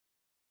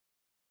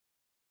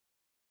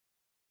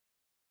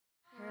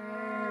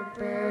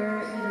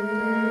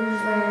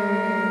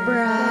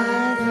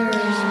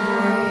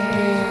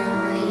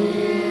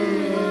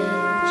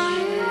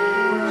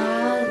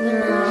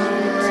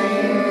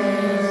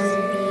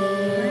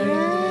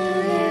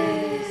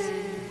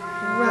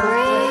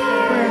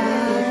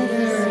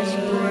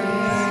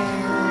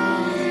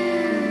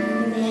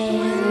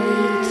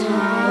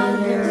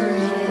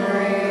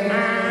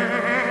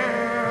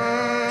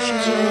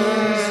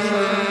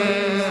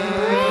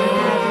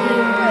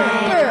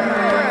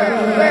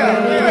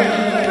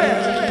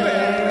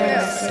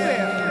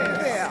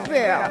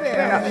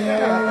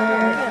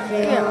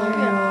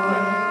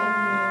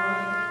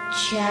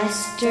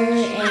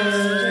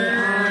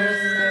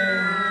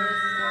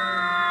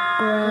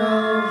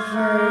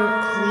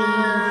Grover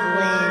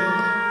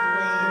Cleveland,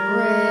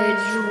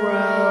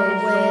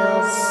 Woodrow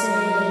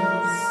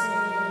Wilson,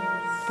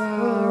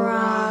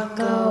 Barack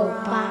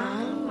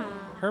Obama.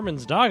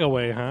 Herman's dog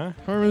away, huh?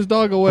 Herman's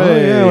dog away. Oh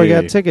yeah, we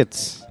got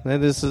tickets.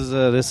 And this is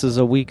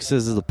a week. This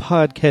is the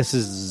podcast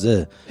is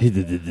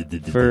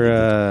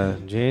for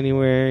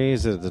January.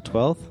 Is it the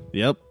 12th?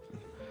 Yep.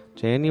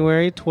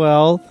 January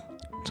 12th,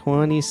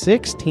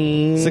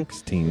 2016.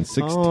 16.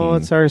 Oh,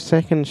 it's our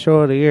second show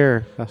of the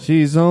year.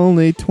 She's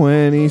only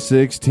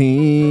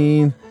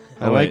 2016.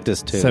 I like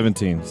this too.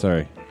 17.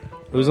 Sorry.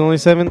 Who's only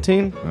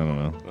 17? I don't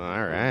know.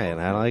 All right,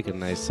 I like a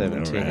nice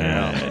 17.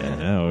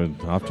 Yeah, we're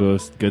off to a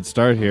good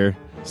start here.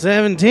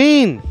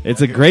 17.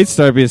 It's a great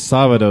start because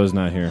Sabado's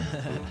not here.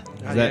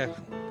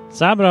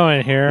 Sabado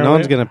ain't here. No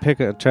one's gonna try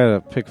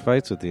to pick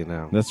fights with you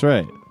now. That's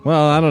right.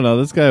 Well, I don't know.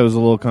 This guy was a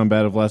little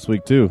combative last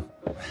week too.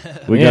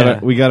 We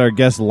got our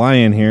guest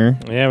Lion here.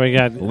 Yeah, we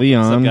got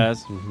Leon. What's up,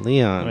 guys?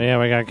 Leon. Yeah,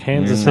 we got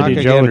Kansas Talk City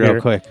again Joe real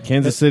here. quick.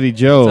 Kansas City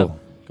Joe.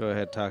 Go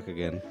ahead, talk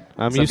again.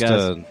 I'm What's up, used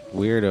guys? to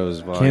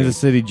weirdos. Volume. Kansas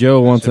City Joe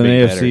wants Should an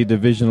be AFC better.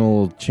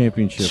 divisional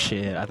championship.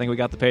 Shit, I think we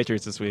got the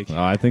Patriots this week.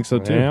 Oh, I think so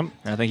too. Yeah.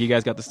 I think you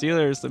guys got the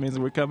Steelers. That means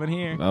we're coming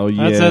here. Oh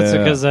yeah. That's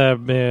because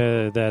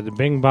that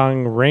Bing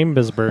Bong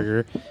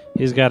Rambisburger,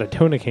 he's got a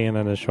tuna can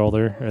on his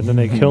shoulder, and then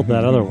they killed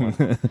that other one.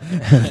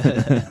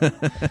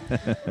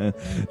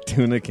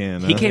 Tuna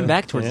can. He huh? came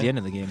back towards Yeah. the end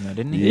of the game, though,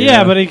 didn't he?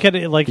 Yeah, but he could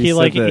he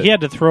said that. he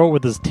had to throw it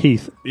with his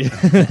teeth. He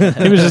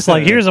was just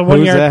like, "Here's a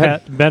 1 yard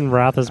that? pat, Ben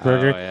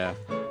Roethlisberger." Oh, yeah.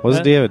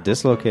 Wasn't he have a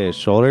dislocated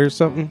shoulder or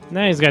something?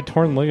 Now he's got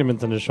torn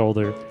ligaments in his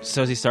shoulder.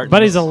 So is he starting?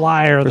 But he's a this?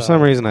 liar. For though.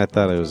 some reason, I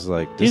thought it was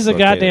like He's a dislocated.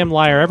 goddamn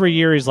liar. Every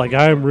year he's like,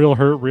 I'm real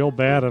hurt, real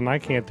bad, and I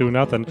can't do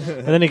nothing.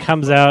 And then he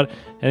comes out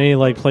and he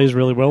like plays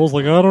really well. He's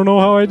like, I don't know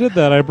how I did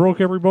that. I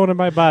broke every bone in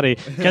my body.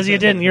 Because you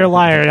didn't. You're a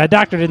liar. A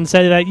doctor didn't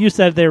say that. You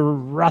said they were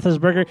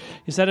Roethlisberger.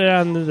 You said it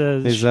on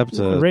the He's up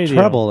to radio.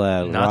 trouble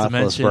that Not to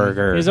mention,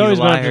 Roethlisberger. He's he's always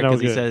a been up liar to no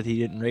because he good. said he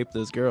didn't rape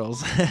those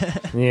girls.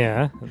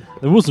 Yeah.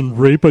 It wasn't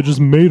rape. I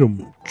just made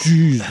him.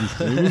 Jesus.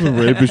 It wasn't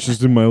rape. It's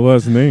just in my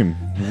last name.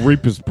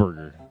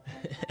 Rapistburger.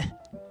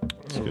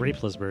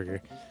 Rapelessburger.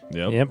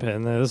 Yep. Yep.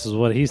 And this is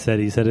what he said.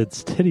 He said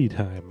it's titty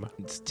time.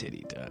 It's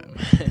titty time.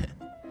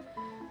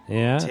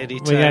 Yeah. Titty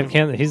We got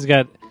time. he's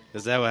got.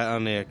 Is that what,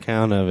 on the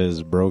account of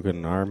his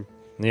broken arm?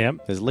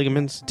 Yep. His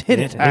ligaments?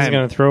 Titty He's time.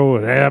 gonna throw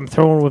it. I'm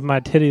throwing with my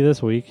titty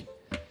this week.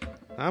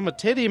 I'm a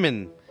titty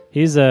man.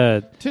 He's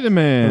a. Titty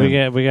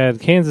man. We got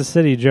Kansas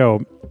City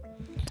Joe.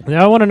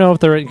 Now I want to know if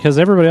they're because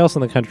everybody else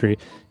in the country.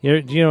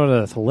 Do you know what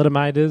a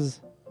thalidomide is?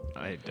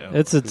 I don't.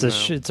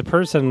 It's a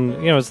person.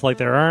 You know, it's like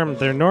their arm.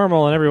 They're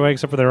normal in every way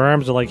except for their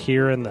arms are like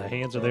here and the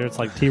hands are there. It's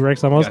like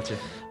T-Rex almost. Gotcha.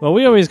 Well,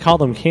 we always call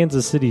them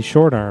Kansas City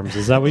short arms.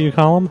 Is that what you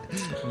call them?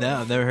 No,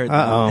 I've never heard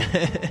Uh-oh.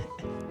 that.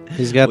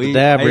 He's got the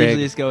dab I usually rig.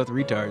 just go with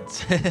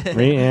retards.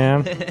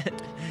 Yeah.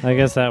 I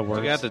guess that works.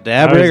 You got the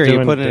dab I was rig or you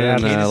doing put it in dab.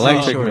 an Kansas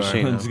electric City short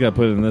machine? arm. Just got to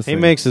put it in this. He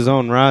thing. makes his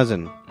own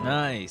rosin.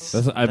 Nice.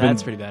 I've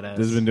That's been- pretty badass.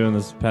 This has been doing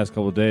this past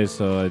couple of days,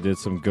 so I did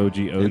some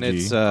Goji OG. And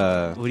it's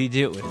What do you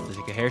do it with?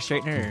 Like a hair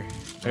straightener?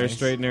 Or? hair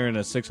straightener and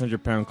a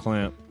 600-pound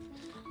clamp.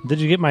 Did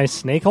you get my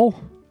snakel?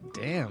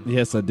 Damn.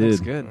 Yes, I did.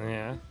 That's good.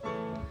 Yeah.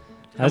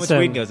 How much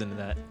weed goes into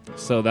that?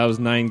 So that was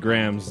 9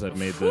 grams that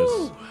made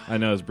this. I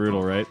know it's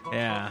brutal, right?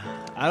 Yeah.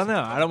 I don't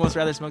know. I'd almost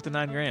rather smoke the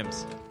 9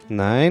 grams.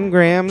 9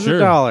 grams Sure. a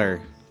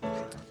dollar.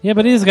 Yeah,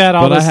 but he's got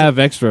all But I this. have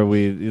extra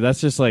weed.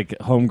 That's just like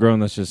homegrown.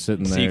 That's just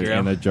sitting So you there grow?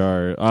 in a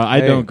jar. I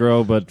Hey. don't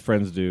grow, but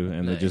friends do,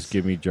 and they Nice. just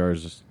give me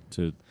jars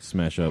to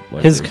smash up.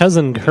 Like his this.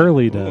 cousin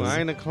Curly Ooh, does.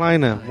 Eine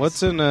Kleine. Nice.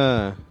 What's in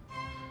I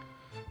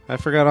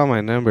forgot all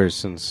my numbers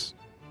since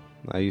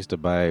I used to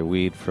buy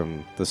weed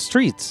from the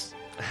streets.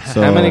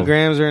 So, How many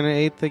grams are in an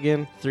eighth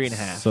again?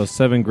 3.5. So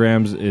 7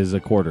 grams is a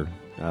quarter.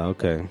 Oh,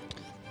 okay.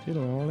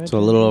 So a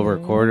little over a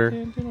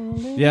quarter.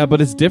 Yeah,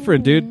 but it's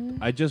different, dude.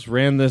 I just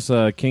ran this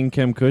King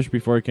Chem Kush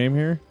before I came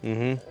here,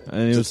 Mm-hmm.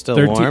 and it Is it was still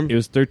 13. warm? It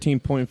was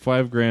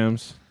 13.5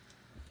 grams,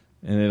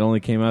 and it only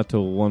came out to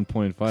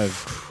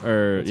 1.5.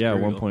 Or That's yeah,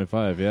 brutal.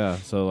 1.5. Yeah,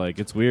 so like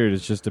it's weird. It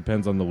just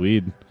depends on the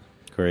weed, and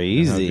how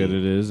Crazy. good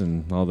it is,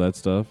 and all that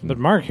stuff. But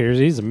Mark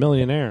he's a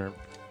millionaire.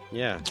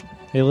 Yeah.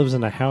 He lives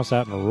in a house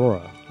out in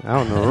Aurora.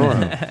 Out in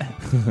Aurora.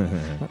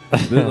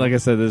 Like I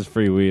said, this is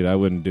free weed. I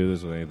wouldn't do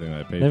this with anything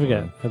I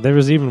paid for. There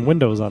was even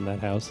windows on that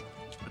house.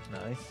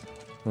 Nice.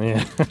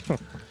 Yeah.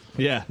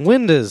 Yeah,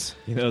 Windows.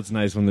 you know it's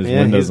nice when there's Yeah,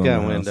 windows he's on got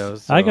the house.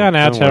 windows. I so got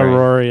out don't to worry.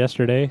 Aurora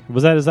yesterday.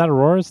 Is that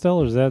Aurora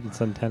still, or is that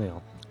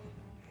Centennial?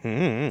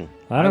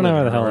 Mm-hmm. I don't know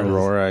where the live hell in it is.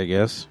 Aurora, I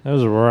guess. That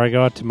was Aurora. I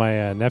go out to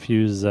my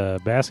nephew's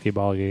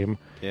basketball game.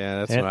 Yeah,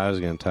 that's And- what I was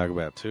going to talk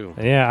about, too.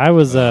 Yeah, I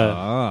was.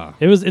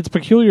 It's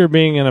peculiar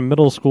being in a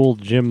middle school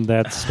gym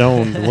that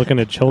stoned, looking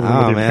at children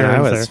with Oh, their man, I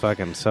parents was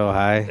fucking so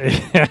high.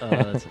 there. Oh,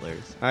 that's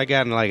hilarious. I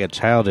got in like a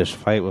childish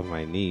fight with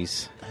my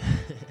niece.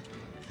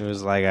 It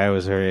was like I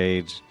was her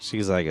age.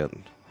 She's like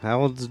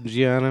how old's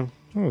Gianna?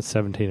 I was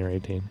 17 or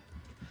 18.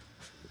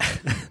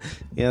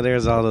 Yeah,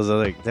 there's all those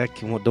other.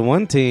 The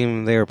one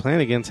team they were playing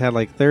against had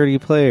like 30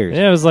 players.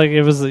 Yeah,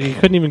 it was you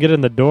couldn't even get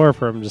in the door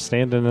for them just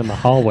standing in the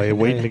hallway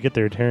waiting to get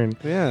their turn.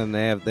 Yeah, and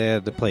they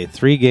had to play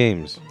 3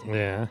 games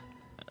Yeah.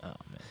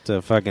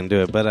 to fucking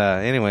do it. But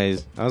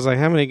anyways, I was like,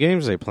 how many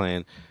games are they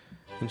playing?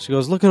 And she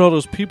goes, look at all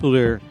those people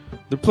there.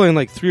 They're playing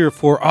like 3 or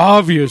 4,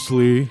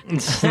 obviously.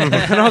 And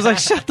I was like,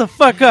 shut the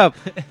fuck up.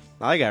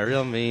 I got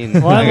real mean.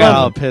 Well, I I got love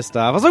all it. pissed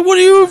off. I was like, what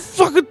are you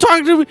fucking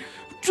talking to me?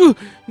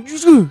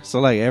 So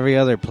like every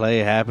other play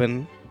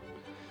happened.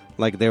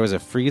 Like there was a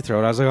free throw.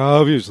 And I was like,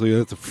 obviously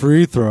that's a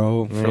free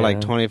throw for like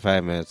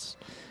 25 minutes.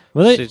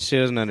 Well, She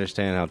doesn't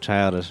understand how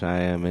childish I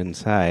am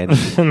inside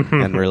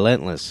and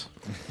relentless.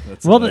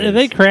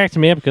 they cracked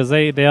me up because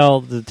they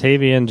all,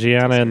 Tavia and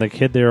Gianna and the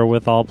kid they were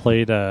with all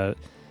played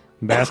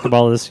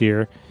basketball this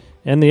year.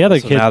 And the other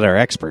So kid. now they're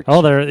experts.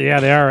 Oh, they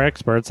are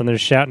experts, and they're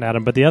shouting at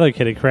him. But the other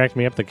kid, it cracked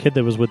me up. The kid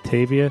that was with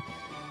Tavia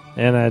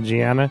and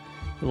Gianna,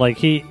 like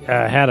he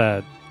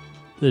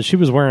she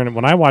was wearing,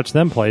 when I watched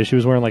them play, she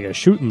was wearing like a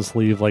shooting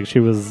sleeve, like she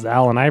was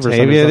Allen Iverson.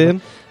 Tavia or something.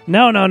 did?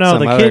 No. Some The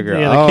other kid, girl.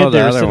 yeah, the kid the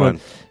they were other sitting one.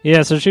 with.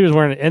 Yeah, so she was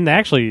wearing, and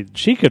actually,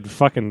 she'd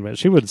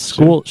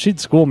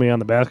school me on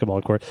the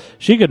basketball court.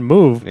 She could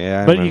move,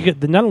 Yeah, I but you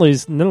remember. could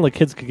none of the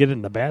kids could get it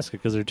in the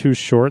basket because they're too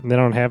short and they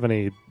don't have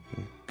any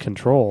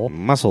control.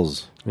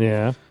 Muscles.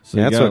 Yeah. So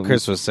you That's got- what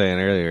Chris was saying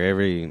earlier.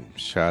 Every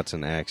shot's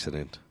an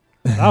accident.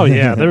 Oh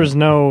yeah, there was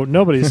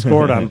nobody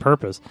scored on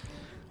purpose.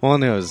 Well,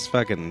 and it was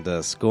fucking,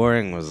 the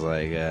scoring was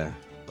like,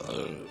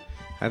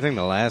 I think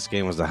the last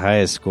game was the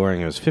highest scoring.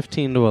 It was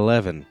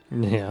 15-11.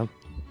 Yeah.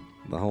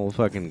 The whole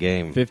fucking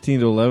game. 15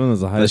 to 11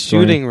 was the The highest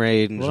shooting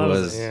range Well,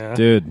 was, yeah.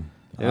 dude.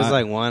 it was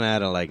like 1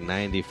 out of like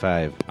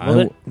 95.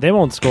 Well, they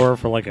won't score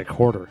for like a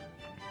quarter.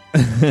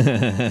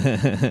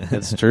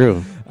 It's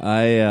true.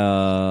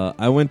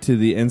 I went to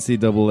the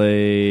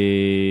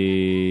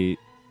NCAA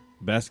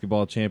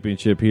basketball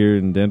championship here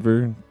in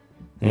Denver.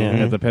 Yeah.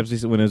 At the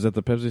Pepsi, when it was at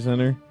the Pepsi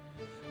Center,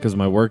 because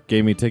my work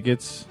gave me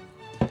tickets,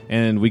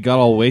 and we got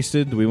all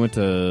wasted. We went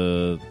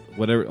to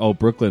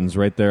Brooklyn's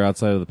right there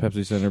outside of the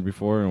Pepsi Center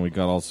before, and we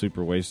got all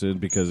super wasted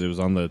because it was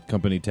on the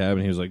company tab,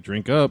 and he was like,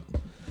 "Drink up,"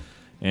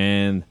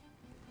 and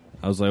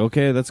I was like,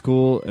 "Okay, that's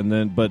cool." And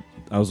then, but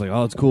I was like,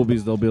 "Oh, it's cool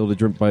because they'll be able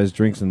to buy his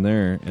drinks in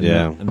there." And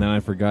Yeah. then I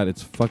forgot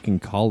it's fucking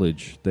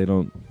college. They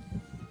don't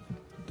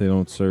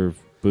serve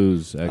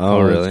booze at Oh,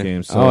 college really?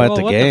 games. So Oh, at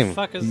the game.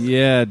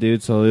 yeah,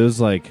 dude. So it was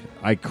like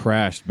I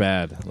crashed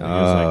bad. Like, it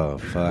was Oh,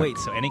 fuck. Wait,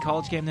 so any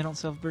college game they don't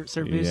serve booze?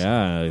 like,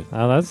 yeah.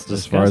 Oh, that's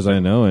As far as I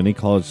know, any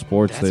college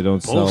sports That's they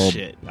don't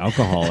bullshit. sell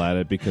alcohol at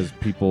it because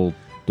people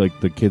like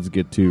the kids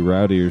get too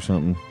rowdy or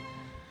something.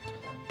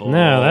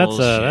 No, that's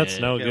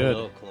Bullshit. no Get a good.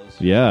 little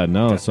closer. Yeah,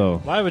 no.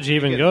 So Why would you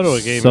even go to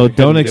a game? so if you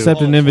don't couldn't do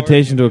accept it? an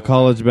invitation to a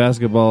college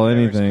basketball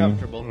anything.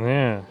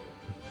 Yeah,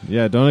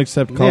 Yeah, don't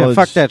accept Yeah, college.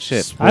 fuck that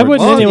shit. sports. I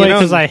wouldn't Well, anyway you know-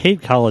 because I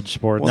hate college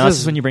sports. No, Well, this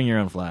this- is when you bring your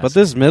own flask. But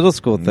this middle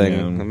school thing,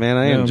 Yeah. man,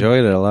 I Yeah.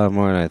 enjoyed it a lot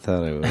more than I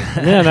thought I would.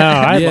 Yeah,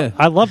 no, Yeah.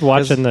 I loved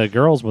watching the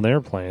girls when they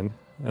were playing.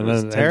 And It was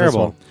then and this terrible.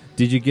 one-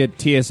 Did you get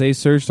TSA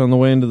searched on the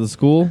way into the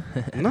school?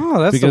 No,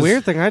 that's Because- the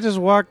weird thing. I just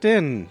walked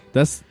in.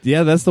 That's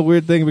the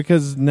weird thing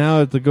because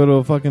now to go to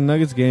a fucking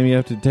Nuggets game, you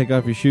have to take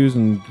off your shoes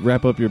and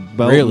wrap up your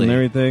belt Really? and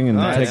everything, and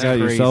Oh, take that's out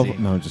your cell. crazy.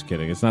 No, just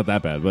kidding. It's not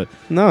that bad, but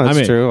No, it's I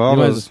mean, true. All you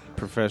might those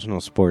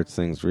professional sports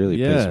things really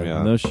piss me yeah,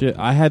 off. no shit.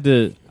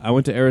 I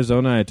went to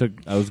Arizona.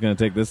 I was gonna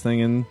take this thing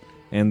in,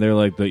 and they're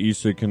like, the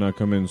E-cig cannot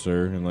come in,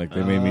 sir, and like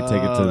they made me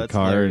take it to Oh, the that's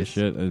car hilarious.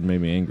 and shit. It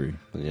made me angry.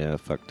 Yeah,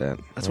 fuck that.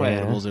 That's why Yeah.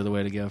 edibles are the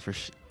way to go for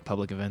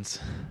public events.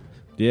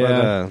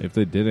 Yeah, But, if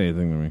they did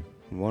anything to me,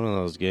 One of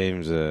those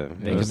games. Make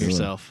That's them the-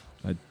 yourself.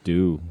 I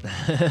do.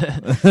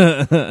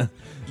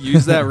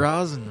 Use that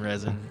rosin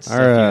resin stuff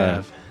Our, you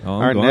have. Oh,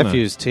 I'm our gonna.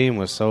 nephew's team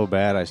was so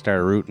bad, I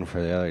started rooting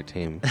for the other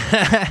team.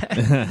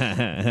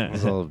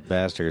 Those little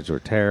bastards were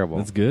terrible.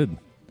 That's good.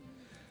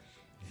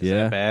 Is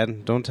Yeah, that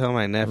bad? Don't tell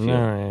my nephew.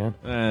 No,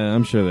 yeah.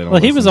 I'm sure they don't.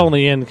 Well, he was listen.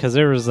 only in because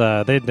there was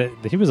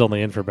he was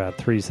only in for about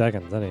 3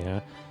 seconds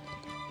anyhow.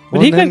 But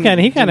Well, he then-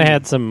 kind of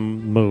had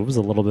some moves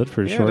a little bit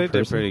for a Yeah, short they did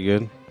person. pretty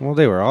good. Well,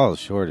 they were all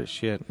short as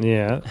shit.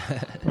 Yeah.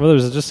 Well, there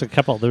was just a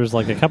couple. There was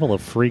like a couple of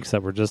freaks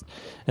that were just,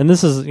 and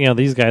this is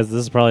these guys. This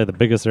is probably the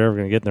biggest they're ever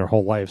going to get in their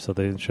whole life, so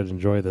they should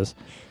enjoy this.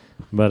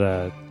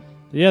 But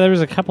yeah, there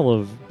was a couple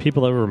of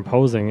people that were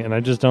imposing, and I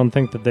just don't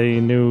think that they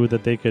knew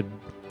that they could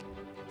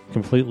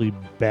completely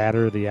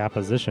batter the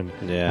opposition.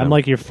 Yeah. I'm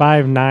like, you're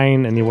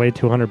 5'9" and you weigh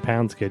 200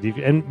 pounds, kid.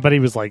 But he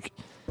was like,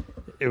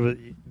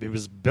 it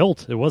was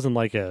built. It wasn't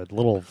like a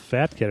little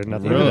fat kid or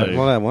nothing. Really?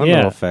 Well, that one Yeah.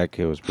 little fat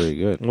kid was pretty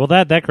good. Well,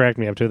 that cracked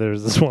me up too. There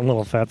was this one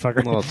little fat fucker.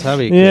 Little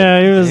tubby kid.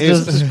 Yeah, he was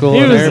used just to school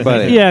he with was,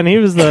 everybody. Yeah, and he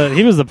was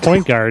the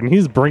point guard, and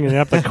he's bringing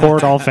up the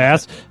court all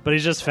fast, but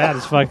he's just fat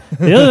as fuck.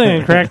 The other thing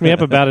that cracked me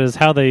up about it is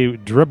how they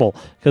dribble,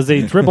 because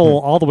they dribble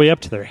all the way up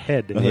to their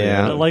head.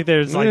 Yeah. Like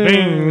there's like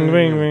bing,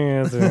 bing,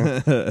 bing. That's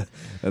That's good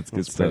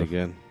That's stuff. pretty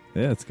good.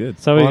 Yeah, it's good.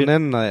 So Well, he-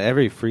 and then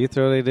every free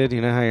throw they did, you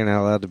know how you're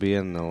not allowed to be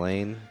in the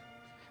lane?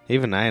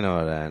 Even I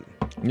know that.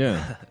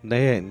 Yeah.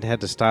 They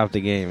had to stop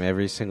the game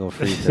every single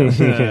free throw.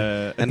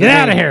 Uh, And Get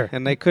outta here!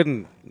 And they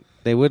couldn't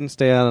they wouldn't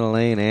stay out of the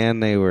lane,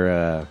 and they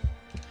were,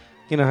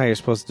 you know how you're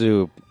supposed to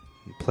do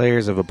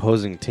players of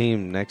opposing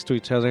team next to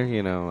each other,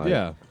 you know, like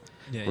Yeah.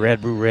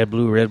 red, blue, red,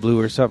 blue, red, blue,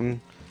 or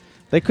something.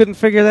 They couldn't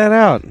figure that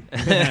out.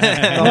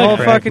 The whole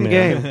fucking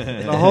game.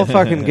 The whole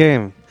fucking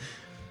game.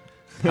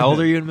 How old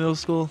are you in middle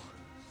school?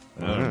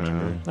 I don't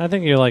remember. I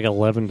think you're like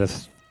 11 to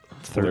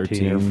 13 or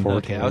 13. 14.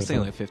 Okay, I was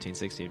thinking like 15,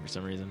 16 for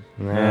some reason.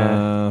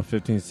 Nah.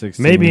 15,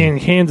 16. Maybe in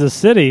Kansas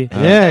City.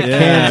 Yeah,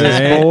 Kansas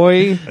right.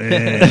 boy.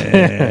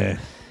 I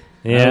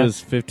Yeah. was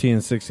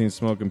 15, 16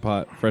 smoking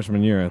pot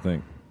freshman year, I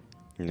think.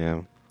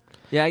 Yeah.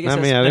 Yeah, I guess I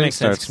mean, I that didn't makes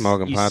start sense.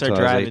 smoking You pot start till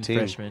I was driving 18.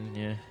 freshman,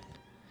 yeah.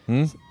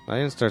 I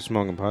didn't start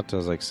smoking pot till I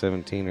was like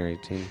 17 or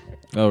 18.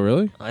 Oh,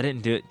 really? I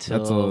didn't do it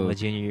That's till a- my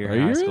junior year Are in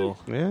you high really? school.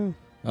 Yeah.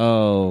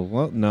 Oh,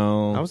 well,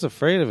 no. I was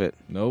afraid of it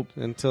Nope.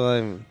 until I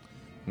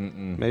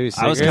Mm-mm. maybe I was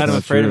cigarettes. kind of Not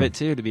afraid of true. it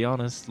too, to be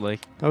honest. Like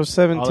I was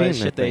 17. all that I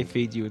shit they think.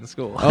 feed you in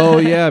school. Oh,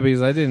 yeah,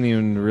 because I didn't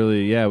even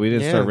really... Yeah, we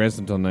didn't Yeah. start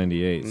Rancid until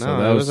 98. so No,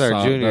 that that was our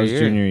junior That was year.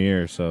 junior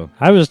year, so...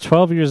 I was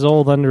 12 years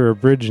old under a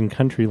bridge in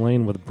Country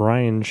Lane with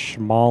Brian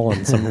Schmall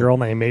and some girl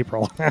named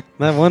April.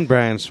 That one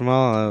Brian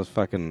Small, that was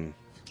fucking...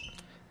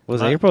 Was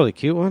Huh? April the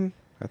cute one?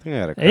 I think I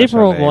had a crush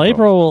April, on well,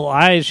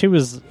 April, she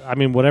was, I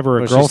mean, whatever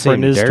a Well, she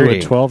girlfriend seemed is dirty.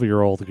 to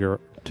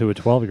a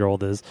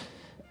 12-year-old is.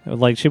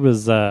 Like, she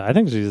was, I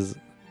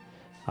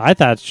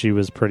thought she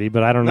was pretty,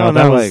 but I don't know. No,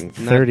 that no, was like,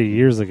 30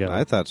 years ago.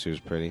 I thought she was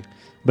pretty.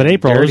 But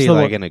April was dirty, the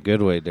like one, in a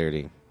good way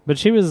dirty. but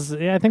she was,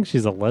 yeah, I think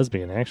she's a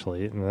lesbian,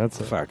 actually. And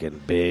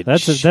Fucking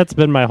bitch. that's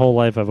been my whole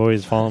life. I've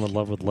always fallen in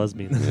love with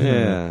lesbians.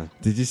 Yeah.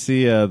 Did you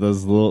see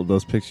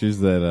those pictures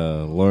that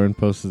Lauren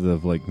posted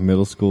of like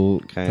middle school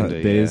Kind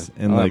of, days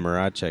yeah. and All like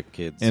Miracek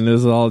kids. and it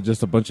was all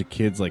just a bunch of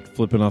kids like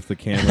flipping off the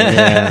camera,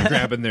 Yeah.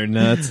 grabbing their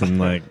nuts and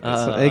like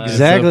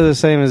exactly the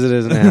same as it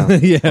is now.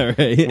 yeah,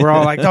 right. We're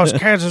all like, those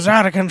kids is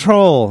out of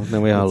control. And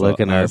then we all That's look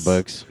all in our us.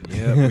 books.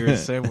 Yeah, we were the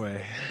same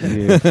way.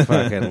 You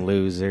fucking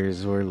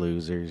losers. We're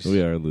losers.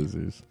 We are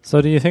losers.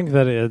 So do you think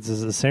that it's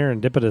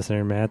serendipitous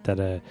there, Matt,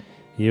 that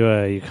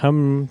you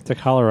come to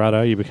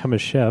Colorado, you become a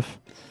chef,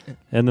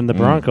 and then the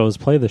Broncos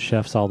play the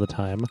chefs all the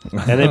time,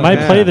 and they might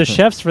play the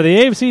chefs for the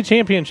AFC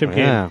Championship game.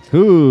 Yeah.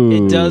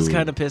 Ooh. It does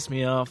kind of piss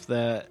me off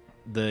that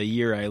the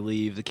year I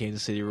leave, the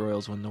Kansas City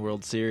Royals win the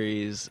World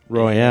Series.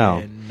 Royale.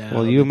 And now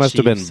Well, you the must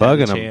have been Chiefs have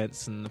a bugging 'em.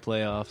 chance in the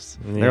playoffs.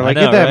 Yeah. They're like,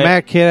 I know, get that right?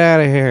 Matt kid out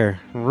of here.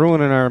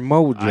 Ruining our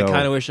mojo. I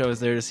kind of wish I was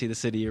there to see the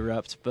city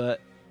erupt, but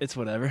it's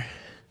whatever.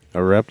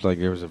 Erupt like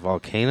there was a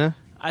volcano.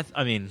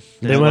 I mean,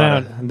 They there's a went lot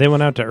out. of- They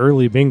went out to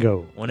early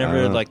bingo.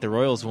 Whenever like the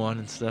Royals won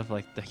and stuff,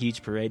 like the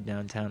huge parade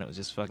downtown, it was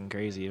just fucking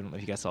crazy. I don't know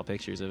if you guys saw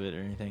pictures of it or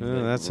anything.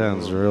 but That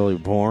sounds really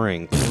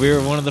boring. we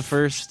were one of the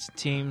first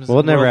teams.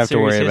 We'll in never World have to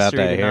Series worry about history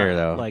that to here, not,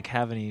 though. Like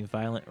have any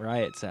violent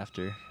riots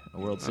after a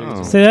World Series. Oh.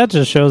 win. See, that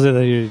just shows it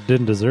that you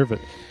didn't deserve it.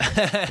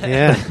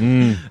 Yeah.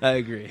 Mm. I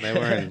agree. They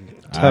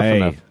weren't tough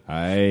enough.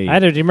 I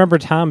do. Do you remember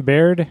Tom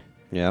Baird?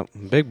 Yep.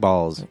 Big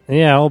balls.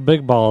 Yeah, old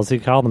big balls. He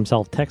called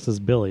himself Texas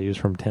Billy. He was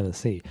from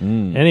Tennessee.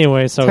 Mm.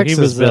 Anyway, so Texas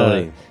he was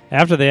Billy.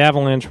 After the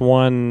Avalanche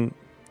won.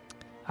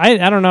 I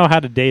don't know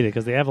how to date it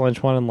because the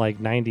Avalanche won in like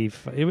 90.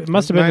 It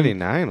must have been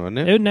 99,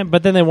 wasn't it?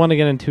 But then they won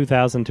again in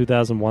 2000,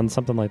 2001,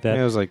 something like that.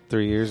 Yeah, it was like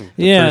 3 years. The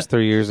Yeah. first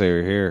 3 years they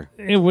were here.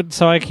 It would.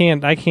 So I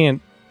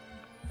don't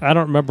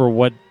remember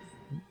what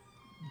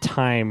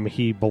time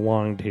he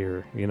belonged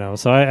here.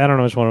 So I don't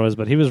know which one it was,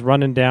 but he was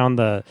running down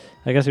the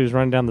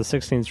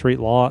 16th Street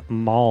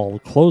Mall,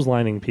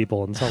 clotheslining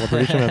people in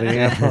celebration of the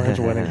Avalanche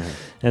winning,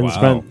 and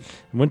Wow.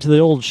 went to the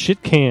old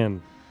shit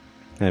can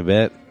I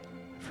bet.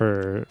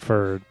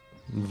 for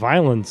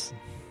violence.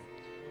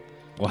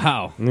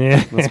 Wow.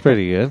 Yeah, That's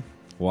pretty good.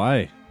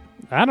 Why?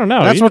 I don't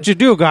know. That's He- what you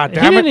do, He goddammit.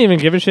 didn't even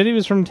give a shit. He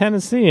was from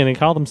Tennessee, and he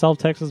called himself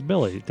Texas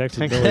Billy.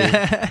 Texas Billy.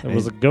 It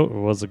was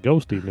a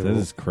ghost. He knew. That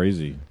is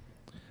crazy.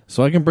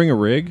 So I can bring a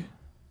rig?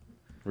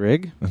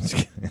 Rig? I'm just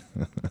kidding.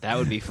 That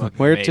would be fucking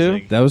Where to?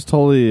 amazing. That was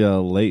totally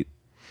late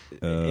Yeah,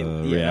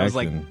 that reaction. was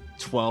like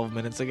 12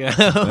 minutes ago.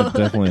 That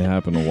definitely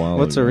happened a while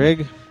What's ago. a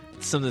rig?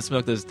 Something to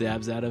smoke those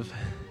dabs out of.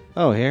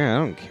 Oh, here. I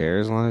don't care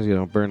as long as you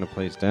don't burn the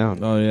place down.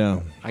 Oh,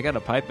 yeah. I got a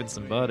pipe and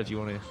some bud if you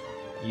want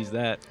to use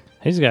that.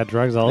 He's got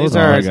drugs all These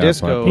over. are I our got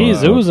disco. pipe.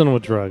 He's oozing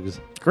with drugs.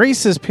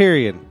 Grace's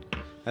period.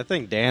 I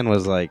think Dan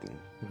was like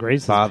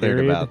Grace's bothered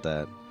period. about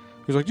that.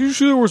 He's like, you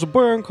sure there was a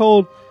band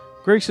called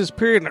Grace's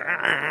period?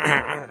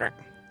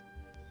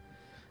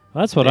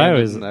 That's what Dan, I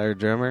always. our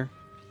drummer.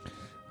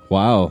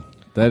 Wow.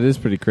 That is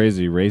pretty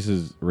crazy.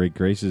 Grace's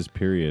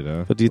period,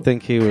 huh? But do you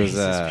think he was?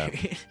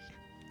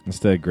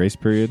 Instead of grace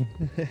period?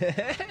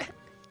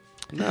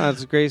 No,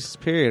 it's Grace's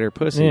period or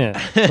pussy. Yeah,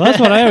 well, that's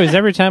what I always.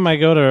 Every time I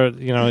go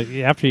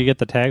to, after you get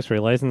the tax-free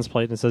license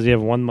plate, and it says you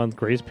have 1 month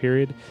grace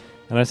period,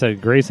 and I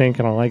said Grace ain't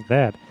gonna like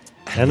that.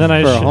 And then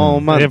I For a whole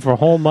month. Yeah, for a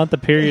whole month, a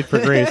period for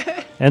Grace.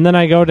 And then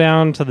I go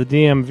down to the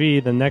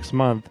DMV the next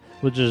month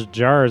with just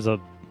jars of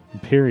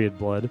period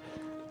blood.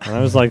 And I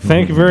was like,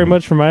 "Thank you very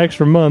much for my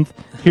extra month.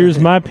 Here's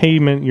my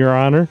payment, Your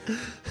Honor."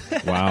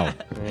 Wow.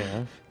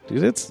 Yeah.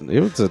 Dude, it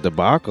was a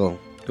debacle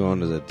going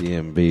to the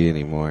DMV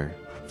anymore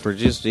for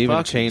just even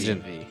Fuck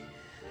changing. DMV.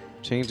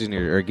 changing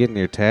or getting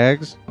your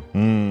tags,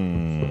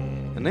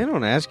 Mm. and they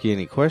don't ask you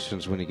any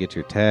questions when you get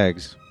your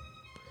tags.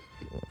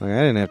 Like,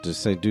 I didn't have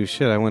to do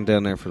shit. I went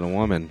down there for the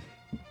woman.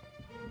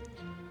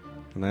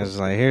 And I was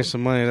like, here's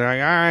some money. They're like,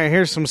 all right,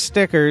 here's some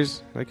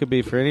stickers. That could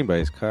be for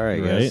anybody's car, I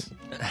guess.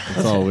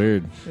 It's all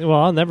weird. Well,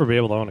 I'll never be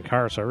able to own a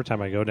car, so every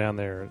time I go down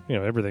there,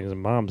 everything's in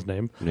Mom's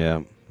name.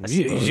 Yeah.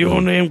 Is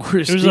your name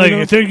Christina? He was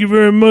like, thank you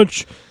very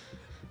much,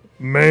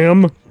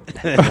 ma'am.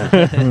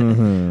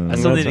 I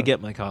still need to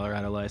get my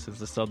Colorado license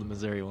to sell the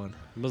Missouri one.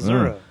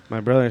 Missouri.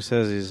 My brother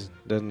says he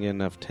doesn't get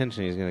enough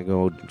attention. He's going to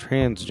go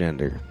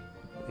transgender.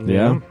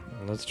 Yeah.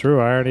 That's true.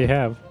 I already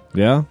have.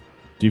 Yeah?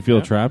 Do you feel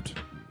Yeah. trapped?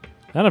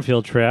 I don't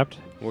feel trapped.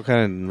 What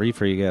kind of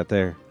reefer you got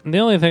there? The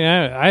only thing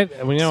I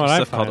what Some I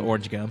stuff find, called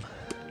orange gum.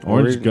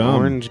 Orange gum.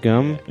 Orange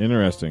gum?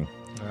 Interesting.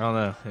 I don't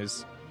know.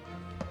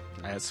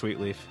 I had Sweet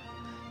Leaf.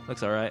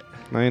 Looks all right.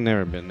 I ain't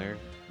never been there.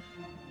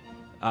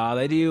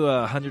 They do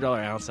a $100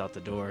 ounce out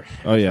the door.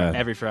 Oh, yeah.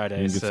 every You Friday.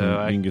 can, get So some,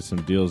 you can get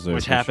some deals there.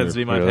 which for happens to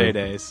sure. be my Really?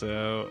 payday.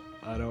 So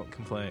I don't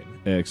complain.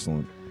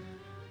 Excellent.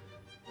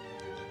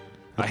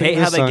 I think hate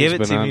how this they give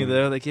song's it to been me on-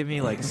 though. They give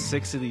me like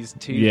 6 of these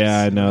tubes.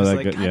 Yeah, I know It's that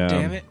like, good- God yeah.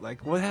 damn it!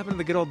 Like, what happened to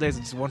the good old days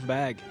of just one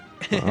bag?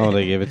 Oh,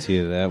 they give it to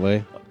you that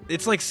way?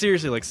 It's like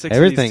seriously like 6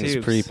 Everything's of these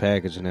tubes.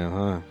 pre-packaged now,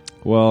 huh?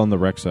 Well, on the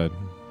rec side.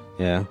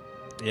 Yeah.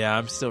 Yeah,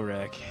 I'm still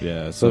wreck.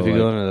 Yeah. So if you like,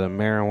 go into the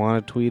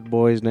marijuana Tweed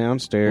Boys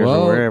downstairs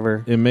well, or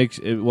wherever. it makes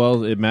it.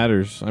 Well, it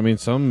matters. I mean,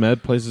 some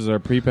med places are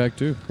pre-packed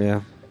too.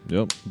 Yeah.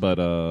 Yep. But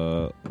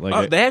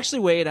like, They actually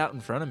weigh it out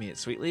in front of me at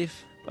Sweet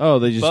Leaf.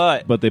 they just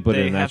But they put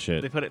it in that have-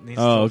 shit. They put it in these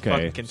Oh, little okay.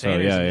 fucking So,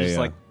 containers. yeah, and yeah, you're just yeah.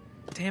 like,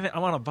 damn it,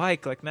 I'm on a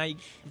bike. Like, now you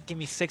give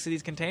me 6 of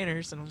these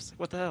containers. And I'm just like,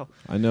 what the hell?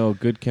 I know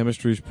good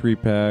chemistry's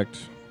pre-packed.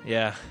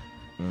 Yeah.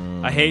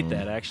 I hate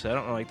that, actually. I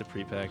don't like the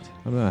pre-packed.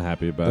 I'm not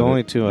happy about it. The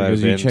only two I've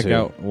because you been check to.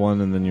 out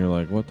one and then you're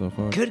like, what the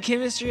fuck? Good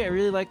chemistry. I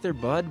really like their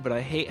bud, but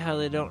I hate how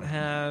they don't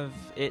have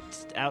it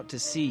out to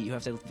sea. You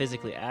have to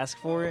physically ask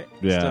for it.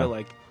 Yeah. Instead of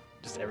like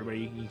just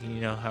everybody, you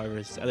can, however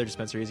it's other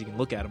dispensaries, you can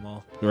look at them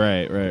all.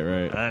 Right.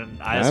 And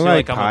I I just feel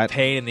like like I'm a pot.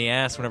 pain in the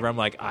ass whenever I'm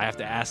like, I have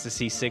to ask to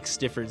see 6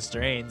 different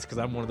strains because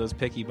I'm one of those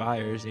picky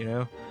buyers,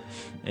 And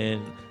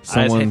I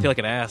Someone- just feel like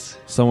an ass.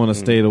 Someone a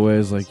state away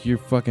is like, you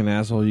fucking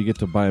asshole. You get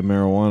to buy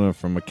marijuana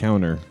from a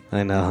counter.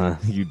 I know, huh?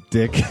 You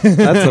dick.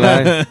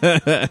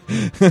 That's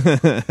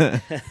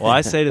what Well,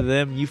 I say to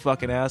them, you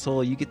fucking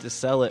asshole, you get to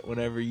sell it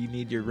whenever you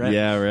need your rent.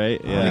 Yeah.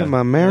 Right. Yeah. I'm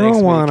a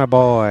marijuana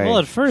boy. Well,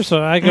 at first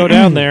I go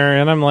down there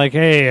and I'm like,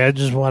 hey, I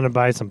just want to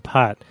buy some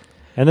pot.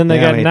 And then they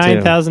Yeah, got me too.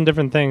 9,000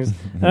 different things.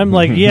 And I'm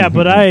like, yeah,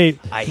 but I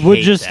would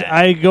hate just, that.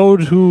 I go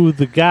to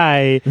the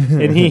guy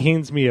and he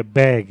hands me a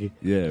bag.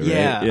 Yeah. Right.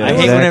 Yeah, Yeah. I hate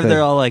Exactly. whenever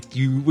they're all like, "What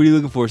are you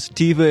looking for?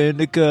 Sativa,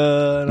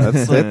 indica?" And I'm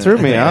just like, That threw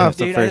me off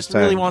the dude, first I just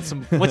really time. want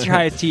some. What's your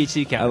highest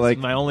THC count? I like-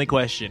 It's my only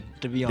question,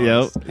 to be Yep.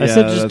 honest. I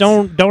said, just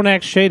don't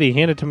act shady.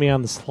 Hand it to me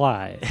on the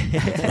sly.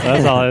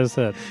 That's all I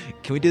said.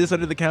 Can we do this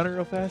under the counter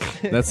real fast?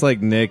 That's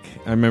like Nick.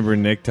 I remember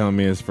Nick telling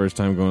me his first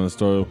time going to the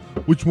store.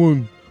 Which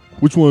one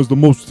is the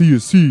most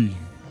THC?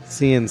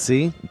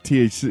 CNC?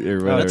 THC or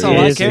whatever. That's all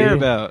I THC. care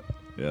about.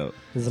 Yeah.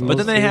 Is the But then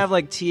most- they have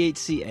like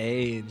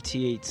THCA and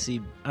THC.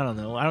 I don't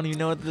know. I don't even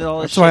know what all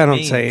this That's why I shit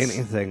don't say means.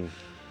 anything.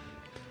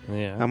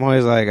 Yeah. I'm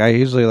always like, I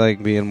usually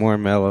like being more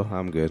mellow.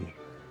 I'm good.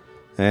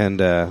 And,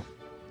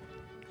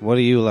 what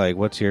do you like?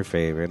 What's your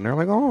favorite? And they're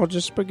like, oh,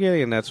 just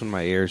spaghetti. And that's when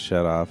my ears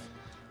shut off.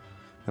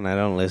 And I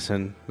don't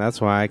listen. That's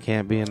why I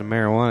can't be in the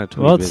marijuana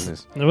tweed Well,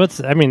 business.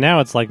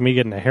 now it's like me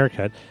getting a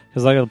haircut.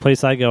 Because like at the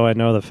place I go, I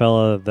know the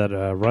fella that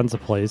runs the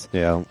place.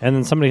 Yeah. And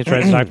then somebody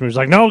tries to talk to me. He's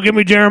like, no, give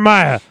me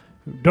Jeremiah.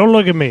 Don't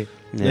look at me.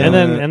 Yeah.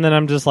 And then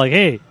I'm just like,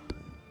 hey.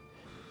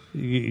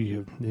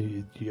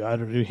 I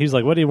don't, he's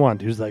like, what do you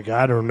want? He's like,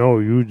 I don't know.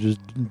 You just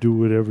do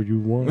whatever you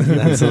want.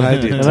 That's what I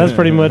do. And that's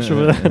pretty much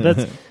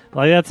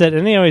that's it.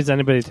 And he always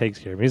anybody takes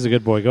care of him. He's a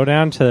good boy. Go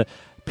down to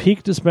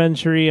Peak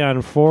Dispensary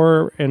on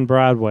 4 and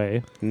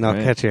Broadway. No,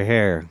 Right. cut your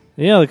hair.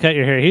 Yeah, they'll cut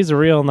your hair. He's a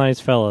real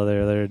nice fellow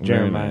there. Very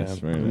Jeremiah. nice,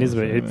 very And he's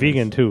nice, very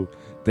vegan nice. too.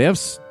 They have.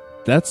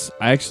 That's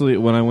actually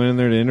when I went in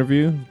there to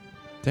interview.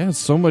 They had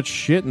so much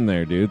shit in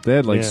there, dude. They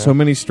had like Yeah. so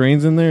many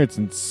strains in there. It's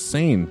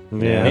insane.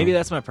 Yeah. Maybe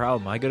that's my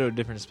problem. I go to a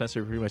different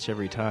dispensary pretty much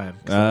every time.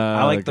 'Cause Ah,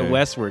 I like the okay.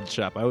 Westward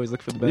shop. I always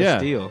look for the best Yeah,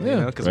 deal.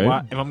 yeah, Because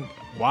right.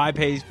 why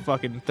pay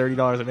fucking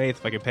 $30 an eighth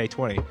if I can pay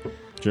 $20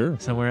 Sure.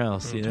 somewhere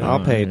else? I'll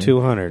pay right.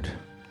 $200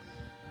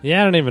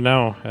 Yeah, I don't even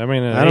know. I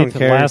mean, I don't it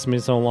care. lasts me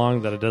so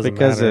long that it doesn't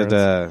because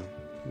matter.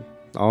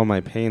 all my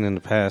pain in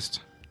the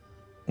past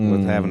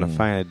with having to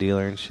find a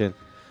dealer and shit.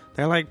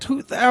 They're like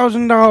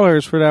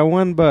 $2,000 for that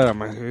one bud. I'm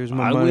like, here's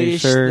my I money,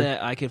 wish sir.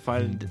 that I could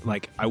find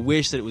I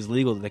wish that it was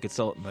legal that they could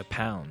sell it in a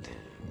pound.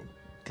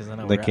 Because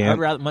then They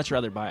can't? I'd much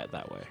rather buy it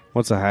that way.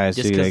 What's the highest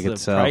Just you they because could the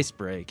sell? price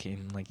break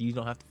and you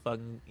don't have to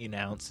fucking an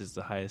ounce is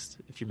the highest.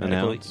 If you're An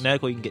medical, ounce?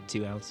 medical you can get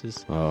 2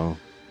 ounces. Oh,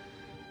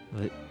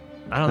 But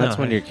I don't know. That's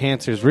when your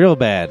cancer's real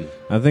bad.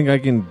 I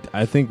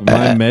think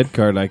my med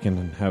card I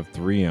can have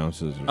 3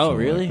 ounces. Or Oh, something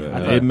really? like I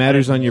that. thought- It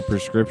matters on your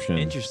prescription.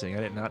 Interesting.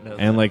 I did not know.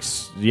 And that. like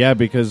yeah,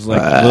 because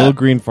like Little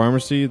Green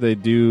Pharmacy, they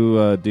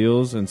do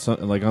deals, and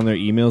some, like on their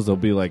emails, they'll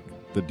be like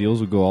the deals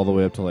will go all the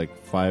way up to like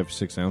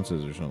 5-6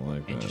 ounces or something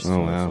like that. Interesting.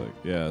 So Oh, wow. it's like,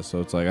 yeah, so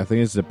it's like I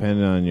think it's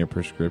dependent on your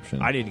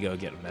prescription I need to go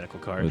get a medical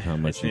card. with how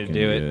much I you need can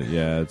to do it.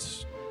 Yeah,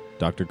 it's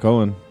Dr.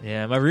 Cohen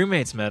Yeah, my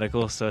roommate's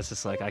medical, so it's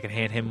just like I can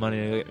hand him money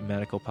to get a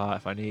medical pot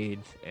if I need,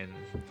 and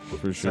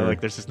for so sure. like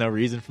there's just no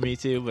reason for me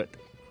to, but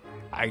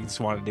I just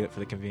want to do it for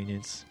the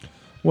convenience.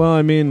 Well,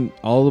 I mean,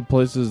 all the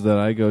places that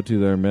I go to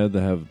that are med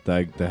that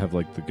have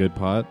like the good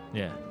pot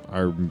Yeah,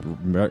 are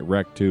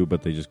rec too,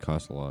 but they just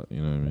cost a lot.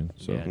 You know what I mean?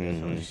 So Yeah,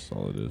 definitely. that's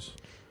all it is.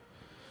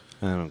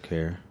 I don't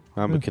care.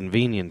 I'm a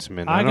convenience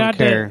man. I I don't got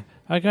care.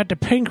 I got the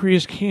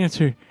pancreas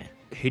cancer.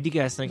 who do you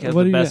guys think has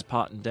What the do you best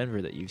pot in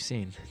Denver that you've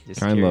seen? Just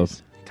Kind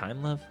curious.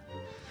 Kind Love.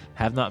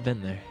 Have not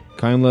been there.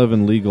 Kind Love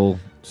and Legal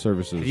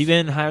Services. Have you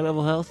been Higher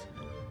Level Health?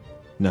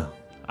 No,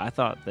 I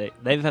thought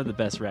they've had the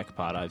best rec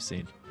pot I've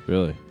seen.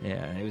 really.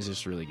 Yeah, it was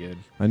just really good.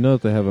 I know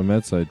that they have a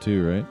med side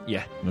too, right?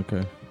 Yeah,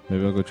 Okay,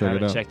 maybe I'll go I check it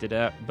haven't out. checked it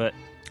out, but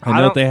I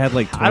know that they had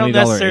like $20 I don't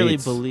necessarily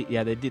eights. believe.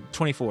 Yeah, they did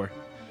 24.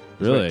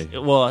 Really?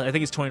 Well, I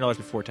think it's $20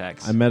 before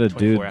tax. I met a 24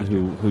 dude after.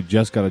 who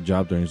just got a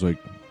job there. And he's like,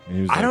 and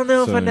he was I like don't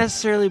know if I selling-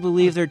 necessarily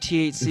believe their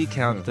THC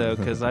count though,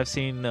 because I've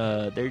seen they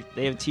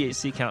have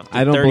THC count.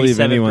 I don't believe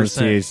anyone's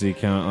 37%. THC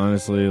count,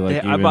 honestly.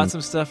 Like I even, bought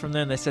some stuff from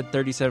them. They said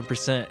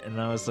 37%,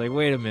 and I was like,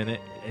 wait a minute,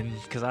 and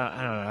because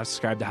I don't know, I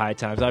subscribe to High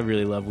Times. I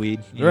really love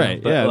weed, you Right,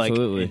 know, but yeah, like,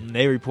 absolutely. and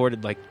they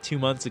reported like 2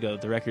 months ago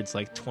the record's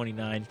like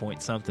 29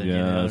 point something. Yeah, you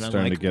know? it's And I'm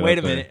starting like, to get wait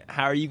a up there. minute,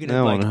 how are you gonna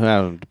No, like? it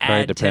probably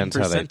add depends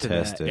how they 10% to that.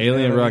 test it.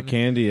 Alien You know what I Rock mean?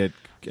 Candy at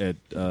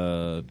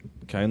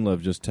Kind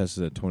Love just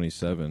tested at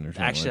 27 or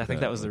something. Actually, like I think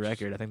that was the which-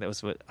 record. I think that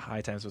was what High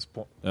Times was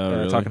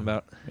really? talking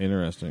about.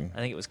 Interesting. I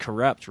think it was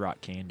Corrupt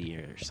Rock Candy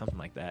or something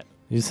like that.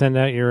 You send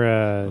out your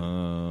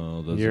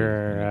Oh, those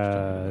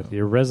are-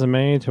 your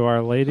resume to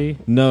Our Lady.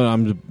 No,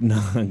 I'm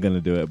not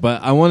gonna do it.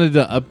 But I wanted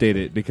to update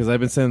it because I've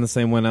been sending the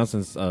same one out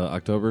since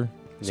October.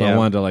 So I Yeah.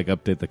 wanted to like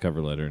update the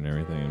cover letter and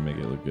everything and make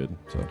it look good.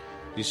 So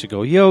You should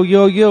go, yo,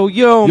 yo, yo,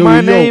 yo, Yo,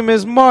 my yo. name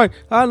is Mark.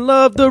 I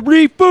love the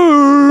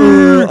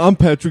Reaper. I'm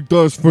Patrick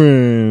Dust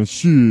fan.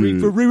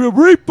 Shit.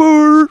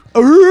 Reaper.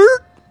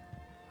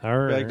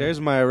 Or, There's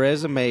my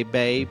resume,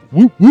 babe.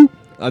 Whoop whoop.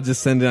 I'll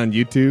just send it on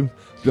YouTube.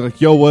 Be like,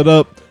 yo, what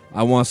up?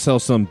 I want to sell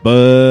some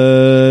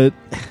bud.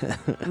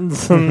 I'm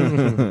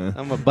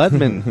a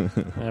budman.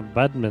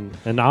 Budman,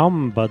 an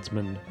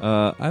ombudsman.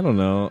 I don't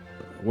know.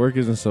 Work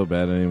isn't so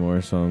bad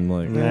anymore, so I'm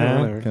like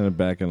Yeah. kind of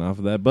backing off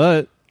of that.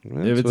 But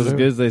if it's as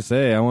good as they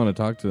say, I want to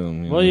talk to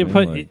them. Well, you know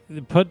put what I mean?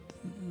 you put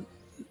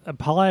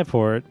apply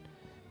for it,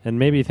 and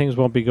maybe things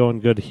won't be going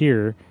good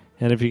here.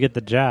 And if you get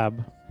the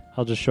job,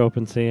 I'll just show up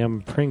and say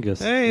I'm Pringus.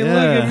 Hey, Yeah.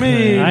 look at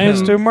me, I am-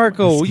 Mr.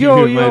 Marco. Just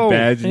Yo, give you yo. my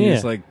badge and you Yeah.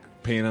 just like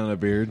paint on a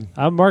beard.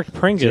 I'm Mark Did you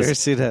ever Pringus.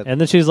 see that? And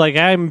then she's like,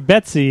 I'm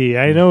Betsy.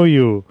 I know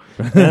you.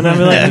 And I'm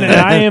like,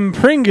 I am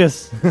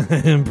Pringus.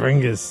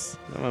 Pringus.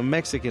 I'm a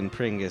Mexican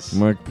Pringus.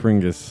 Mark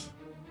Pringus.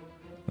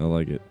 I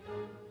like it.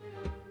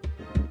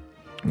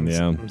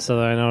 Yeah. So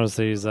I noticed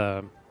these,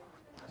 the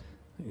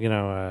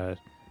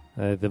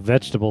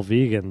vegetable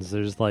vegans.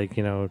 There's like,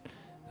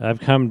 I've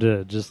come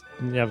to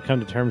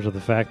terms with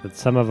the fact that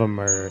some of them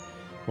are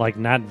like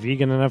not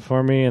vegan enough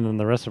for me, and then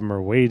the rest of them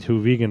are way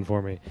too vegan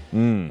for me.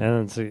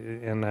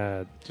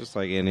 Mm. Just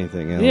like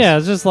anything else. Yeah,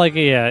 it's just like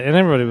and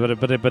everybody,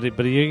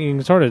 but you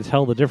can sort of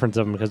tell the difference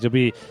of them because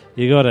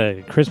you go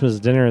to Christmas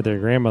dinner at their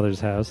grandmother's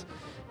house,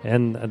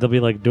 and they'll be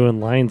like doing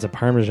lines of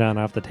Parmesan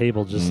off the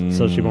table just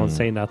so she won't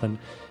say nothing.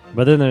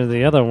 But then there's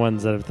the other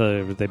ones that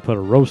if they put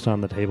a roast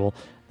on the table,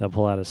 they'll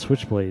pull out a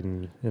switchblade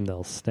and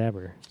they'll stab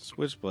her.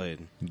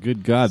 Switchblade.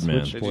 Good God,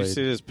 man. Switch- Did you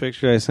see this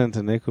picture I sent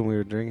to Nick when we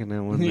were drinking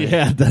that one night?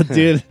 Yeah, that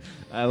dude.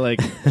 I like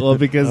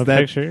because A that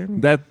picture?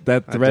 that I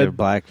did thread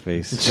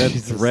blackface. that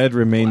thread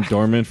remained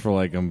dormant for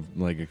like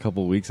a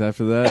couple weeks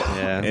after that.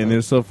 Yeah. And it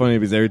was so funny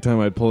because every time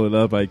I'd pull it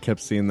up, I kept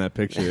seeing that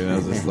picture and I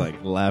was just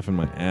like laughing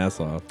my ass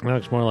off. That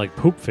looks more like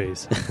poop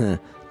face.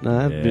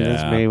 No, that's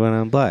Yeah. me when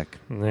I'm black.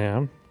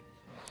 Yeah.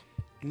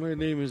 My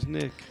name is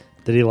Nick.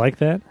 Did he like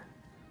that?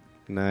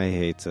 Nah, he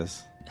hates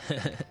us.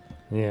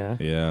 Yeah.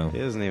 Yeah. He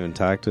doesn't even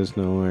talk to us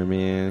no more,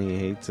 man. He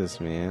hates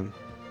us, man.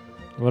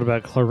 What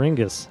about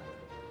Claringus?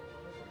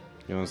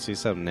 You want to see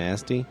something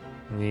nasty?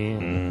 Yeah.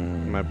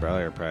 My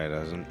brother probably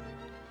doesn't.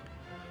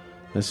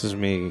 This is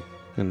me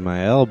and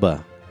my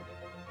elbow.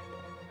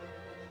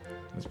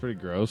 That's pretty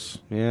gross.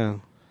 Yeah.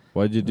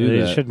 Why'd you do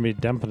You that? shouldn't be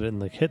dumping it in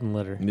the kitten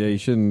litter. Yeah, you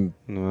shouldn't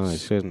No, I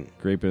shouldn't.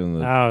 scrape it in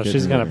the. Oh, she's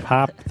kitten gonna litter.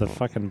 pop the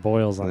fucking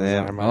boils on his Yeah.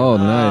 arm. Oh,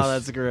 nice.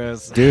 that's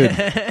gross, Dude.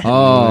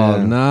 Oh,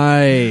 Yeah.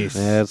 nice.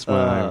 Yeah, that's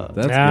my.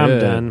 That's Yeah, I'm good.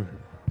 done.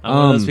 I'm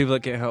one of those Um, people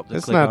that can't help. to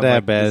it's click not on, that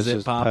like, bad, the it's zip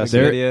just popping pussy.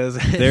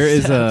 videos. There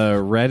is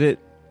a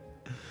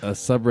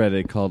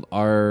subreddit called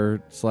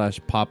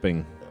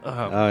r/popping. Oh,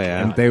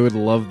 yeah. And they would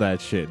love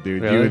that shit,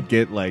 dude. You Really? would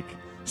get like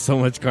so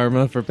much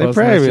karma for They'd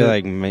posting probably that be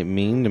shit. like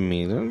mean to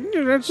me.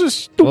 That's the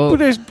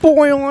stupidest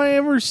boil I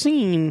ever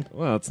seen.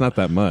 Well, it's not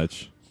that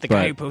much. The but-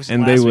 guy who posted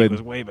and last they week would.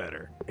 was way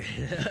better.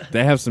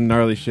 They have some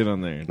gnarly shit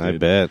on there. I dude.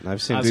 bet.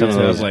 I've seen I've some of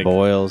seen those like-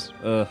 boils.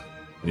 Yeah.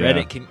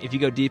 Reddit can, if you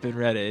go deep in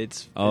Reddit,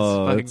 it's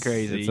fucking it's,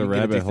 crazy. It's You a can get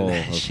rabbit addicted to hole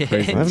that of shit.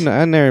 crazy.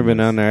 I've never been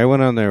on there. I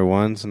went on there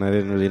once, and I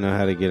didn't really know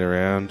how to get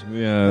around. And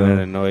it Yeah.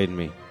 annoyed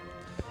me.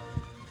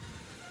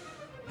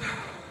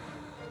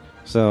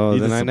 So You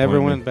then I never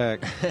disappoint went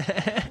back.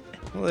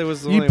 Well, it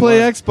was the You only play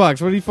one.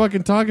 Xbox. What are you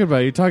fucking talking about?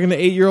 You're talking to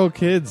 8-year-old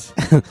kids.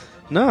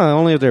 No,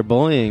 only if they're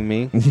bullying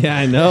me. Yeah,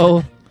 I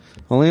know.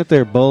 Only if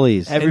they're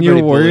bullies. And Everybody you're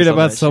worried bullies on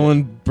about that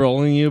someone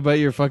bullying you about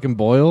your fucking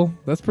boil?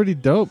 That's pretty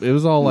dope. It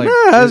was all like...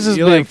 No, that was just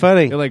you being like,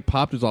 funny. It like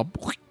popped. It was all...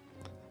 It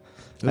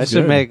I was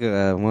should good. make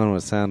one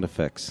with sound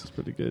effects. It's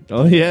pretty good.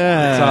 Oh,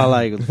 yeah. It's all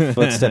like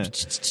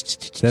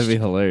footsteps. That'd be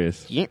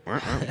hilarious.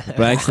 But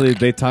actually,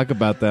 they talk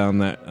about that on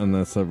the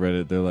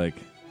subreddit. They're like...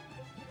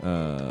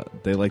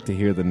 they like to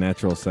hear the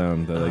natural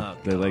sound. They like, Oh,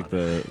 they like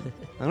the...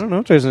 I don't know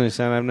if there's any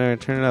sound. I've never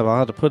turned it up. I'll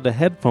have to put the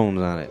headphones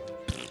on it.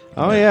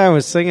 Oh, yeah, I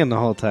was singing the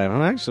whole time.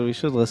 Oh, actually, we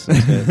should listen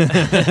to it.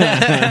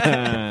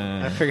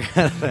 I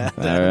forgot about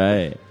that. All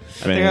right.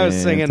 I think I was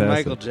singing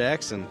Fantastic. Michael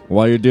Jackson.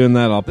 While you're doing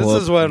that, I'll pull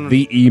This is up when-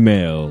 the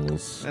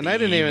emails. And I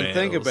didn't even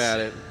think Emails. about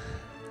it.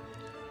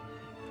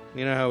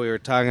 You know how we were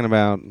talking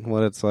about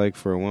what it's like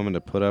for a woman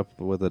to put up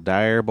with a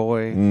dire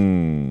boy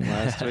Mm,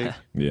 last week?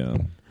 yeah.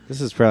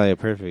 This is probably a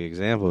perfect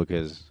example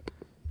because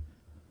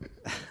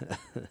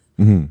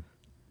Mhm.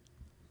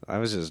 I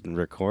was just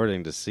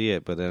recording to see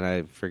it, but then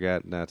I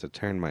forgot not to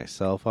turn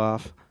myself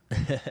off.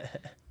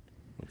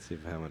 Let's see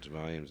how much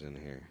volume's in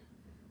here.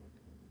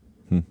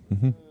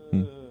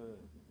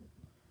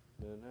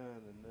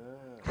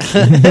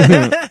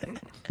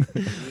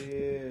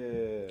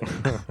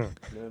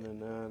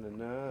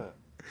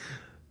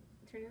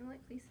 Turn on the light,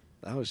 please.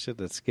 Oh shit,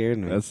 that scared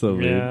me. That's so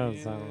weird.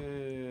 Yeah. So.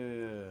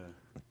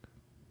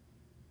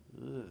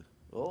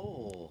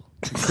 Oh.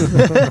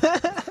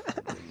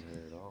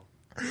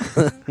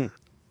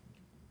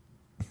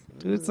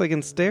 Dude, it's like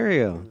in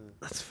stereo.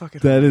 That's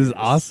fucking. That is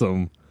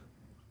awesome.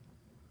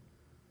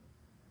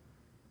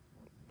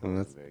 Oh,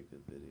 that's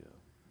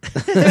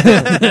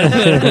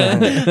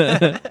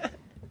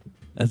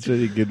That's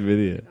really good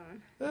video.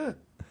 Does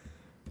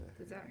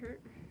that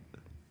hurt?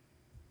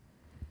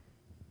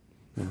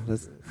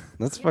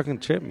 that's fucking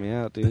tripping me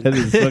out, dude. That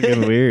is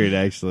fucking weird,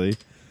 actually.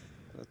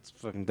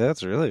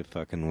 That's really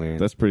fucking weird.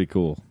 That's pretty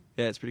cool.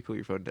 Yeah, it's pretty cool.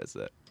 Your phone does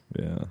that.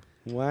 Yeah.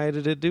 Why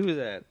did it do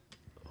that?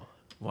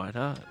 Why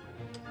not?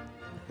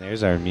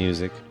 There's our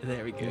music.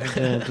 There we go.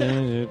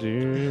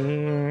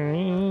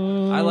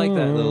 I like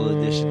that little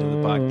addition to the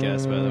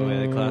podcast, by the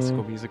way, the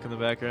classical music in the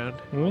background.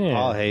 Yeah.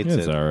 Paul hates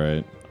It's it. all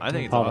right. I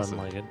think it's Paul awesome.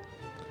 doesn't like it.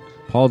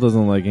 Paul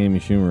doesn't like Amy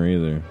Schumer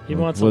either. He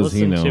wants What to does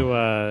he listen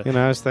know? to. You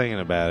know, I was thinking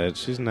about it.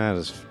 She's not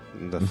as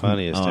the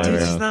funniest Oh, ever. yeah.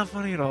 This is not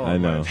funny at all. I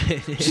in my know.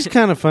 opinion. She's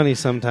kind of funny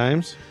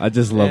sometimes. I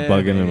just love Yeah,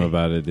 bugging him maybe.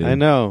 about it, dude. I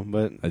know,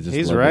 but I just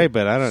he's love right. it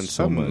But I don't. so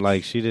Something much.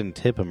 like she didn't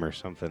tip him or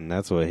something.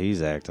 That's what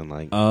he's acting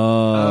like.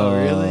 Oh,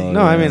 really? No,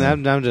 I yeah.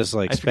 mean I'm just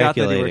like I forgot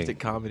that he worked speculating. at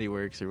Comedy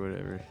Works or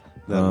whatever.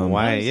 Then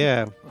why?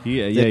 Yeah,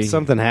 Yeah,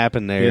 something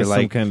happened He there. has some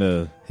Like kind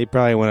of. he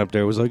probably went up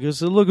there. Was like, I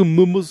said, look at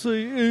Mama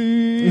say,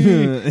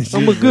 hey,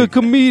 I'm a good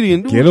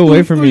comedian. Get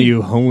away from me,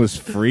 you homeless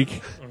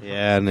freak!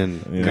 Yeah, and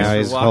then Yeah. now Mr.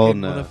 he's Walking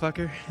holding a.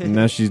 motherfucker. And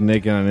now she's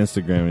naked on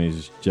Instagram, and he's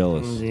just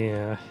jealous.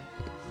 Yeah.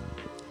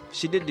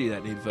 She did do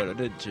that nude photo,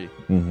 didn't she?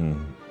 Mm-hmm.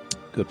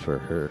 Good for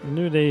her.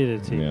 New day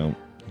to Yeah,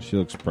 she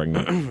looks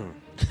pregnant.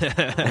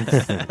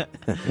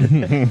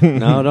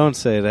 No, don't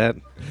say that,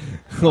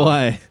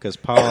 Why? because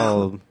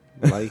Paul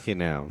like you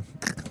now.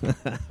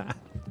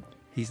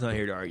 He's not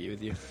here to argue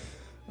with you.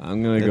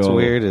 I'm gonna It's go.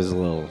 weird as a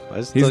little.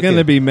 He's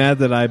gonna be mad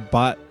that I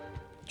bought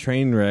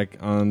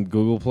Trainwreck on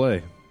Google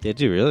Play. Did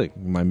you really?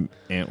 My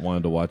aunt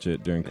wanted to watch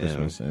it during Yeah.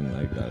 Christmas, and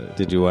I got it.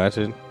 Did you watch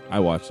it? I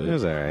watched it. It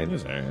was all right. It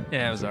was all right.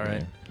 Yeah, it was all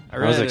right. I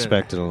was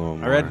expecting a little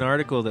more. I read an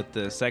article that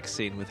the sex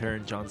scene with her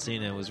and John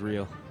Cena was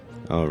real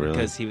Oh, really?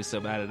 because he was so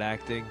bad at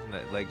acting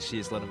that like she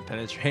just let him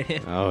penetrate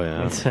him. Oh,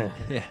 yeah.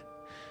 Yeah,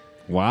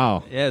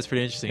 Wow. yeah, it's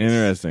pretty interesting.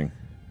 Interesting.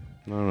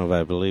 I don't know if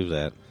I believe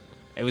that.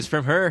 It was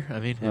from her. I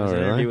mean, it Oh, was an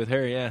really? interview with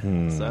her. Yeah,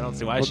 Hmm. so I don't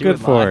see why Well, she good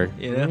would for lie. her.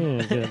 You know,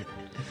 Yeah, good.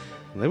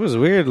 It was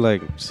weird,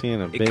 like,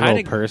 seeing a big kinda-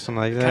 old person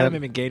like kind that. of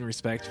made me gain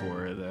respect for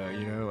her, though.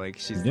 You know, like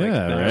she's Yeah, like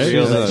that right?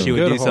 real She's that a she would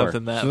good do whore.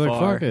 something that She's like,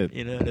 far. fuck it.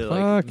 You know, to Fuck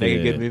like make a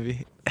it. good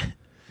movie.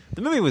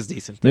 The movie was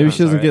decent. Maybe though.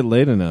 she It was doesn't all get right.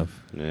 laid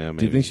enough. Yeah, maybe.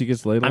 Do you think she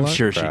gets laid a I'm lot?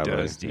 sure she Probably.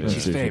 does, dude. Yeah, I'm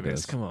She's sure she famous.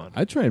 does. Come on.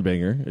 I'd try and bang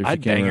her. If she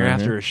I'd came bang her around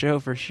after here. a show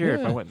for sure if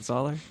Yeah. I went and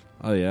saw her.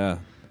 Oh yeah,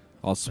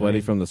 all sweaty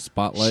from the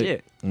spotlight.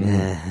 Shit,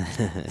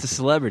 Mhm. it's a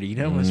celebrity. You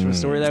know how much of a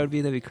story that would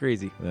be? That'd be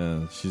crazy.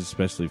 Yeah, she's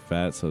especially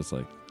fat, so it's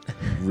like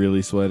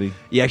really sweaty.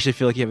 You actually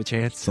feel like you have a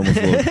chance. It's almost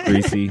a little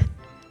greasy.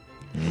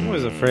 I'm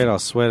always afraid I'll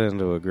sweat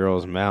into a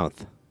girl's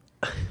mouth.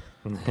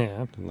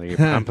 Yeah. Like you're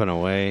pumping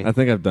away. I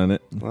think I've done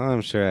it. Well,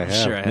 I'm sure I have.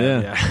 Sure, I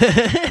have. Yeah.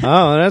 Yeah.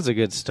 Oh, that's a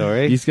good You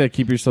story. just gotta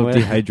keep yourself Well,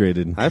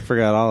 dehydrated. I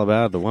forgot all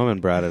about it. The woman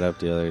brought it up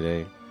the other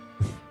day.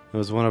 It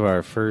was one of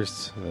our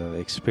first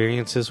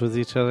experiences with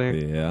each other.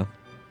 Yeah.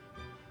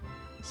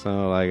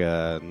 So, like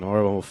a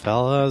normal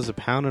fella was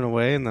pounding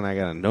away, and then I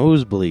got a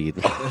nosebleed.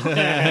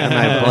 And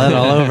I bled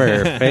all over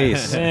her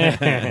face.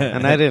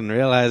 And I didn't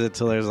realize it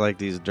till there's like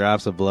these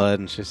drops of blood,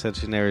 and she said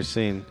she'd never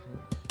seen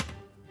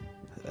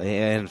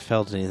and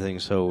felt anything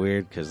so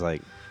weird because,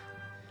 like,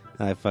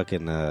 I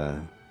fucking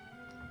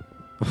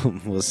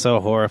was so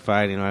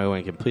horrified, I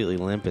went completely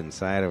limp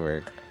inside of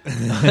her.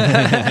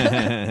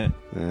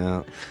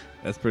 Yeah.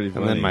 That's pretty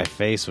funny. And then my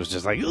face was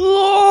just like,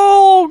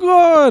 oh,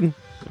 God!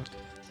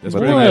 That's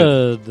pretty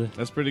good. Blood.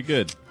 That's pretty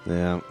good.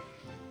 Yeah.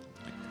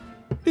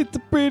 It's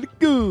pretty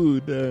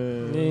good.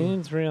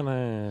 It's real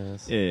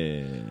nice.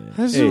 Yeah.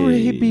 That's Hey.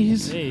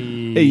 rabies.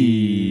 Hey.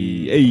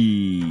 Hey,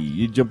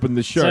 you jumping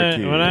the shark So,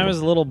 here. when I was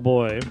a little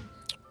boy,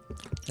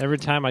 every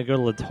time I go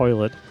to the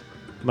toilet,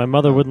 my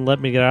mother wouldn't let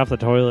me get off the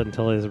toilet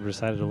until I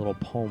recited a little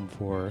poem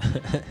for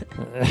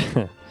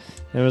her.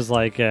 It was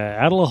like,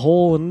 out of a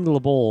hole and into a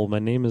bowl, my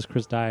name is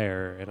Chris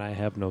Dyer, and I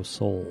have no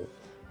soul.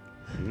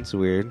 That's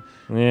weird.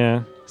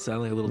 Yeah,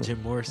 Sound like a little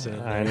Jim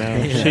Morrison. I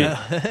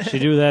know. She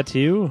do that to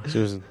you? She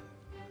was...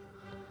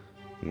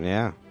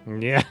 Yeah.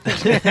 Yeah.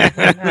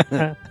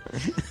 I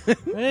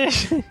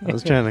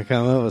was trying to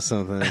come up with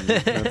something.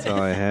 That's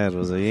all I had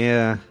was a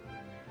yeah.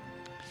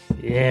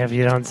 Yeah, if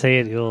you don't say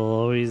it, you'll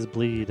always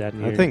bleed on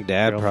your I think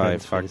Dad probably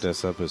girlfriend's fucked face.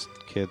 us up as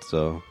kids,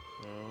 though.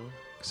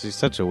 Because he's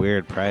such a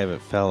weird,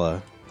 private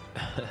fella.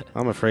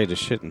 I'm afraid to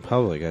shit in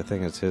public. I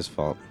think it's his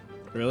fault.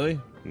 Really?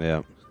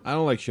 Yeah. I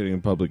don't like shitting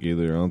in public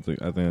either. I think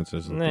that's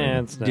just a Nah,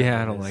 thing. it's not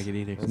Yeah, I don't nice. like it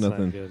either. It's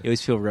Nothing. not good. You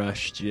always feel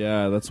rushed.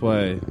 Yeah, that's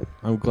why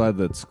I'm glad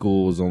that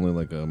school was only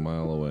like a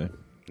mile away.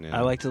 Yeah.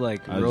 I like to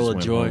like I roll a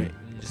just went joint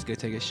and just go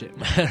take a shit.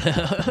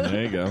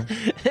 There you go.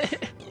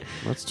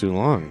 That's too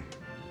long.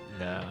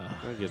 No,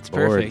 get it's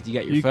bored. perfect. You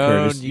got your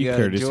phone. You got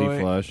a courtesy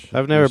joint. flush.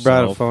 I've never brought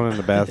a yourself. phone in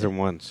the bathroom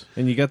once.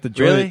 And you got the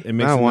joint. Really? It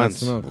makes Not it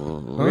once. not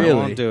smoke. I Really?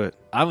 won't do it.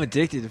 I'm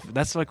addicted.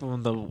 That's like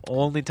the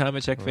only time I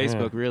check Yeah.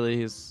 Facebook.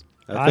 Really is.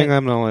 I think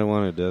I'm the only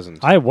one who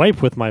doesn't. I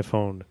wipe with my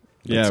phone.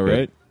 Yeah, That's good.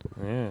 right?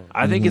 Yeah.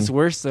 I think it's Mhm.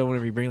 worse though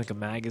whenever you bring like a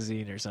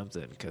magazine or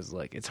something because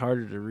like it's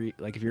harder to read.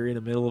 Like if you're in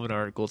the middle of an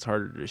article, it's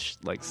harder to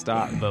like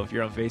stop. But if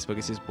you're on Facebook,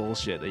 it's just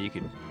bullshit that you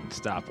can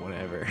stop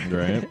whenever.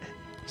 Right.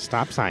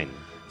 Stop sign.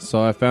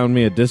 So I found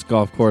me a disc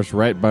golf course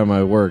right by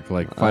my work,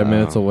 like 5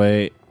 minutes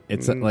away.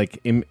 It's like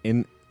in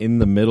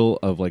the middle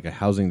of like a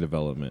housing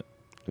development.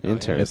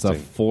 Interesting. It's a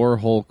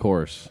 4-hole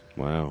course.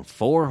 Wow.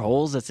 4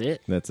 holes. That's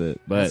it. That's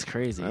it. But That's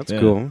crazy. That's Yeah.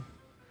 cool.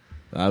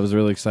 I was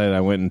really excited. I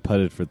went and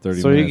putted for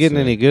 30 So are minutes. you getting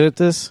today. any good at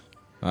this?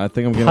 I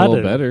think I'm getting a little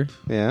Putted? better.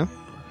 Yeah.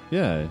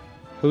 Yeah.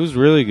 Who's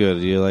really good?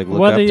 Do you like look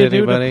What up do to you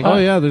do to anybody? putt? Oh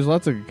yeah, there's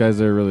lots of guys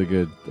that are really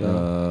good.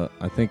 Yeah.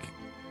 I think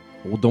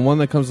the one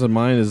that comes to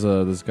mind is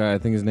this guy. I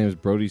think his name is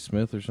Brody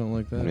Smith or something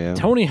like that. Yeah.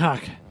 Tony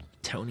Hawk.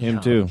 Tony Him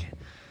Hawk. too.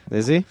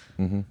 Is he?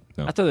 Mm-hmm.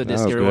 No. I throw the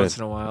disc was every good. once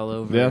in a while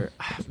over. Yeah.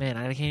 Man,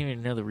 I can't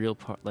even know the real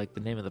park. Like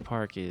the name of the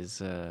park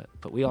is,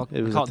 but we all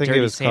It was- call I it think it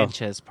Dirty was called-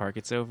 Sanchez Park.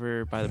 It's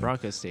over by the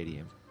Broncos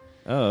Stadium.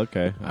 Oh,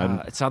 okay.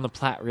 It's on the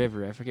Platte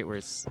River. I forget where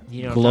it's.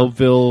 You know,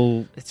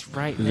 Globeville. it's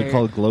right Is there. it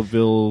called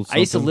Globeville? I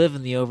used to something? live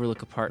in the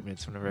Overlook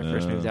Apartments whenever I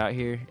first Oh. moved out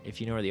here. If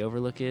you know where the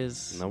Overlook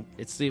is, Nope.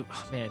 It's the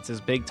it's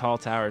those big tall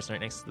towers right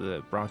next to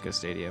the Broncos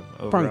Stadium.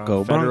 Over Bronco,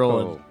 on Federal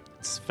Bronco. And,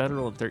 it's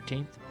Federal and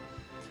 13th.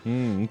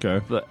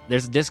 Okay. But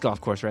there's a disc golf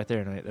course right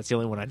there, and that's the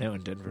only one I know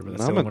in Denver. But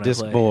that's the I'm only a one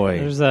disc I play. boy.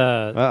 There's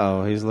a.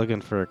 Uh-oh, he's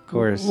looking for a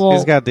course. Well-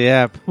 He's got the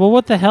app. Well,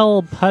 what the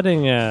hell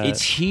putting?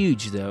 It's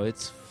huge though.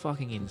 It's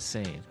fucking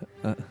insane.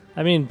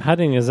 I mean,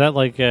 putting is that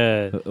like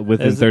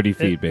Within is 30 it,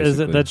 feet, basically. Is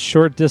it that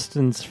short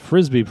distance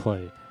frisbee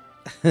play?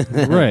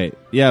 Right.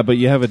 Yeah, but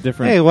you have a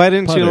different. Hey, why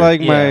didn't you putter.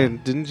 like Yeah.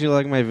 Didn't you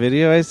like my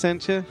video I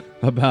sent you?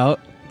 About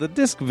The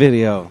disc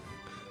video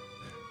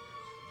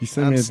you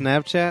sent on me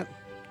Snapchat.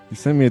 you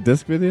sent me a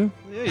disc video.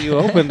 Yeah, you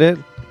opened it.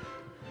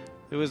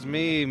 It was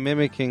me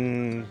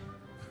mimicking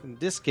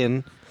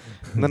discing.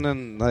 And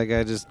then like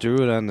I just drew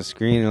it on the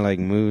screen and like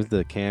moved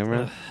the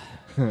camera.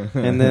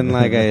 And then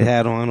like I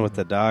had one with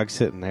the dog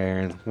sitting there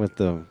and with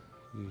the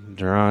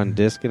drawn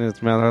disc in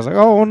its mouth. I was like,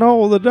 oh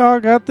no, the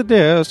dog got the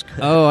disc.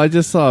 Oh, I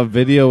just saw a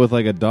video with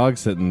like a dog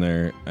sitting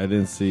there. I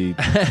didn't see.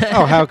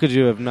 Oh, how could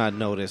you have not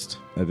noticed?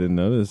 I didn't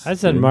notice. I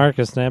sent Mark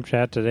a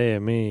Snapchat today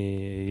of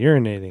me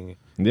urinating.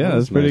 Yeah,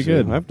 that's pretty nice.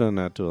 good. I've done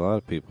that to a lot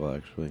of people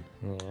actually.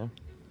 Yeah,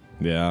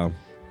 Yeah.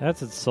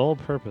 that's its sole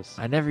purpose.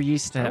 I never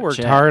used Snapchat. I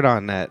worked hard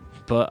on that.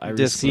 But I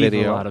Disc receive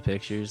video. a lot of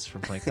pictures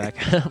from like back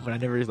home, but I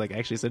never like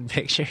actually send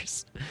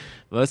pictures.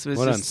 Most of it's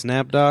What on just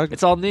Snapdog?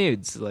 it's all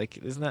nudes. Like,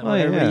 isn't that Oh, what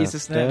everybody yeah.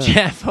 uses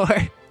Snapchat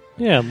for?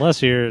 Yeah,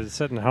 unless you're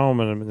sitting home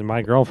and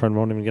my girlfriend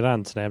won't even get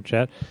on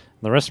Snapchat.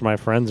 The rest of my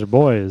friends are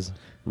boys.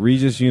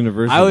 Regis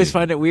University. I always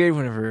find it weird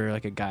whenever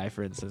like a guy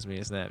friend sends me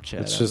a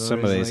Snapchat. It's I'm just always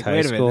somebody's like, high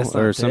wait a minute, school that's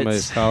not or tits.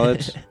 somebody's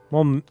college.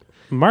 Well,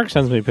 Mark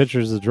sends me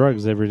pictures of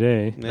drugs every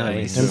day. Yeah,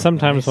 me Nice. too. And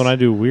sometimes Nice. when I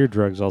do weird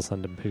drugs, I'll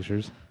send him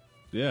pictures.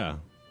 Yeah.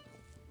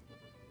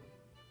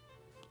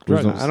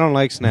 Drugs. I don't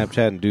like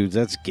Snapchatting dudes.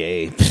 That's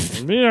gay.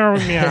 Meow,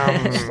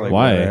 meow. It's like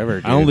Why? whatever,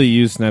 dude. I only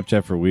use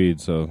Snapchat for weed,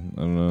 so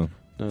I don't know.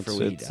 No, for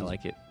weed. I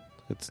like it.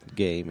 It's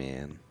gay,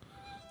 man.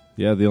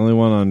 Yeah, the only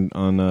one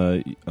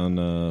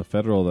on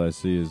Federal that I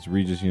see is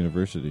Regis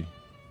University.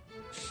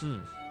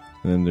 And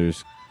then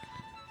there's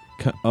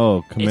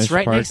Kamish It's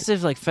right Park. next to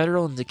like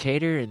Federal and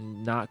Decatur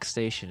and Knox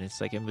Station.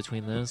 It's like in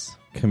between those.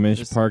 Kamish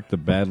Just- Park, the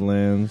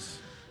Badlands,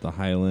 the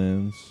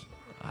Highlands.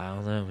 I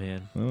don't know,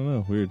 man. I don't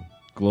know. Weird.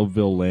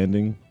 Globeville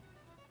Landing.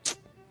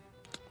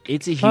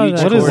 It's a huge Oh,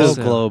 What is course.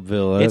 this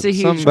Globeville? It's a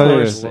huge Somebody-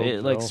 course. Globeville.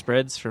 It like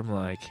spreads from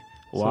like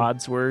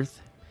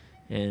Wadsworth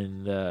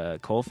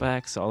and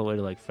Colfax all the way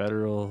to like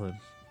Federal and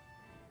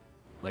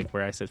like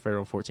where I said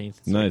Federal 14th.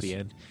 It's like Nice. the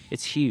end.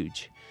 It's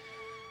huge.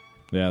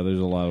 Yeah, there's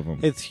a lot of them.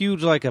 It's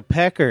huge like a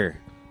pecker.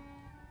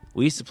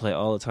 We used to play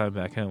all the time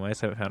back home. I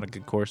just haven't found a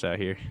good course out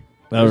here.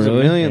 Oh, There's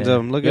really? millions Yeah. of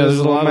them. Look Yeah, at this there's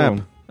a little lot of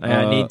map. them.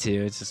 I need to.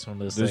 It's just one of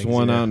those There's things.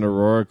 one you know. out in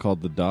Aurora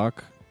called the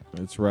Dock.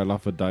 It's right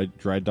off of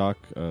Dry Dock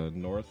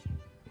North.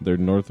 Their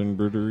Northern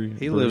Brewery.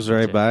 He lives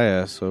right by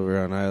us over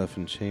on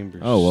Elephant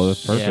Chambers. Oh well,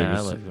 that's perfect. Yeah, I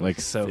It's live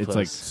like so it's close.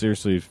 like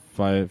seriously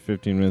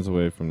 15 minutes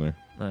away from there.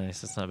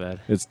 Nice. That's not bad.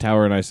 It's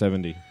Tower and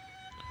I-70.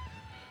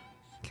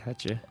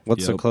 Gotcha.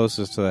 What's the Yep.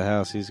 closest to the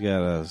house? He's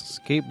got a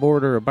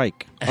skateboard or a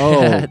bike.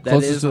 Oh, That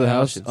closest is to the my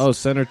house. options. Oh,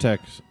 Center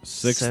Tech,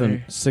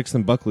 Sixth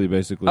and Buckley,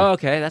 basically. Oh,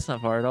 okay. That's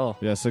not far at all.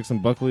 Yeah, Sixth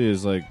and Buckley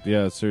is like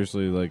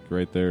seriously like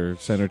right there.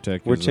 Center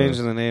Tech. We're is,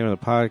 changing the name of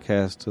the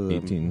podcast to the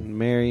 18.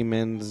 Merry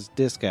Men's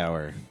Disc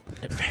Hour.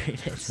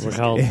 We're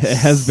called It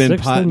has been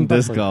Sixth pot and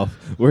disc Buckley.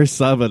 golf. We're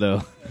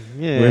Sabado.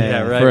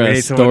 Yeah, right. For We a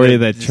need someone story to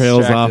that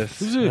trails distract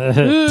off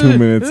us. 2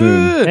 minutes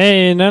in.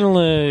 Hey, none of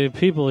the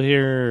people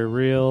here are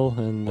real,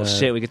 and Well,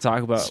 shit, we could talk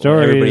about what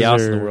stories everybody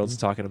else in the are- world's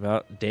talking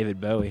about. David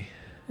Bowie.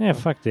 yeah,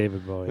 fuck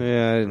David Bowie.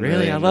 Yeah, I didn't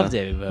Really? I love know.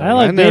 David Bowie. I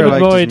like never David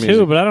liked Bowie his too,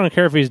 music. but I don't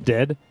care if he's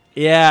dead.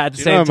 Yeah, at the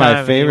You same know my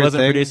time, favorite he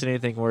wasn't thing? producing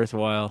anything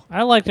worthwhile.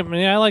 I liked him.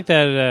 Yeah, I like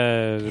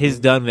that. He's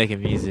done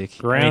making music.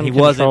 Ground I mean, he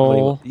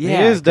Control. wasn't. Yeah,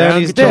 He is done. Ground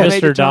He's Control, dead.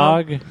 Major Mr.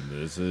 Tom. Dog.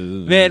 This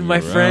is Man, my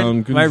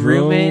friend- my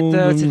roommate,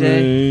 though,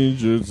 today-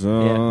 Major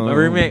Tom. Yeah, my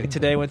roommate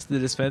today went to the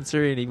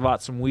dispensary and he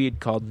bought some weed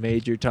called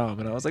Major Tom,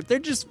 and I was like, they're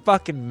just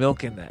fucking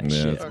milking that Yeah,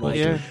 shit. it's Like,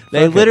 bullshit.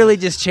 they Fuck it. literally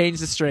just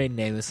changed the strain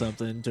name of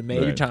something to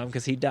Major Right. Tom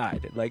because he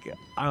died. Like,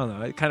 I don't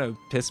know, it kind of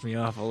pissed me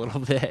off a little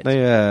bit.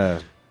 They,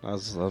 I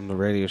was on the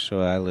radio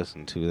show I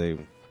listened to. They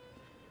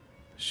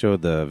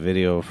showed the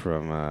video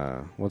from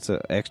what's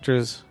it,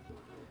 Extras,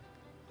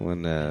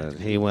 when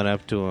he went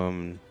up to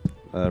him.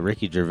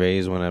 Ricky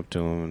Gervais went up to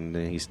him and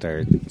then he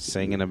started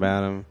singing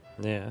about him.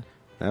 Yeah.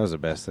 That was the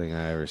best thing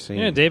I ever seen.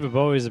 Yeah, David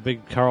Bowie's a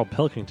big Carl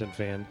Pilkington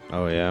fan.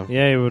 Oh yeah.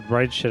 Yeah, he would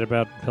write shit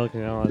about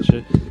Pilkington and all that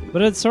shit.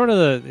 But it's sort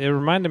of it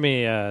reminded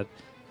me.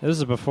 This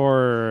is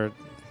before,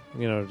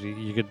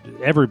 you could.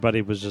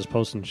 Everybody was just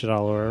posting shit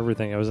all over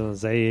everything. I was in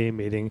this AA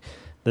meeting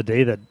the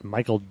day that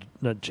Michael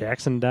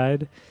Jackson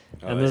died,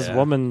 and this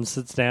woman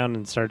sits down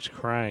and starts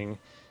crying,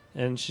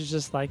 and she's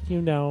just like,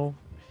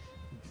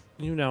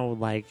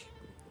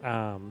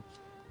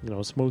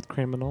 Smooth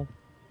Criminal,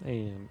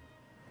 and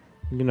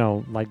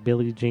like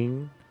Billie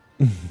Jean.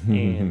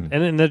 and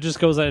then it just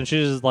goes out and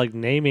she's just like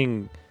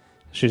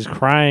she's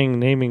crying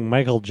naming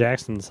Michael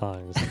Jackson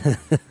songs.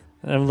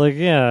 And I'm like,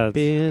 yeah,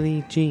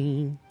 Billie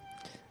Jean.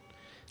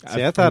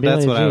 See, I thought Billie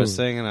that's what I was Jean.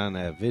 singing on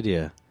that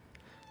video.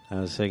 I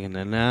was singing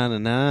na na na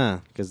na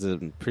because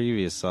the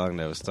previous song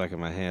that was stuck in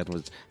my head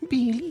was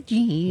Billie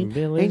Jean.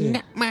 Billie Ain't Jean.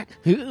 not my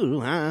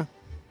hoo-ha.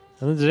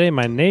 And then today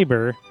my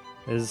neighbor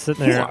is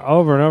sitting there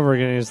over and over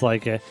again. He's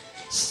like,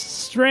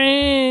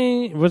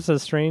 strange. What's the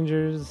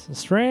strangers?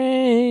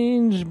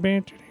 Strange.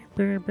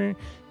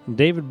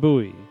 David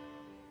Bowie.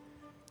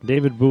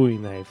 David Bowie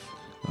knife.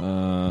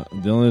 The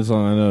only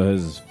song I know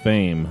is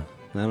Fame.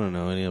 I don't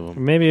know any of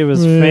them. Maybe it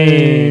was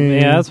Fame.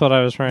 Yeah, that's what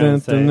I was trying to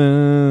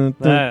say.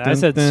 I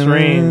said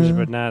strange,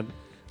 but not.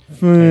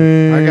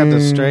 I got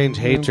this strange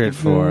hatred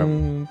for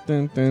him.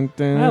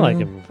 I like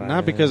him. fine.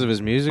 Not because of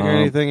his music or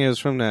anything. It was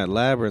from that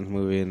Labyrinth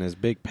movie and his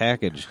big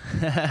package.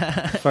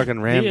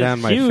 Fucking rammed He down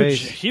is my huge,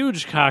 face.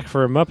 Huge cock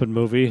for a Muppet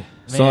movie.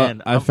 So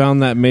Man, I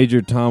found that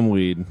Major Tom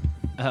weed,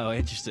 Oh,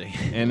 interesting.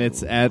 and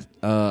it's at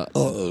the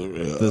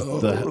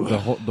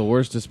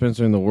worst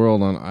dispenser in the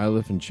world on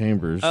Iliff and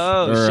Chambers.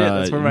 Oh, or, shit.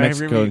 That's where my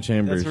Mexico roommate, and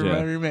Chambers. that's where my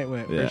Yeah. roommate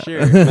went, Yeah. for sure.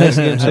 Mexican I live-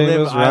 Chambers,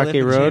 I live Rocky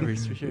in Road.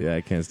 Chambers, for sure. Yeah,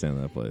 I can't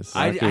stand that place.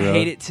 I Rocky Road.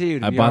 hate it too.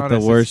 To I be bought the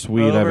honest. worst It's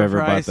weed I've ever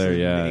bought overpriced there, and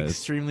yeah, it's-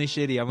 extremely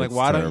shitty. I'm like, It's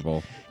why don't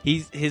terrible.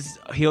 he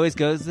always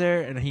goes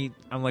there and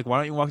I'm like, why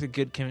don't you walk to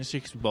Good Chemistry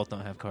because we both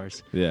don't have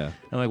cars. Yeah.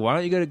 I'm like, why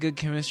don't you go to Good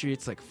Chemistry?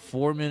 It's like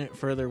 4-minute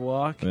further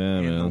walk. Yeah,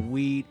 and the man.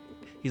 weed.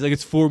 He's like,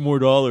 it's $4 more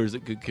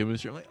at Good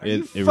Chemistry. I'm like, are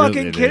you It fucking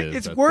really- it kidding? is.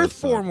 It's That worth does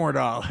suck. $4 more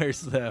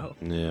though.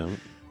 Yeah.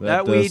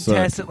 That does weed suck.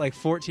 tests at like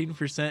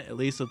 14%, at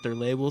least what their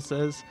label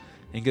says.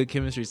 And Good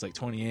Chemistry is like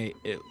 28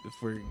 if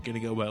we're gonna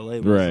go by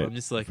label. Right. So I'm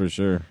just like, For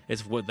sure.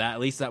 it's at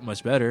least that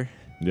much better.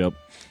 Yep.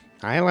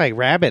 I like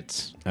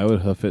rabbits. I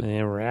would hoof it.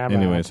 Yeah, rabbit.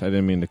 Anyways, I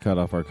didn't mean to cut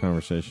off our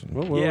conversation.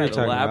 What Yeah, were we the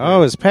talking about? labyrinth.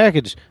 Oh, his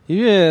package.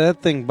 Yeah,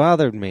 that thing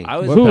bothered me. I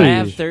was. What I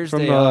have movie? Thursday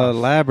From the off.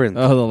 Labyrinth.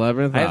 Oh, the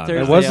labyrinth. I have Ah,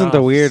 Thursday It wasn't the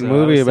off, weird so I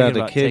movie was about thinking the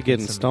about kid taking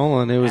getting some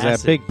stolen. It was that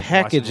acid big and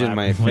package watching in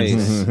my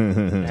Labyrinth.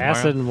 face.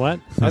 Acid and what? I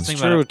was That's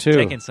thinking true, about too.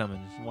 Taking some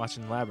and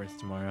watching Labyrinth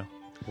tomorrow.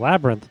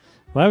 Labyrinth.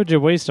 Why would you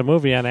waste a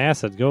movie on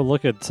acid? Go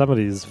look at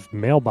somebody's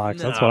mailbox.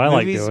 That's what I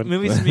like doing.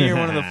 Movies to me are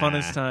one of the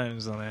funnest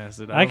times on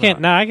acid. I can't.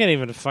 No, I can't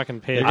even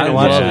fucking pay You're attention.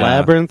 gonna watch love-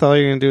 Labyrinth. All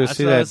you're gonna do is That's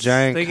see what I that was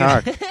giant thinking.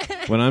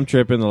 cock. When I'm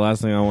tripping, the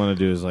last thing I want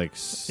to do is like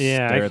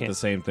Yeah, I stare at can't. the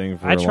same thing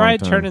for I a long tried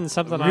time. turning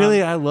something on.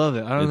 Really, I love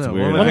it. I don't It's know.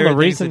 weird. One of the favorite things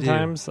recent to do.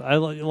 times,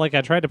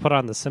 I tried to put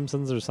on The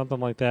Simpsons or something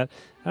like that.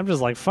 I'm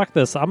just like, fuck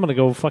this. I'm gonna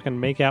go fucking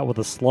make out with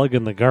a slug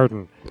in the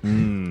garden.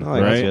 Mm, I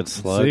like a right? good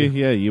slug. See,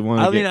 yeah, you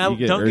want. I to mean, get, you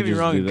get don't get me urges to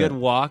wrong. A do good that.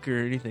 walk or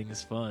anything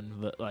is fun,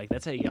 but like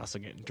that's how you also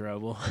get in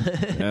trouble.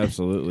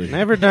 Absolutely.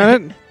 Never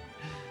done it.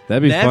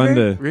 That'd be fun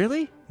to.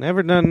 Really?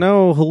 Never done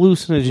no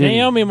hallucinogen.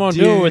 Naomi won't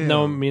do it with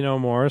Damn. me no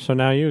more. So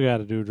now you got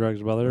to do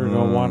drugs with her.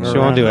 Go wander She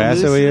won't around. do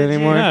acid with you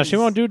anymore. No, she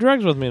won't do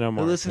drugs with me no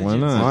more. Listen, Why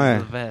not? Why?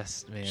 the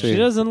best, man. She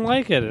doesn't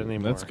like it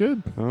anymore. That's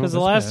good. Oh, Because the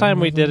last time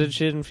we did it,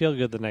 she didn't feel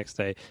good the next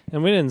day,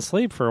 and we didn't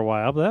sleep for a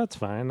while. But that's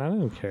fine. I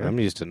don't care. I'm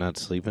used to not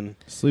sleeping.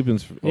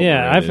 Sleeping's.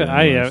 yeah, overrated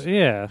anyways.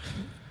 yeah.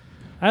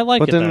 I like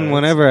But it. then though.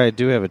 whenever I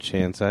do have a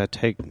chance, I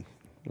take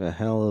the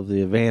hell of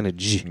the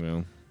advantage.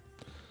 Well,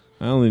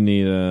 I only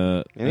need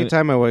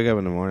Anytime I wake up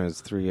in the morning, it's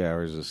 3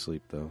 hours of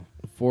sleep, though.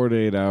 4 to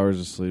 8 hours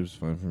of sleep is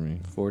fine for me.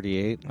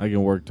 48? I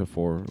can work to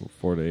 4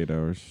 to 8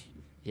 hours.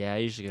 Yeah, I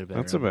usually go to bed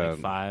That's around about- like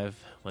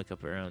 5, wake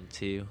up around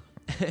 2.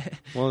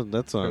 Well,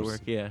 that's For on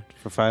work, yeah.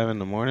 for 5 in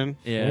the morning.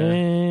 Yeah.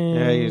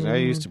 Yeah, I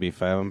used to be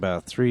 5. I'm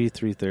about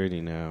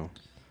 3:30 now.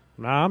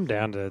 Nah, I'm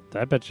down to.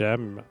 I bet you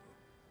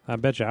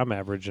I'm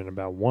averaging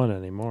about 1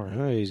 anymore.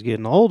 Oh, he's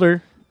getting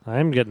older.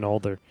 I'm getting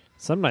older.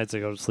 Some nights I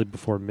go to sleep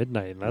before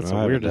midnight, and that's No,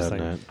 I the haven't weirdest done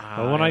thing. that.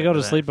 But when I go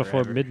to sleep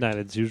before midnight,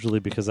 it's usually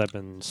because I've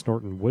been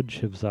snorting wood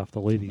chips off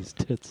the ladies'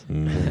 tits.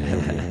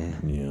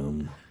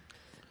 Yum.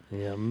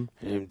 Yum.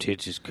 Them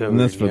tits is covered And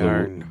that's in for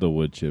yarn. the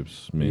wood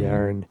chips. Mainly.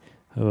 Yarn.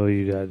 Oh,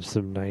 you got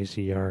some nice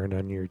yarn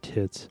on your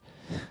tits.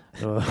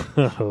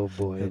 Oh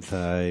boy. That's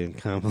how I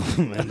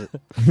compliment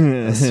it.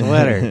 A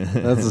sweater.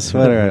 That's a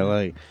sweater I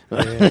like.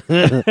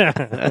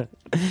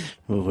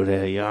 Oh,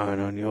 that yarn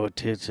on your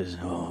tits is,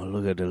 oh,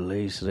 look at the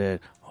lace there.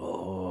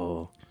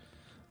 Oh.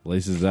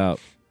 Laces out,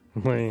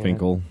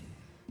 Finkel.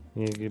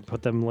 You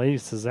put them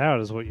laces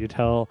out is what you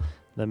tell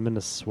the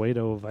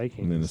Minnesota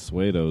Vikings.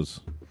 Minnesota's.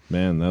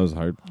 Man, that was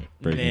heartbreaking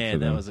for Man,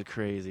 that them. was a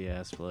crazy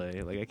ass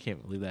play. Like I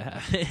can't believe that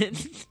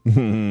happened.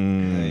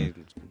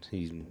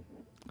 He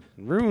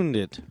ruined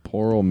it.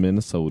 Poor old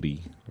Minnesota.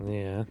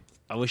 Yeah.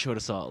 I wish I would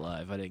have saw it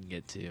live. I didn't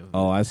get to.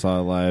 Oh, I saw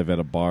it live at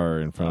a bar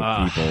in front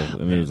of people,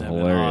 and man, it was that'd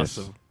been hilarious.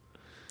 awesome.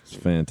 It's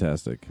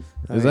fantastic.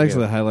 It I was think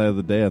actually the highlight of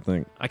the day, I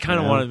think. I kind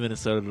of Yeah. wanted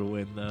Minnesota to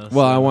win though.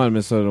 Well, so- I wanted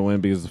Minnesota to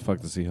win because fuck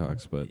the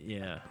Seahawks,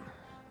 Yeah.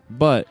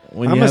 but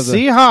when I'm you a have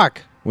Seahawk.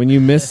 when you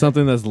miss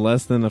something that's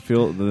less than a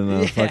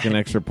fucking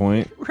extra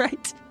point,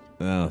 Right.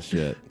 oh shit.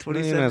 You're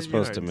 27 not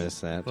supposed to yards. miss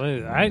that.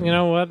 You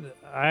know what?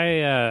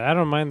 I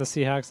don't mind the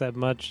Seahawks that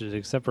much,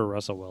 except for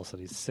Russell Wilson.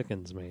 He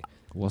sickens me.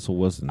 Russell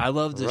Wilson. I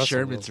loved Russell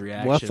Sherman's Wilson.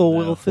 reaction. Russell though.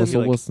 Wilson? He,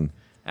 like, Wilson.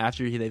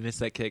 After they missed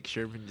that kick,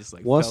 Sherman just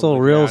like Russell fell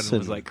to the ground Wilson. and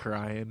was like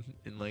crying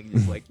and like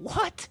just like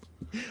what?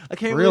 I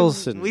can't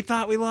Wilson. believe we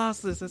thought we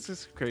lost this. That's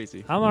just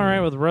crazy. I'm all right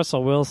with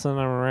Russell Wilson. I'm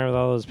all right with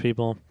all those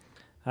people.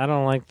 I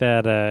don't like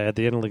that at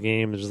the end of the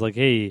game. It's just like,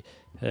 hey,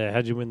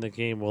 how'd you win the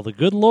game? Well, the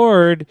good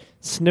Lord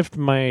sniffed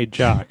my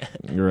jock.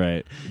 You're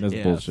right. That's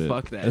Yeah, bullshit.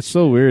 fuck that That's shit.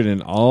 so weird,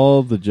 and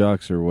all the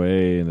jocks are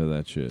way into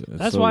that shit. It's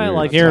That's so why I weird.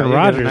 like That's Aaron how you get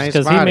a Rodgers, nice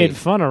because he body. made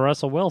fun of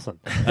Russell Wilson.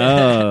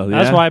 Oh,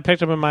 That's yeah? why I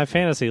picked him in my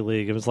fantasy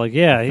league. It was like,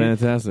 yeah,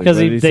 Fantastic. because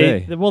What did he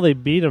say? they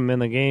beat him in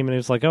the game, and he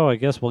was like, oh, I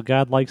guess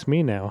God likes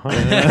me now, huh?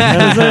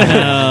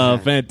 Oh,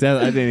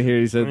 fantastic! I didn't hear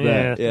he said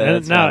Yeah, that.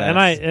 and, no,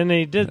 and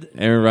he did.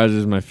 Aaron Rodgers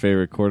is my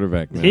favorite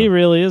quarterback now. He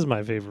really is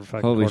my favorite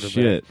fucking Holy quarterback.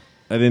 shit!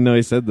 I didn't know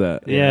he said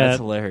that. Yeah, that's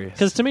hilarious.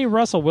 because to me,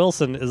 Russell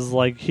Wilson is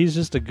like he's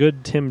just a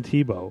good Tim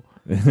Tebow.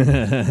 I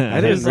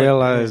didn't It's like-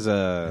 realize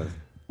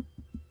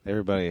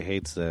everybody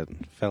hates that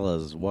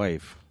fella's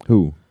wife.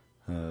 Who?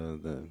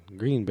 The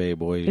Green Bay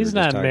boy. you He's were just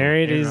not talking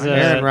married. about. He's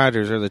Aaron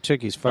Rodgers or the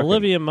chick he's fucking.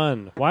 Olivia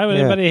Munn. Why would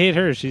Yeah. anybody hate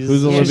her? She's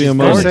Who's Olivia she's Munn?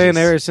 They're gorgeous. saying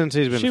ever since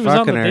he's been She was on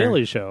fucking the her,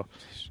 Daily Show.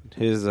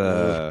 his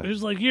It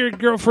was like your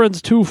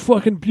girlfriend's too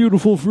fucking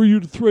beautiful for you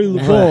to throw the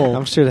ball.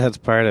 I'm sure that's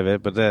part of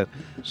it, but that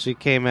she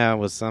came out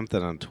with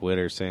something on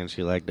Twitter saying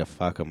she liked to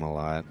fuck him a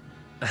lot,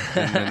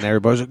 and then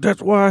everybody's like,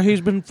 "That's why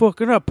he's been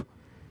fucking up.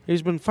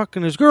 He's been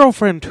fucking his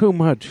girlfriend too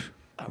much."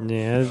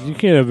 Yeah, you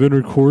can't have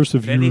intercourse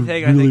if If you're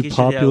anything, I really think you should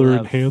popular have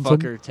and handsome.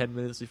 fuck her 10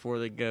 minutes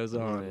before it goes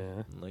on.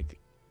 Yeah. Like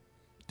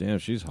Damn,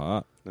 she's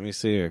hot. Let me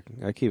see her.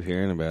 I keep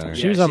hearing about her.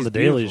 She Yeah, was on she's the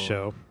Daily beautiful.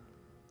 Show.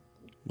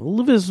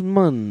 Olivia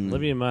Munn.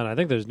 Olivia Munn. I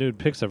think there's nude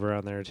pics of her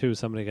on there too.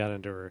 Somebody got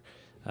into her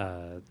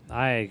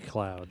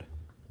iCloud.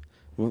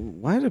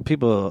 Why do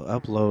people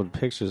upload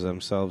pictures of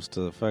themselves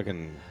to the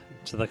fucking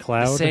To the The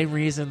cloud. same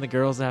reason the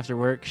girls after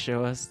work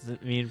show us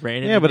me and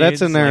Brandon. Yeah, the but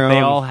that's nudes, in their like, They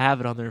own- all have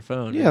it on their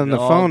phone. Yeah, on and the it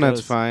all phone that's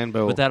goes- fine,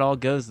 But that all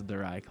goes to their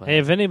iCloud. Hey,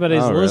 if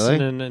anybody's oh, really?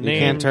 listening, You name,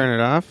 can't turn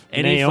it off.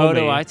 Any Naomi.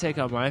 photo I take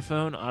on my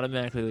phone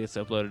automatically gets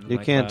uploaded to You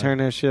my can't cloud. turn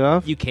that shit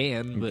off. You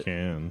can, You but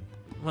can.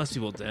 most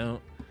people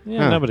don't. Yeah,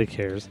 Huh. nobody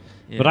cares.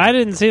 Yeah. But I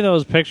didn't see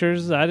those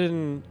pictures.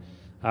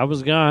 I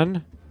was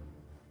gone.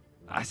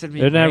 I said me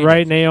Isn't and that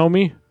right,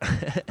 Naomi?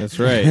 That's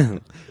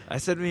right. I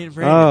said me and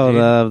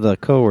Brandon. Oh, dude. the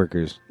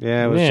coworkers.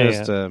 Yeah, it was Yeah,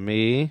 just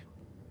me.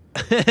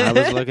 I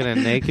was looking at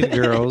naked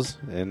girls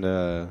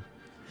in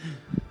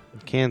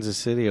Kansas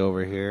City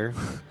over here.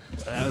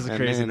 That was a And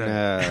crazy then,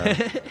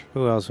 night.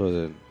 Who else was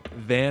it?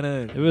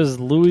 Vanna. It was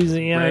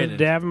Louisiana Brandon.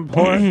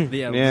 Davenport. Yeah,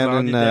 Yeah, and then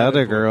Lasagna the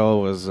other Davenport.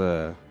 girl was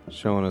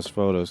showing us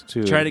photos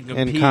too. Trying to in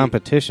compete.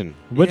 competition.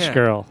 Which Yeah.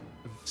 girl?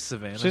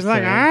 Savannah. She's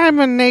like, I'm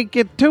a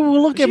naked too.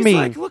 Look at She's me.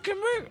 like, look at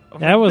me. I'm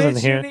That like, wasn't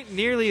 "Bitch, here." you ain't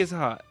nearly as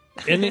hot.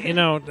 And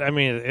I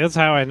mean, that's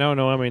how I know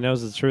Naomi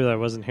knows it's true that I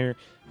wasn't here.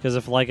 Because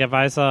if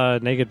I saw a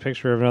naked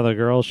picture of another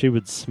girl, she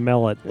would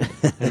smell it,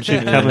 and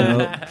she'd come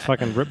and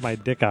fucking rip my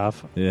dick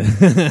off. Yeah.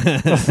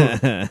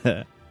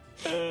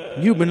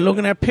 You've been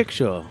looking at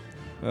picture.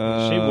 She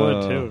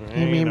would too. Me,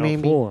 Ain't me, no me.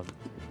 fooling.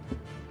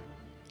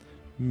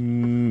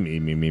 Me.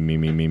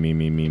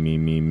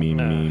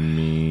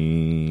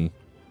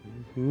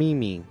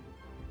 Mimi.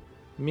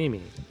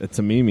 Mimi. It's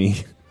a Mimi.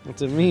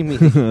 It's a Mimi.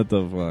 What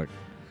the fuck?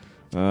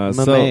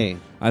 So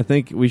Mame. I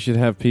think we should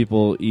have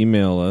people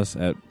email us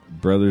at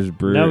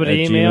brothersbrew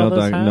Nobody at emailed gmail.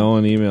 us, huh? No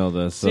one emailed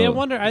us. So See, I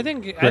wonder. I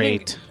think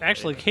Great.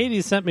 actually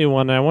Katie sent me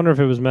one. And I wonder if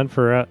it was meant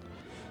for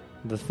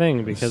the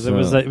thing because it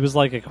was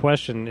like a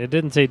question. It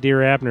didn't say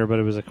Dear Abner, but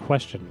it was a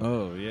question.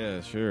 Oh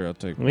yeah, sure. I'll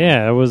take one.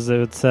 Yeah, it was.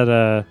 It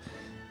said,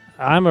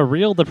 "I'm a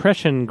real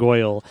depression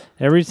goyle.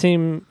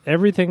 Everything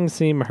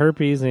seem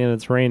herpes and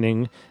it's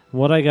raining.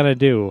 What I gotta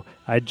do?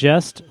 I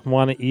just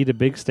want to eat a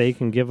big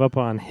steak and give up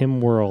on him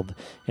world.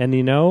 And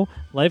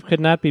life could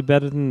not be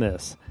better than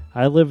this.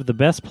 I live the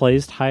best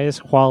placed,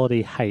 highest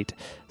quality height.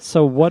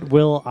 So what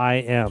will I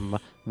am?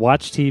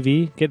 Watch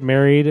TV, get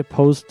married,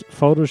 post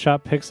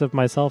Photoshop pics of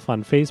myself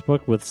on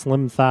Facebook with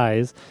slim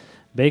thighs,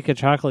 bake a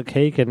chocolate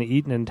cake and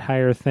eat an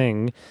entire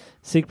thing,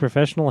 seek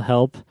professional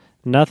help,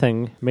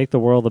 nothing, make the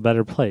world a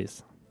better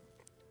place.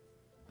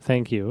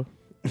 Thank you."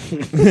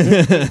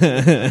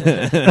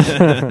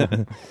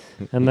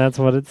 And that's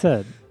what it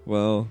said.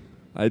 Well,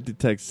 I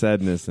detect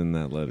sadness in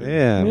that letter.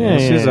 Yeah, Yeah, well,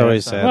 she's yeah.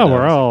 always sad. Well, though.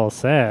 we're all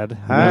sad.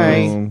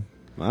 Hi. No,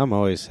 I'm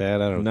always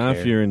sad. I don't not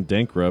care. if you're in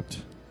Dankrupt.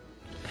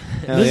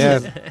 Hell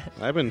yeah.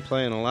 I've been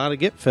playing a lot of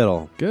Get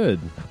Fiddle. Good.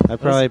 I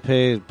probably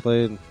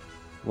played.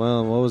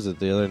 Well, what was it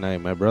the other night?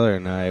 My brother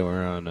and I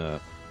were on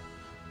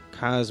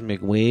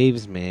Cosmic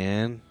Waves,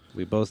 man.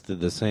 We both did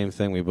the same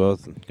thing. We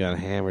both got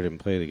hammered and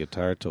played the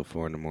guitar till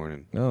 4 in the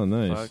morning. Oh,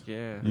 nice. Fuck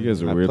yeah. You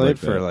guys are I weird played like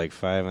for that. like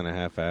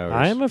 5.5 hours.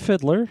 I am a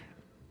fiddler.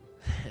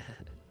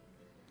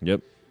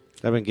 Yep.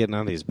 I've been getting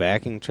on these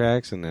backing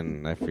tracks, and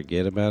then I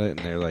forget about it, and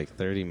they're like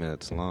 30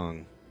 minutes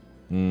long.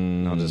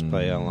 And I'll just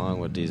play along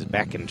with these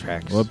backing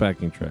tracks. What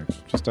backing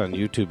tracks? Just on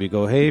YouTube, you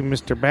go, "Hey,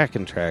 Mr.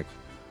 Backing Track,"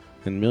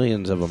 and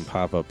millions of them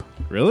pop up.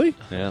 Really?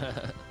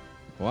 Yeah.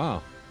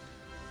 Wow.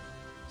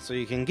 So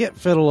you can get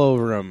fiddle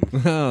over them.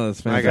 Oh,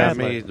 that's I fantastic. got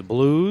me the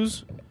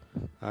blues.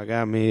 I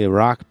got me a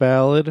rock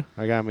ballad.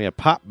 I got me a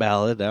pop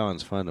ballad. That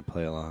one's fun to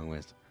play along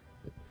with.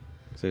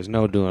 So there's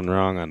no doing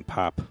wrong on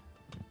pop.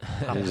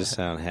 They just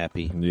sound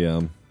happy. Yeah.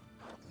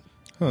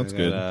 Oh, that's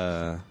good.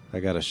 I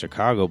got a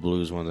Chicago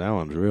blues one. That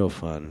one's real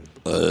fun.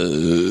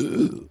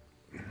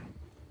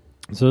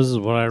 So this is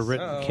what I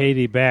written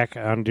Katie back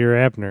on Dear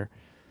Abner.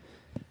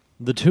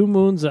 The two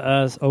moons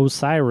of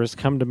Osiris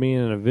come to me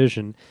in a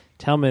vision.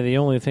 Tell me the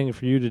only thing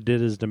for you to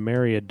did is to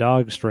marry a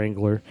dog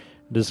strangler,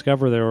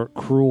 discover their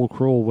cruel,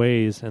 cruel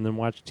ways, and then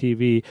watch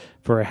TV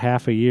for a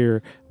half a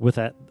year with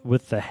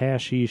the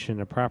hashish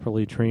and a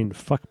properly trained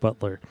fuck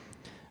butler.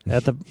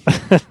 At the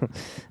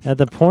at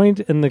this point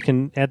in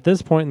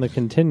the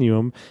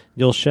continuum,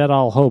 you'll shed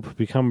all hope,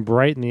 become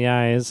bright in the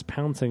eyes,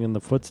 pouncing in the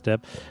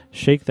footstep,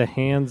 shake the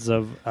hands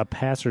of a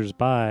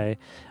passers-by,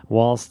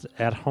 whilst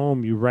at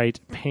home you write,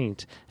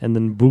 paint, and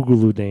then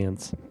boogaloo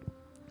dance.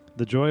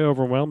 The joy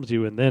overwhelms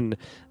you, and then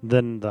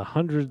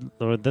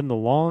the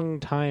long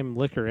time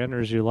liquor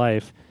enters your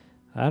life.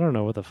 I don't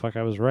know what the fuck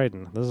I was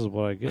writing. This is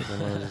what I get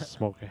when I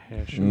smoke a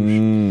hash.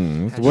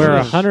 Where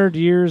 100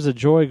 years of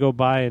joy go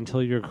by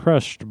until you're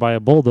crushed by a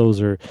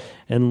bulldozer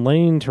and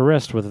lain to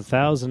rest with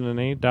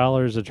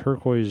 $1,008 of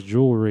turquoise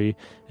jewelry,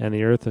 and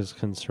the earth is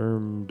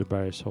consumed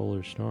by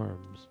solar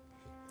storms.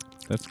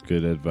 That's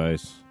good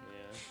advice.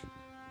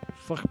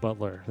 Fuck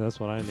Butler. That's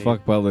what I need.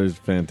 Fuck Butler's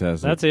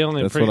fantastic. That's the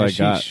only. That's what I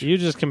got. You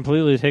just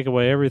completely take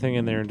away everything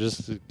in there and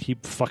just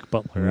keep fuck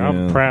Butler. Yeah.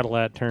 I'm proud of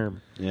that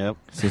term. Yep.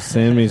 So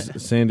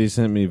Sandy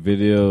sent me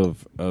video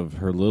of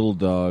her little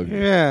dog.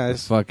 Yeah,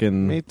 it's,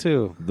 Fucking me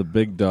too. the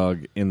big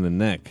dog in the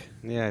neck.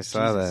 Yeah, I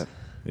saw that.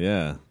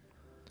 Yeah.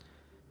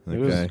 He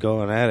was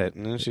going at it,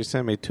 and then she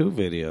sent me 2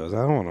 videos.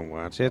 I don't want to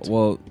watch it.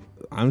 Well,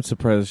 I'm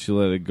surprised she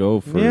let it go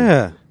for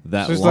Yeah.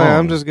 that She's long. like,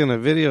 I'm just gonna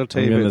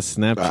videotape I'm gonna it.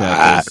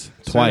 Snapchat this Send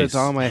it twice. to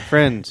all my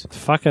friends.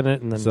 Fucking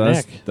it in the So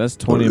neck. that's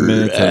 20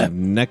 minutes of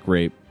neck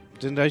rape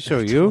Didn't I show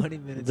you? 20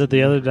 minutes. Did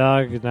the other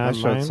dog I not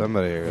showed mind?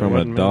 somebody. earlier. from a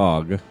wasn't me.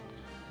 dog.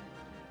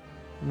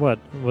 What?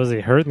 Was he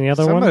hurting the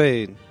other one?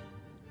 Somebody.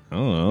 I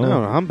don't know.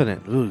 No, humping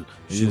it. Ooh.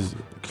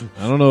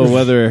 I don't know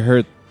whether it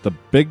hurt the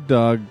big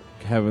dog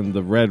having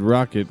the red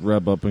rocket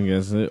rub up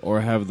against it,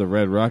 or have the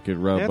red rocket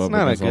rub That's up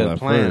not a against all good that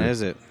plan, fur.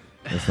 is it?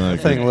 That's not a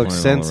That thing good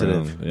looks plan all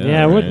sensitive. around.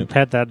 Yeah, I right. wouldn't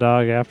pet that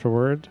dog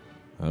afterward.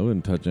 I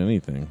wouldn't touch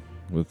anything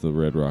with the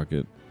red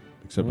rocket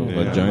except a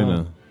Yeah.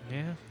 vagina.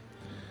 Yeah.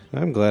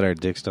 I'm glad our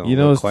dicks don't You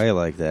know, look quite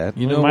like that.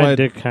 You know my what?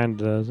 dick kind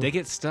of does. They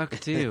get stuck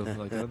too.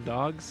 Like on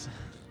dogs,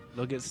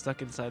 they'll get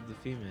stuck inside the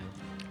female.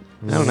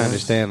 I don't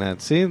understand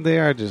that. See, they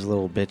are just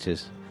little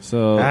bitches.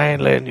 So I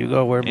ain't letting you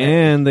go where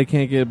and they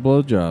can't get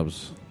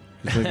blowjobs.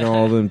 It's like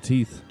all them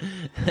teeth.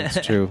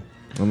 It's true.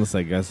 Unless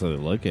I guess they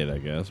look it, I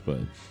guess, but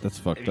that's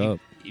fucked up.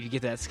 If you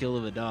get that skill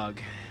of a dog,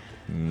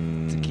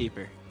 it's a Mm,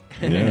 keeper.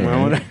 yeah,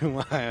 I wonder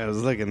right. why I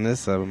was looking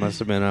this up. It must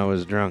have been I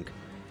was drunk.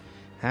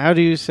 How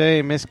do you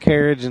say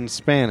miscarriage in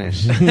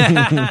Spanish? What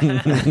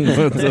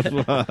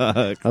the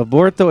fuck?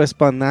 Aborto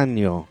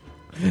espontáneo.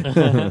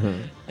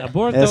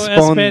 Aborto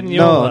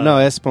española. No,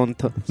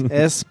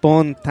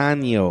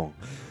 espontáneo.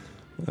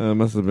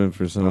 Must have been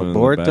for someone. in the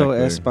Aborto back there,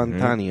 right?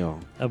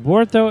 espontáneo.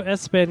 Aborto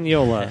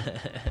española.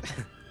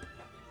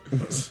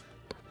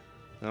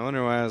 I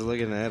wonder why I was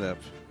looking that up.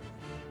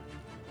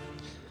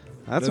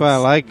 That's why I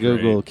like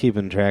Google great.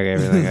 keeping track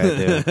of everything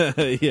I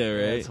do. Yeah,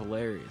 right. That's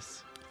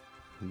hilarious.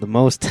 The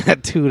most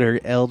tattooed are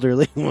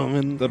elderly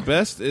woman. The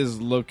best is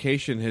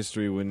location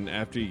history when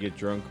after you get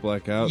drunk,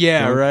 black out.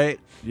 Yeah, drunk. right.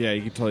 Yeah,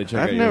 you can totally check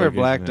out I've your never location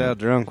blacked app. out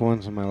drunk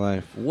once in my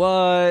life.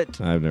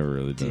 What? I've never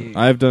really done it. Dude.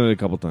 I've done it a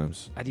couple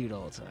times. I do it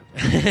all the time.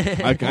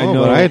 I Oh,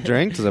 know. but I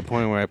drank to the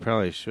point where I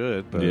probably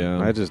should, but Yeah.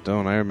 I just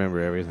don't. I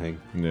remember everything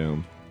Yeah.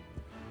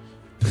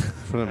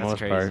 for the That's most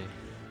crazy. part.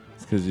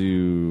 It's because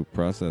you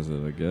process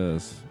it, I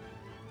guess.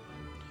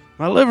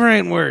 My liver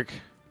ain't work.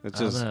 It I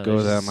don't just know,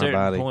 goes there's out a my certain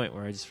body. point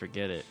where I just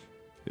forget it.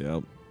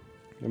 Yep.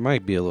 It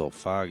might be a little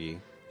foggy.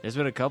 There's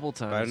been a couple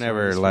times. I've where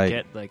never, I just like,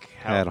 forget, like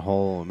how Had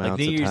whole amounts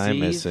New of Year's time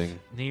Eve? missing.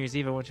 New Year's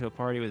Eve I went to a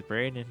party with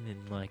Brandon,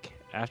 and like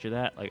after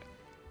that, like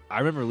I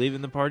remember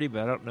leaving the party,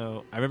 but I don't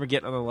know. I remember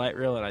getting on the light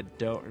rail, and I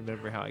don't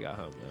remember how I got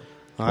home.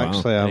 Though. Wow.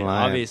 Actually, I I'm mean,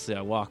 lying. obviously,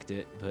 I walked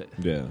it, but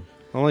Yeah.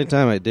 Only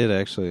time I did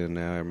actually, and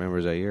now I remember,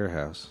 is at your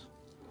house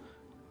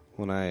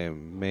when I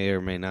may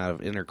or may not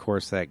have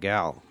intercoursed that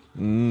gal.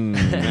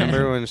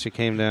 Remember when she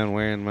came down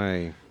wearing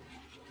my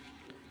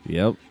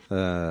Yep.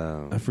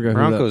 I forgot who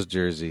Broncos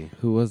jersey?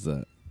 Who was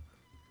that?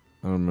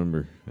 I don't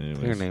remember. I think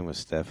her Anyways. name was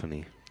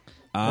Stephanie,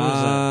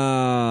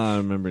 I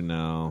remember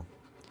now.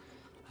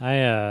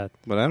 I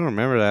but I don't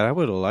remember that. I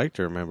would have liked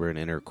to remember an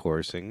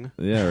intercoursing.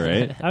 Yeah,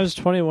 right? I was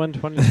 21,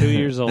 22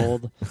 years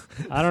old.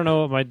 I don't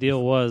know what my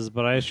deal was,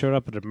 but I showed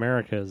up at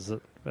America's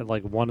at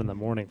like 1 in the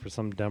morning for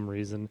some dumb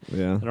reason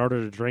Yeah. in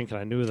order to drink, and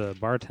I knew the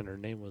bartender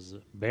name was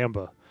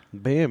Bamba.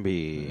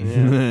 Bambi. Yeah.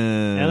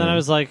 And then I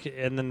was like,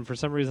 and then for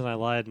some reason I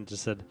lied and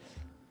just said,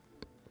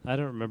 I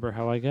don't remember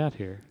how I got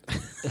here.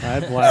 I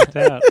blacked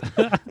out.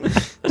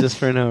 Just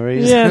for no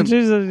reason. Yeah,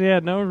 Jesus, yeah,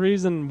 no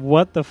reason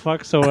what the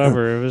fuck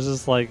soever. It was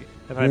just like,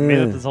 and I made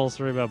up this whole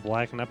story about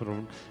blacking up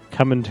and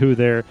coming to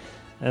there.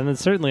 And then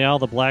certainly all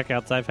the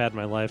blackouts I've had in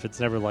my life,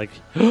 it's never like,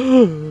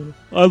 I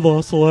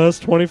lost the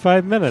last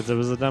 25 minutes. It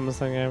was the dumbest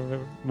thing I've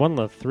ever, one of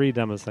the 3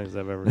 dumbest things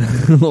I've ever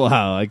done.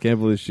 Wow, I can't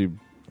believe she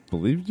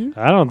believed you.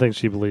 I don't think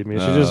she believed me.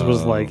 She just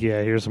was Oh. like,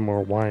 yeah, here's some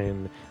more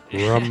wine,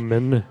 rum,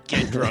 and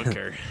get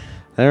drunker.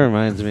 That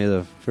reminds me of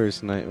the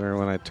first night where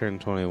when I turned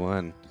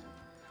 21.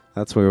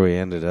 That's where we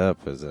ended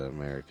up as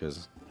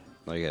America's,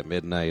 like at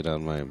midnight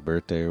on my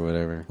birthday or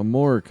whatever.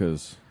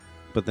 Americas.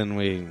 But then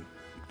we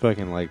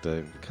fucking liked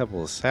a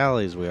couple of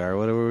Sally's. What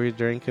were we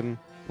drinking?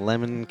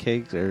 Lemon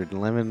cakes or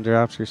lemon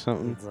drops or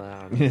something?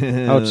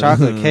 Oh,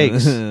 chocolate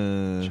cakes.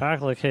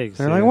 chocolate cakes.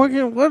 They're yeah. like,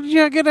 what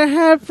you gonna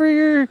have for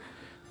your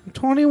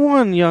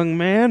 21, young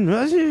man?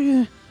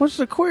 What's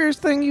the queerest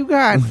thing you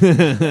got?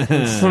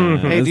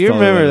 Hey, do you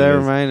remember that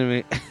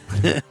reminded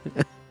me?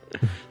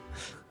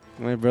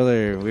 My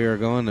brother, we were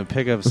going to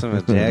pick up some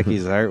of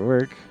Jackie's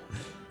artwork.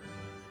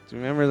 Do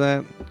you remember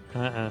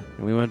that?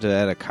 We went to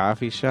at a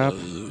coffee shop.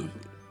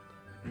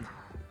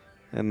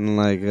 And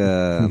like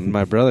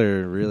my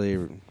brother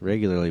really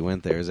regularly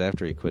went there. It was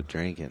after he quit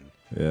drinking.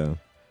 Yeah.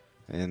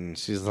 And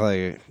she's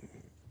like,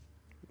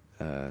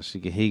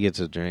 he gets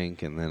a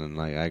drink, and then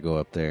like I go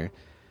up there,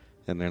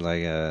 and they're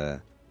like,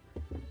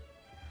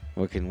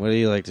 what do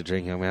you like to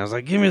drink, young man? I was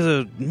like, give me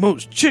the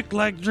most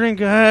chick-like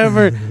drink I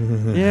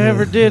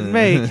ever did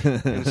make.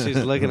 And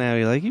she's looking at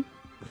me like, you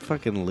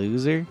fucking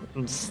loser.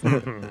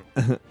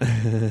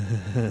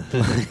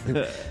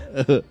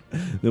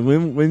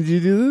 When did you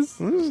do this?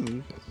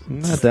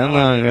 Not that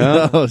long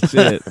ago. Oh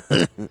shit!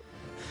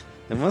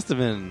 It must have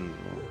been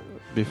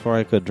before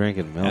I quit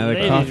drinking milk. At a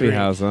Lady coffee drink.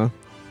 house, huh?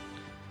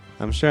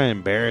 I'm sure I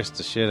embarrassed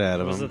the shit out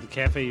of Was him. it the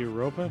Cafe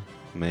Europa?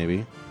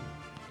 Maybe.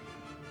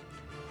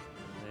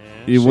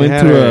 He She went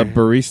had to her- a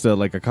barista,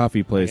 like a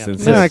coffee place, and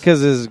No, said,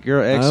 because his want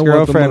the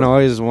ex-girlfriend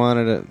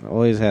mo-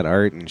 always had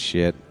art and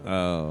shit.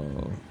 "Oh,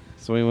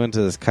 So we went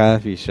to this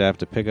coffee shop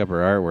to pick up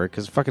her artwork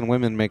because fucking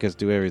women make us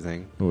do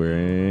everything.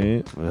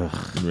 right, Ugh.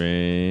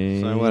 right."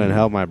 So I went and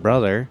helped my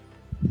brother.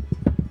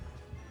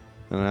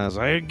 And I was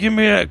like, "Hey, give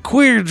me that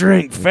queer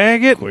drink,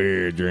 faggot."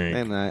 Queer drink.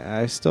 And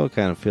I still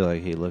kind of feel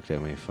like he looked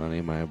at me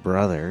funny, my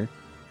brother.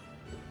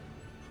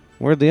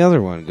 Where'd the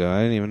other one go?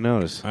 I didn't even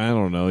notice. I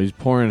don't know. He's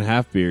pouring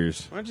half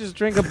beers. Why don't you just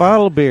drink a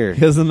bottle of beer?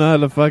 He doesn't know how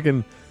to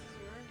fucking.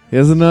 He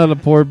doesn't know how to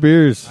pour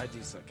beers. I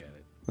do suck at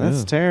it. That's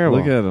Yeah, terrible.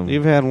 look at him.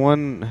 You've had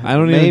one. I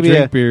don't maybe even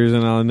drink beers,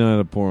 and I know how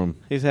to pour them.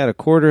 He's had a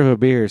quarter of a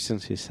beer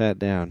since he sat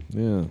down.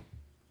 Yeah,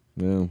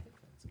 yeah.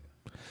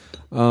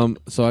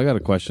 So I got a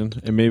question,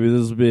 and maybe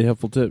this will be a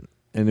helpful tip,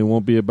 and it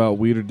won't be about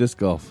weed or disc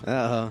golf.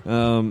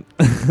 Uh-oh.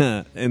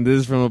 And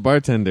this is from a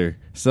bartender.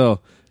 So,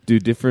 do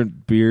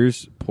different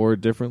beers pour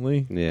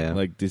differently? Yeah.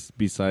 Like this,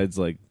 besides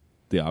like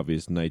the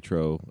obvious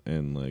nitro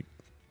and like,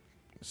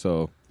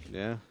 so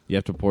Yeah. you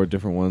have to pour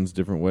different ones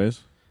different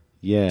ways.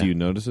 Yeah. Do you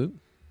notice it?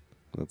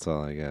 That's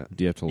all I got.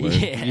 Do you have to learn?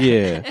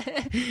 Yeah.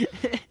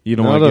 You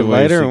don't No, want to the give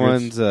away lighter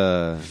secrets?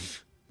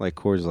 ones, like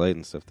Coors Light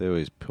and stuff, they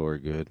always pour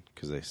good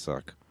because they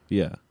suck.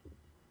 Yeah.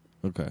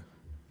 Okay.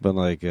 But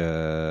like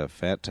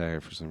Fat Tire,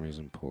 for some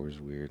reason, pours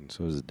weird, and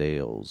so does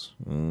Dale's.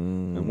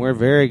 Mm. And we're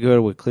very good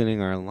with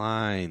cleaning our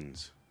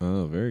lines.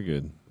 Oh, very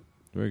good.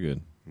 Very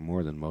good.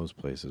 More than most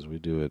places. We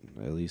do it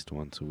at least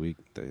once a week.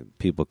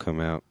 People come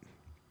out.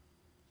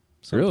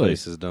 Some Really?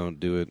 places don't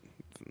do it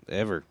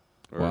ever.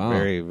 Or Wow.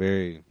 very,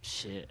 very...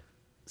 Shit.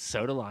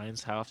 Soda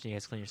lines. How often do you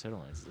guys clean your soda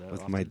lines? Is that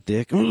With often? my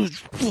dick.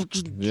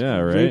 Yeah,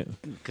 right?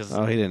 Cause,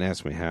 Oh, he didn't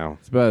ask me how.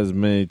 It's about as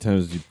many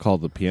times as you called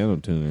the piano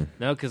tuner.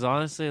 No, because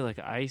honestly, like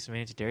I used to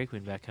manage a Dairy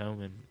Queen back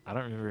home, and I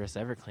don't remember us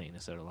ever cleaning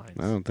the soda lines.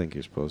 I don't think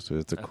you're supposed to.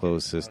 It's a Okay,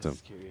 closed I was system.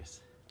 just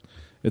curious.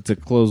 It's a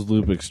closed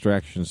loop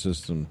extraction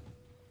system.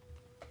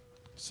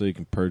 So you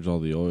can purge all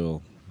the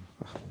oil.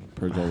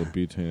 Purge all the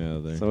butane out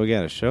of there. So we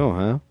got a show,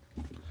 huh?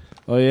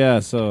 Oh, yeah.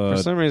 So,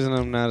 For some reason,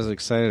 I'm not as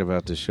excited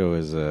about this show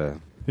as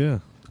yeah.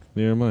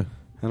 Neither am I.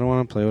 I don't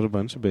want to play with a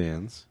bunch of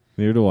bands,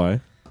 Neither do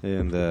I.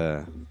 and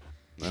I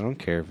don't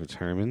care if it's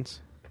Herman's.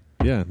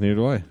 Yeah, neither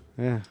do I.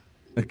 Yeah,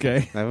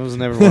 Okay. that was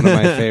never one of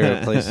my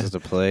favorite places to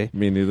play.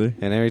 Me neither.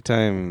 And every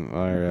time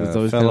our It's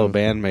always fellow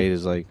kind bandmate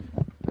is like,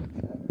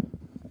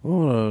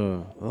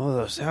 "Oh,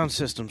 the sound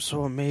system's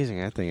so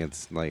amazing," I think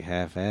it's like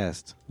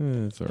half-assed.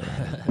 It's all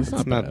right. It's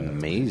not bad.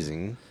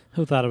 amazing.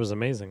 Who thought it was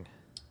amazing?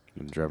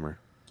 The drummer,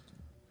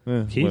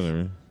 Keith?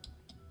 Whatever.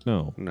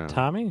 No. no.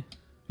 Tommy?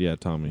 Yeah,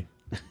 Tommy.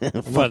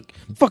 What?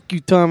 Fuck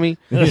you, Tommy.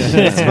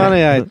 It's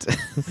funny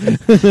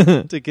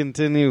to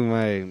continue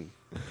my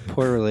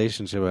poor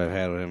relationship I've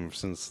had with him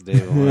since day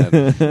one.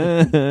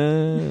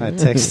 I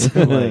texted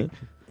him like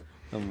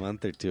a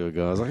month or two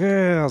ago. I was like,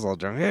 "Hey," I was all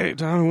drunk. "Hey,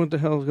 Tommy, what the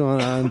hell's going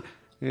on?"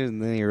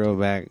 And then he wrote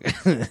back,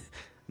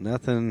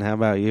 "Nothing. How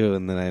about you?"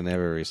 And then I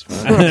never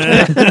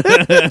responded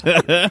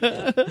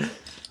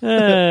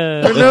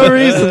for no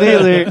reason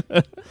either.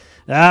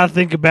 I'll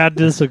think about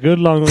this a good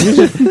long one.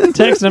 You should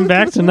text him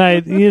back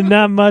tonight.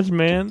 Not much,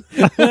 man.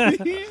 Not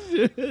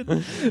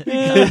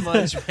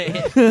much,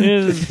 man.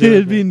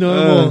 It'd be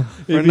normal.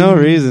 For no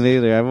reason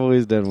either. I've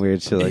always done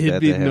weird shit like It'd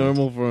that be to him.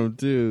 normal for him,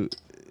 too.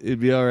 It'd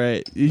be all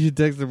right. You should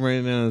text him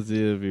right now and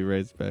see if he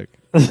writes back.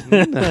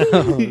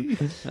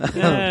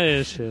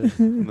 Yeah, shit.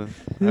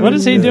 What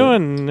is he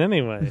doing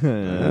anyway?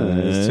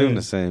 He's doing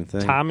the same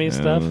thing. Tommy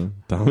stuff?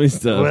 Tommy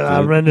stuff. Well, I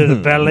dude. rented a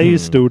ballet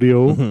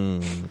studio.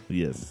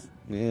 Yes.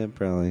 Yeah,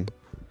 probably.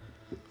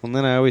 Well,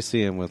 then I always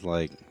see him with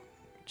like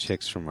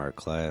chicks from our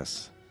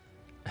class.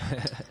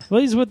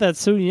 Well, he's with that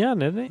Sue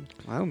Yun, isn't he?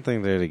 I don't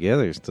think they're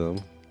together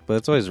still, but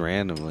it's always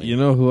randomly. You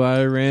know who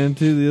I ran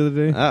into the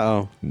other day?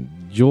 Uh-oh.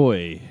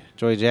 Joy.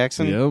 Joy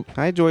Jackson? Yep.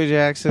 Hi, Joy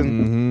Jackson.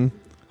 Mm-hmm.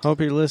 Hope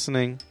you're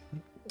listening.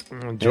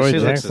 Joy she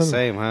looks the Jackson?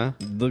 same, huh?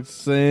 Looks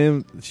the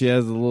same. She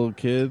has a little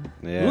kid.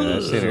 Yeah,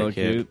 I've seen her So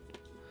kid. cute.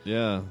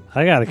 Yeah.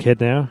 I got a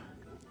kid now.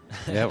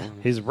 Yep.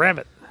 He's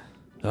Rabbit.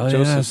 Oh,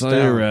 Joseph yeah, I saw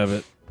Stalin. your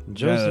rabbit.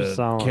 Joseph Got,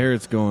 Stalin.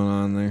 carrots going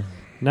on there.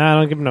 No, I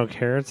don't give him no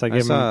carrots. I I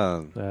give saw.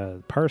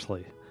 him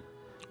parsley.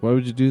 Why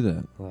would you do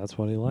that? Well, that's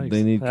what he likes.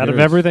 They need Out of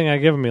carrots. everything I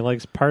give him, he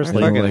likes I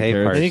parsley. fucking like hate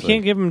carrots. And you parsley.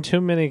 can't give him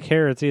too many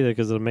carrots either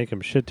because it'll make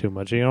him shit too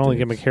much. You can only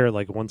give him a carrot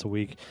like once a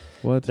week.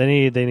 What? They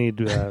need. I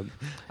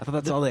thought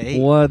that's all they ate.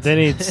 What? They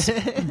need.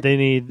 They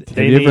need. Have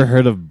They you need. ever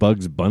heard of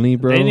Bugs Bunny,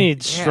 bro? They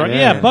need. Yeah.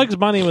 Yeah, Bugs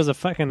Bunny was a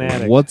fucking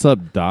addict. What's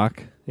up,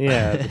 Doc?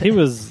 Yeah, he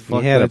was. He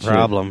had a that shit.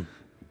 problem.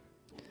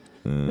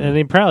 And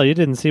he probably you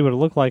didn't see what it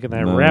looked like in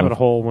that No. rabbit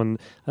hole when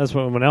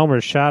when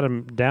Elmer shot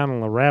him down in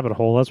the rabbit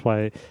hole. That's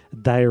why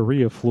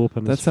diarrhea flew up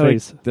in That's his how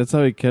face. that's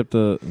how he kept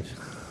the.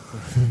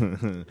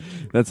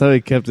 That's how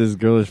he kept his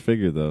girlish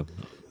figure, though.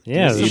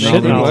 Yeah, He he was was shitting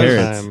eating all the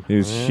carrots. time. He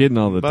was Yeah. shitting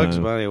all the Bugs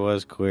time. Bunny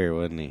was queer,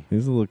 wasn't he?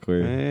 He's a little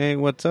queer. Hey,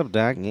 what's up,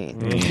 Doc?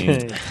 and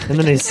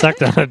then he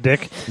sucked on a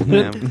dick.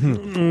 Yeah.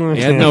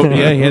 He had no,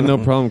 he had no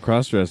problem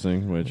cross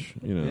dressing, which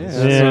Yeah. That's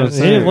Yeah, what I'm he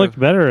saying. looked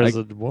better as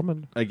a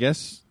woman. I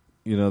guess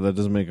You know, that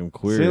doesn't make him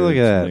queer. See, look It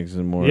at that. makes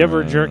him more, You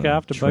ever jerk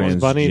off to Bugs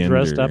Bunny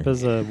dressed transgender. up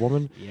as a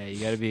woman? Yeah, you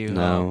got to be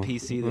No.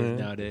 PC Yeah.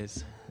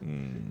 nowadays.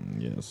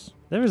 Yes.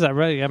 There was that.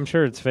 I'm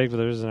sure it's fake, but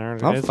there's an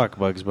article. I'll fuck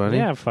Bugs Bunny.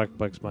 Yeah, fuck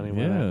Bugs Bunny.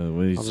 Why Yeah, not?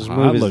 when I'll he's just hot,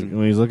 move his-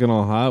 when he's looking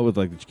all hot with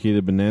like the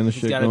Chiquita banana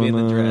shit gotta be going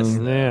in the dress.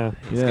 on. Yeah.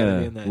 He's gotta Yeah,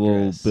 be a in that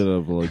little dress. bit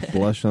of like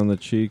blush on the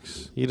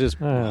cheeks. You just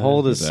Ah.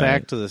 hold his That-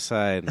 sack to the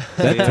side.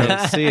 So you don't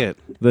see it.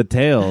 The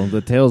tail's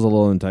a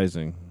little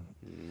enticing.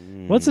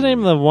 What's the name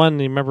of the one?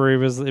 You remember? It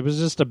was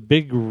just a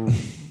big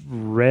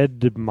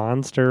red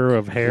monster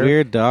of hair.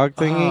 Weird dog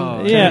thingy.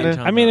 Oh, Yeah,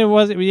 Kinda. I mean it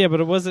was. Yeah, but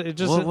it wasn't. It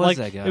just What was like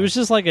that guy? it was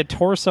just like a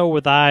torso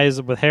with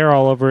eyes with hair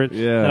all over it,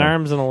 Yeah. and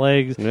arms and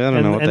legs. Yeah, I don't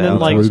and, know what and the then hell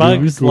like it's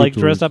Bugs called. like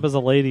dressed up as a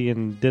lady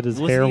and did his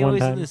Was hair he one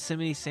always in time. the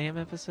Simony Sam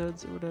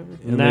episodes or whatever?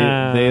 And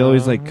Nah. they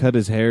always like cut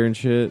his hair and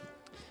shit.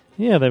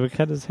 Yeah, they would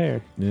cut his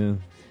hair. Yeah.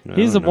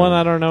 He's the don't one know.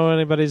 I don't know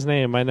anybody's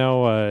name. I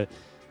know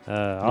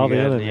all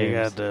the other You names.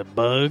 got the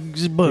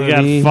Bugs You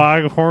Bunny.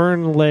 got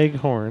Foghorn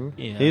Leghorn.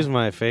 Yeah. He's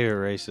my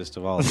favorite racist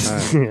of all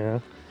time. Yeah.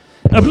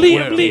 A blee,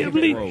 a blee, a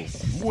blee.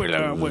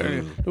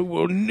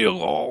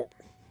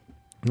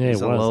 Yeah, it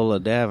It's a was. Lola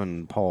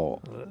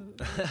Davenport.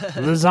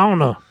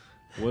 Lasagna.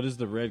 What is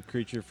the red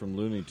creature from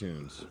Looney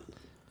Tunes?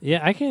 Yeah,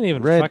 I can't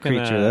even Red fucking,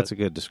 creature. That's a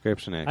good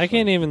description, actually. I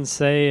can't even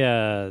say.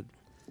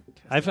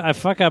 I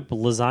fuck up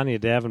Lasagna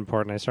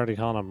Davenport, and I started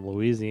calling him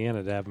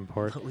Louisiana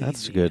Davenport.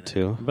 That's good,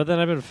 too. But then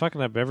I've been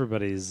fucking up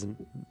everybody's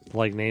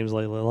like names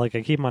lately. Like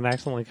I keep on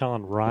accidentally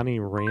calling Ronnie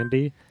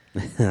Randy.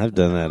 I've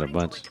done that a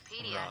bunch.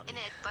 Wikipedia. In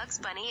it, Bugs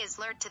Bunny is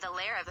lured to the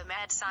lair of a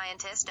mad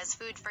scientist as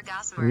food for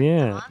Gossamer.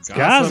 Yeah. The monster-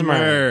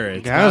 Gossamer.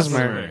 It's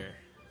Gossamer.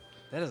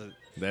 That is a,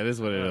 That is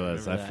what it I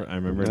was. remember that. I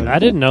remember that. I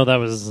didn't know that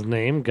was his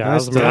name.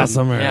 Gossamer.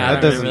 Gossamer. Yeah, I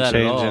That don't doesn't remember that at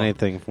change all.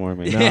 anything for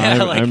me. No, Yeah, I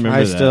like- remember I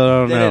that. still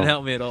don't that know. didn't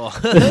help me at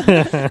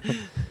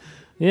all.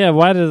 Yeah,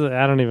 why does it?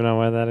 I don't even know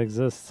why that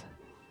exists.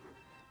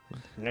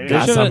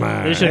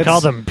 They should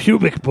call them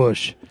pubic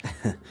bush.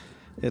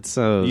 It's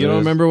so. You don't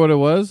remember what it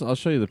was? I'll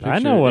show you the picture. I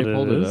know what They it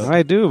pulled is. up.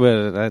 I do,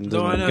 but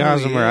No, I know who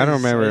Gossamer. he I don't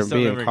is. remember just it don't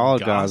being remember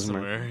called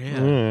Gossamer.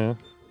 Yeah. Yeah.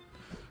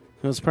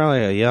 It was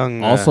probably a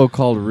young. Also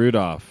called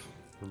Rudolph.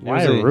 Why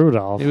was a-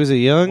 Rudolph? it was a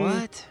young.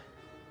 What?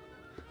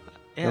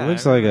 It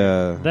looks like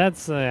a.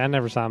 That's I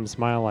never saw him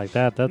smile like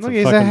that. That's Look, a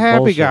he's a fucking happy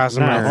bullshit.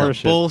 Gossamer. Nah, That's a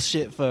horseshit.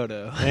 bullshit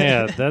photo.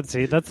 Yeah,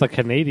 that's the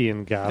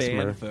Canadian Fan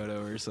Gossamer.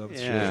 photo or some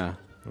Yeah,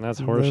 That's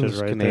horseshit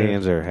those right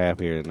Canadians are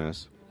happier than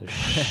us. there.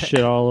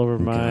 Shit all over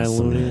my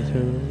Gossamer. Looney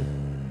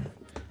Tune.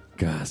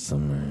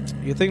 Gossamer.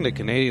 You think the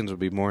Canadians would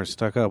be more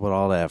stuck up with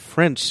all that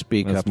French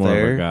speak That's up more of a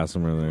there?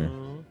 Gossamer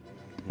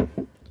there.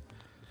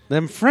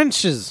 Them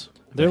Frenches,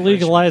 They're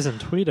legalizing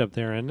tweet up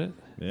there, isn't it?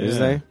 is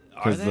they?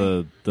 Because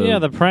Are the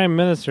The prime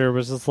minister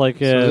was just like,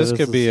 So this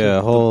could be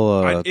a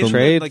whole Isn't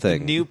trade like thing.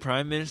 the new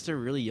prime minister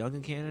really young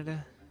in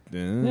Canada?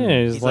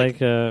 Yeah, he's like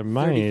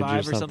my age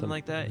 35 or something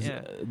like that.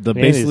 Yeah. the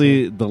Yeah, he's-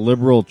 basically the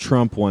liberal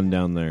Trump one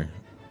down there.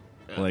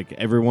 Like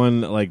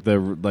everyone, like the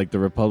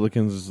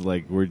Republicans,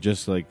 like we're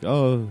just like,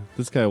 oh,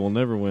 this guy will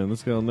never win.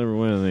 This guy will never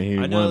win, and then he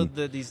I know won.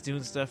 that he's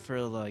doing stuff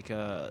for like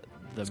the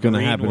gonna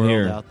marine happen world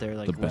here, out there,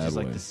 like the which bad is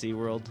like way. the Sea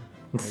World.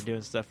 They're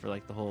doing stuff for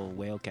like the whole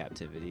whale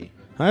captivity.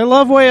 I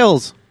love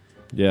whales.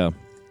 Yeah.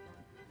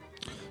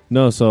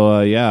 No,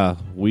 so yeah,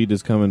 weed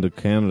is coming to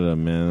Canada,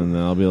 man, and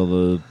then I'll be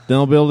able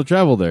to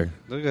travel there.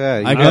 Look at that.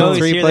 You I got got always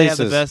three hear they have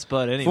the places. best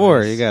bud. Anyways.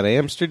 4. You got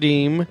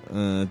Amsterdam.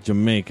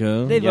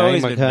 Jamaica. They've Yeah,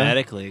 always been Jamaica.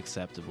 medically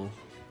acceptable.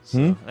 So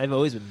Hmm? They've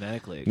always been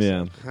medically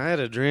Yeah, acceptable. I had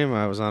a dream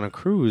I was on a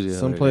cruise. The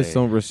some other places day.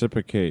 don't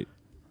reciprocate.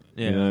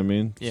 Yeah. You know what I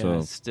mean? Yeah,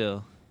 So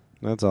still.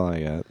 That's all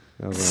I got.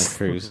 I was on a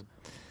cruise.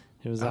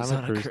 He was I was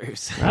on a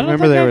cruise. I don't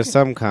remember think there I was can-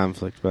 some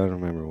conflict, but I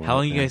don't remember what. How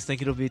long you guys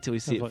think it'll be till we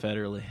see it What?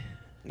 federally?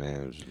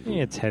 Man, it was-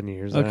 Yeah, 10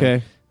 years.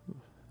 okay.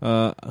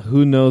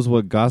 Who knows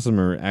what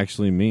gossamer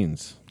actually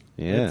means?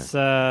 Yeah. It's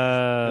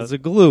It's a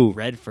glue.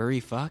 Red furry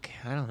fuck?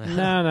 I don't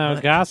know.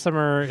 no.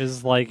 Gossamer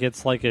is like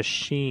it's like a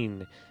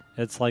sheen.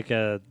 It's like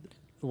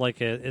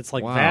it's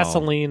like Wow.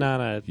 Vaseline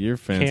on a You're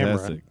camera.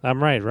 fantastic.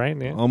 I'm right,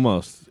 right?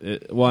 Almost. I I mean,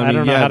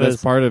 don't know how yeah, to that's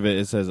s- part of it.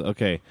 It says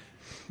okay,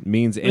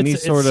 means any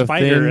it's sort of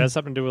spider. thin. It has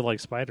something to do with like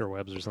spider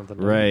webs or something.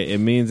 doesn't it? Right. It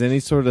means any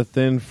sort of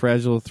thin,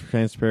 fragile,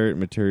 transparent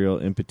material.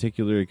 In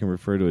particular, it can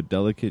refer to a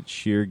delicate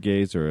sheer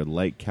gaze or a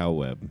light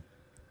cowweb.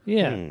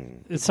 Yeah.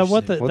 So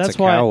what? What's That's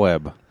a why.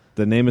 cowweb?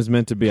 The name is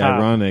meant to be Cob.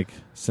 ironic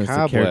since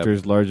Cobweb. the character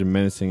is large and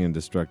menacing and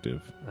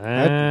destructive.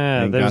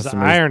 There's Gossamer's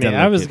irony.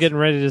 I was delicate. getting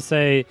ready to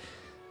say,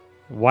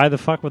 why the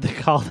fuck would they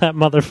call that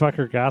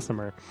motherfucker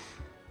Gossamer?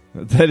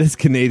 That is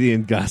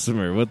Canadian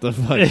gossamer. What the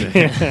fuck?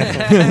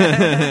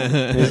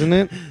 Isn't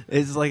it?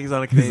 It's like he's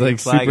on a He's Canadian like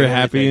flag super and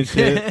happy and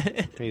everything.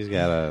 shit. He's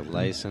got a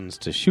license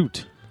to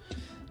shoot.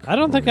 I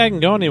don't think I can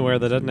go anywhere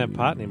that doesn't have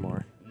pot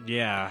anymore.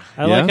 Yeah.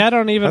 I Yeah? I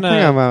don't I even. think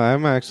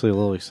I'm actually a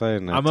little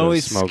excited. Not I'm to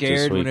always smoke scared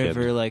this weekend.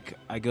 whenever like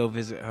I go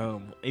visit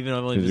home. Even though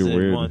I've only 'Cause you're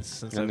visited weird. once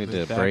since I I've need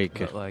moved to back, break.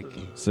 but, like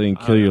So you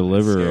can I kill don't your know, it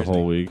liver a scares whole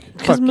me. week.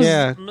 Fuck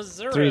yeah.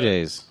 Missouri. 3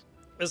 days.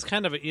 It's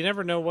kind of you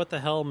never know what the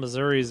hell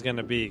Missouri is going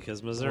to be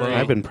because Missouri. Well,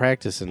 I've been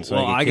practicing, so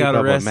well, I I can keep got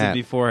up with arrested Matt.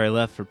 before I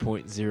left for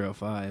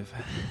 .05,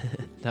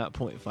 not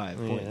 0.5,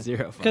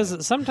 0.05.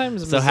 Because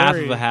sometimes so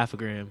Missouri, half a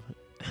gram.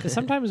 Because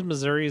sometimes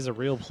Missouri is a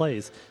real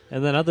place,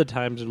 and then other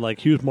times they're like,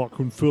 "Here's my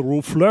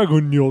Confederate flag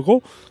on you."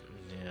 Go.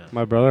 Yeah.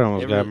 My brother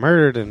almost got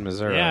murdered in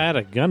Missouri. Yeah, I had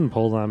a gun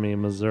pulled on me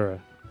in Missouri,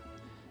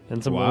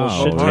 and some little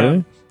Wow, shit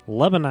really?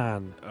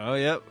 Lebanon. Oh,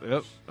 yep.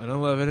 I know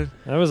Lebanon.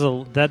 That was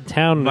that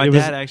town. My it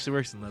dad actually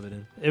works in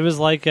Lebanon. It was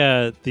like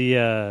the.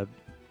 I'm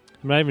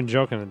not even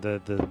joking.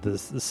 The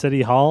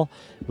city hall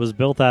was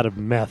built out of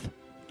meth.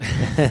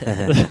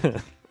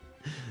 It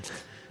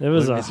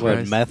was a.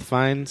 What, meth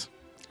finds?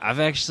 I've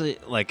actually,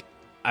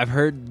 I've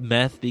heard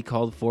meth be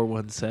called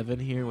 417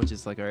 here, which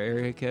is like our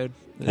area code.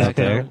 back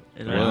Okay. home.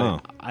 And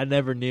Wow. I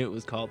never knew it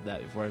was called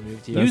that before I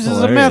moved here. That's Uses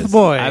a hilarious. meth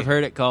boy. I've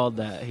heard it called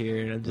that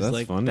here, and I'm just That's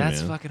like, funny,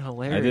 that's man. fucking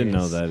hilarious. I didn't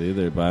know that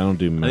either, but I don't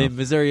do I meth. mean,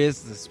 Missouri is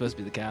supposed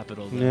to be the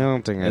capital. But Yeah, I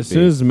don't think As I'd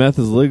soon be. as meth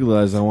is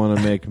legalized, I want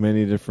to make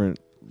many different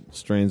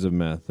strains of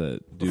meth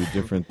that do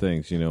different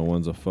things. You know,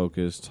 one's a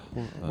focused,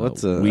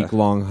 What's a-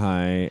 week-long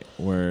high.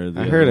 Where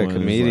the I heard other a one is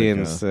comedian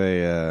like say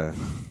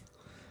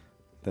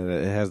that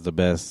it has the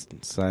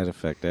best side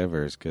effect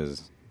ever is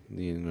because,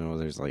 you know,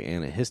 there's like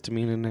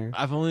antihistamine in there.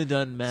 I've only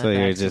done meth. So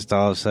you just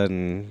all of a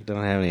sudden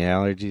don't have any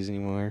allergies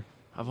anymore.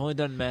 I've only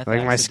done meth.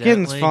 Like my skin's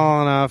accidentally,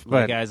 falling off,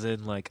 Like but as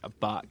in, like I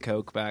bought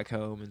coke back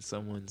home and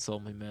someone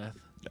sold me meth.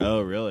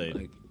 oh, really?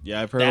 Like,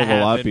 Yeah, I've heard that of a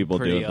lot of happened people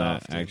pretty doing that.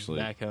 often Actually,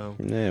 back home.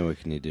 yeah, what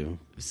can you do?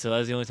 So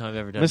that's the only time I've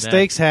ever done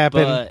Mistakes meth.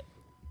 happen. But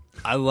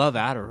I love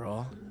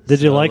Adderall.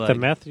 Did you So, like the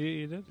meth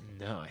you did?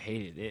 No, I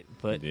hated it.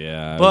 But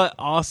yeah. but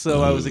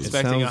also I was It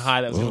expecting a sounds-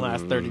 high that was going to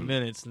last 30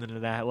 minutes, and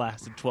then that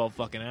lasted 12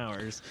 fucking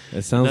hours.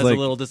 it sounds That's like a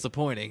little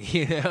disappointing,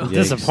 you know? Yikes.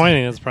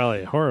 Disappointing. It's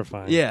probably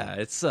horrifying. Yeah,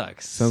 it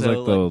sucks. Sounds So,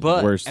 like the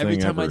but worst every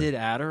thing time I ever. did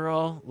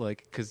Adderall,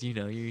 because you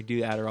know you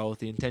do Adderall with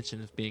the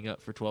intention of being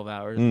up for 12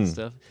 hours and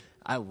stuff,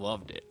 I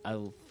loved it. I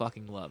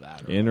fucking love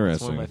Adderall. interesting.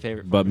 It's one of my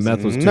favorite. But forms.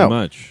 meth was too No.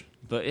 much.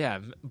 But yeah,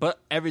 but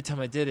every time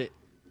I did it,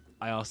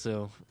 I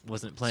also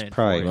wasn't playing.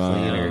 probably for it,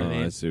 you know what I I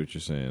mean? see what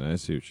you're saying. I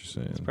see what you're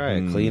saying. It's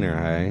probably a cleaner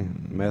high.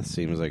 Meth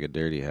seems like a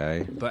dirty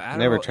high. But Adderall,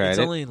 Never tried it's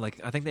it. only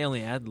I think they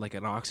only add like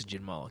an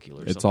oxygen molecule or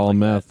something. It's all like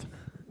meth.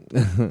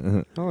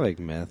 that. I like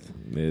meth.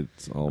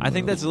 It's all. I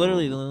think meth. that's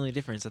literally the only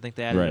difference. I think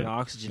they added Right. an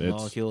oxygen It's-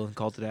 molecule and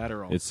called it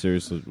Adderall. It's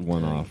seriously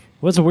one off.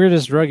 What's the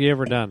weirdest drug you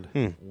ever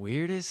done?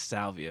 Weirdest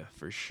salvia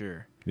for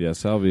sure. Yeah,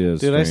 salvia is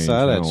Dude, I strange.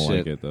 saw that I don't like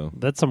shit. it though.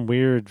 That's some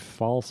weird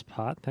false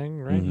pot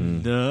thing, right?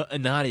 Mhm. No,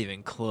 not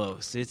even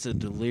close. It's a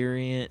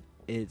deliriant.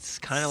 It's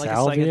kind of like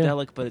Salvia? a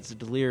psychedelic, but it's a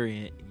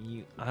deliriant.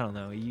 I don't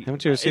know.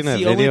 Haven't you ever seen it's that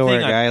the only video where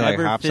a thing guy, I've like,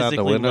 ever hops out the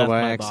physically window left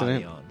by my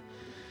accident? body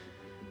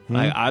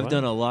on. I've What?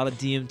 done a lot of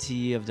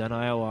DMT. I've done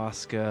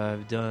ayahuasca.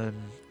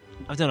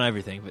 I've done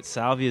everything. But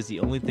salvia is the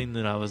only thing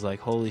that I was like,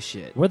 holy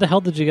shit. Where the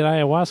hell did you get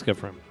ayahuasca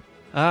from?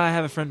 I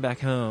have a friend back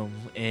home,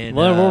 and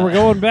Well, we're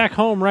going back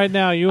home right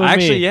now. You and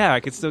Actually, me. yeah, I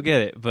could still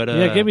get it, but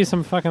Yeah, give me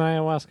some fucking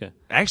ayahuasca.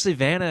 Actually,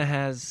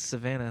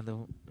 Savannah, the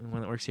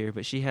one that works here,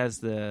 but she has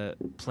the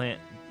plant,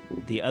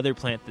 the other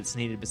plant that's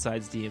needed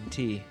besides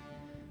DMT,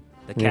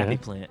 the Yeah. Cappy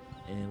plant,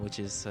 and which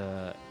is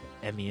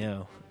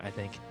MEO, I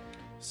think.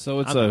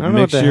 So it's I a I don't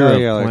know what the mixture hell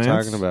of y'all are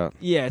plants? talking about.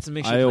 Yeah, it's a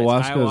mixture.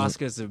 Ayahuasca of is-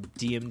 Ayahuasca is a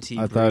DMT.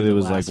 I brew thought it that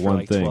was like lasts for one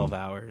like thing. 12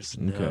 hours.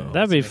 Okay. No,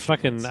 That'd be it's a mixture of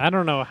fucking. plants. I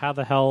don't know how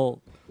the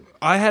hell.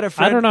 I had a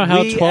friend. I don't know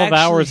how we 12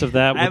 hours actually- of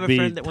that I have would a be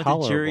friend that went to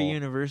Jury tolerable.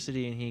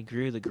 University, and he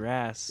grew the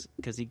grass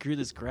because he grew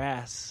this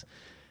grass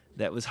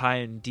that was high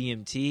in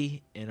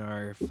DMT in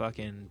our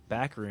fucking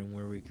back room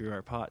where we grew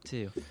our pot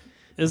too.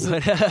 Is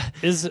it? But,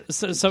 Is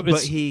so? but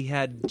It's, he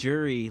had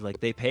jury, like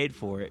they paid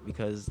for it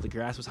because the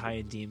grass was high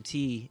in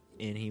DMT,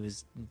 and he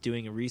was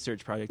doing a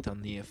research project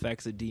on the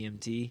effects of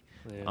DMT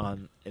Yeah.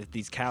 on if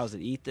these cows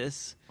that eat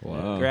this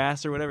Wow.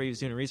 grass or whatever. He was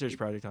doing a research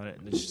project on it,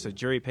 and so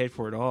jury paid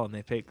for it all, and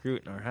they grew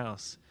it in our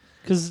house.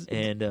 because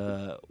And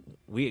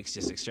we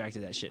just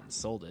extracted that shit and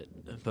sold it.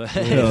 But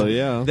Hell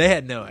yeah. they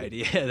had no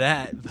idea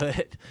that.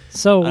 But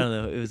so. I don't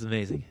know. It was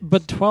amazing.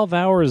 But 12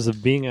 hours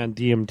of being on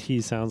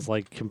DMT sounds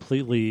like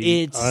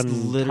completely It's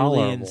literally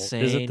intolerable.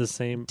 insane. Is it the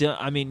same?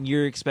 I mean,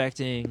 you're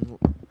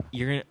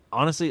gonna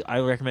honestly. I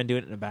recommend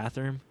doing it in a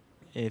bathroom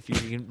if you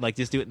can, like,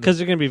 just do it in the Because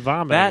you're going to be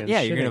vomiting. and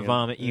yeah, you're shitting gonna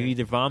vomit. it. You Yeah.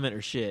 either vomit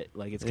or shit.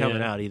 Like it's coming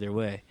Yeah. out either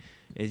way.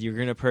 You're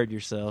gonna purge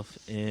yourself,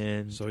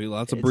 and So eat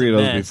lots of it's a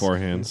burritos mess.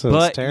 beforehand. So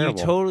but it's terrible.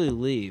 you totally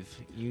leave.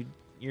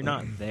 You're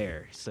not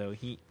there, so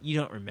you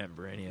don't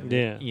remember any of it.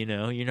 Yeah. You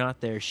know, you're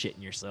not there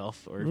shitting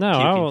yourself or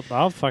No, puking.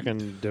 I'll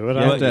fucking do it. You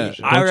I'll have to, do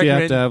shit. I don't you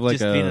have recommend to have like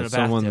just being in a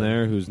someone bathtub.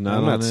 there who's not I'm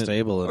on not it?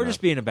 stable or enough.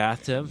 just be in a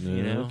bathtub. You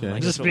Yeah, know, okay.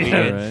 like Just that's what be we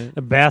in did. Right.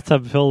 a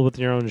bathtub filled with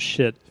your own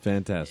shit.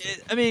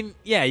 Fantastic. I mean,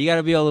 yeah, you got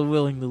to be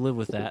willing to live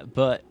with that,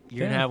 but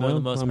you're gonna Yeah, have one of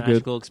the well, most I'm good.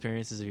 magical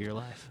experiences of your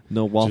life.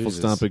 No waffle Jesus.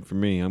 stomping for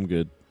me. I'm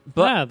good.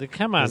 But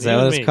Come on, Is you that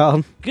and what me. it's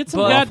called? Get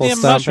some But- goddamn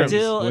Waffle stomper. mushrooms.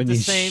 still, at the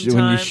same time,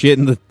 when you shit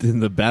in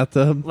the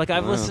bathtub, like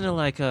I've Wow. listened to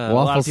like a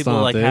waffle lot of people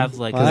like stomp, have dude.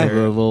 like Because of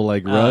their the little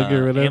like rug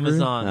or whatever.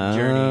 Amazon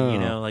journey, you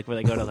Oh. know, like where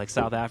they go to like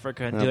South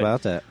Africa and How do it.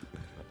 about that?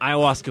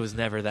 Ayahuasca was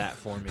never that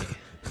for me.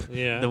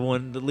 Yeah.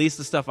 At least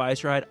the stuff I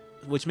tried,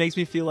 which makes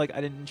me feel like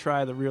I didn't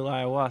try the real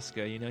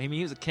ayahuasca. You know, I mean,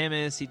 he was a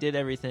chemist. He did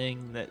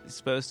everything that he's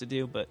supposed to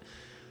do, but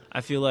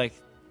I feel like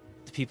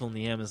the people in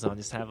the Amazon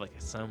just have like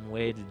some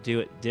way to do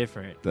it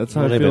different. That's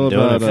Well, how I they've feel been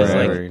doing about it Because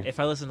forever. like, if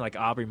I listen to like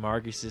Aubrey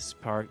Marcus's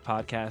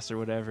podcast or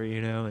whatever,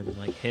 you know, and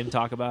like him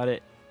talk about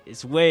it,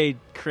 it's way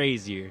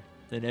crazier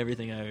than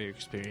everything I've ever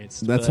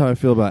experienced. That's But how I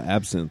feel about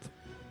absinthe.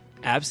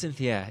 absinthe,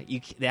 yeah,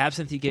 the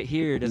absinthe you get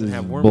here doesn't This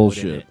have is wormwood in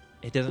bullshit. it.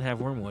 It doesn't have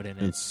wormwood in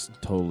it. It's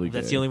totally.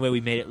 That's gay. the only way we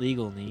made it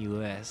legal in the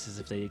U.S. is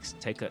if they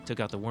took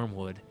out the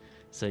wormwood,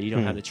 so you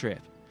don't have the trip.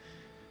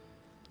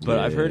 But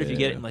I've heard if you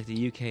get it in like the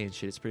U.K. and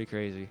shit, it's pretty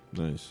crazy.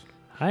 Nice.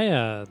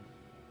 I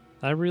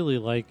really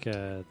like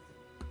the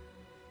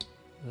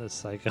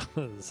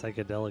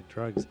psychedelic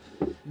drugs.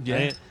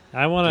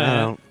 I want I to.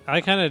 don't.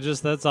 I kind of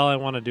just that's all I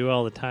want to do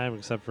all the time,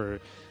 except for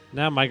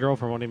now my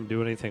girlfriend won't even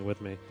do anything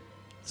with me.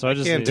 So I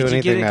just can't need do to-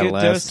 Did you anything get a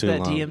that good lasts dose too of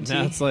that long. DMT?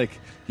 Now it's like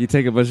you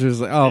take a bunch of it's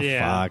like, oh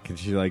Yeah. fuck, and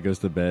she like goes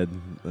to bed.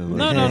 And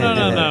No, like, no, no,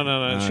 no, no,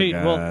 no, no. Oh, She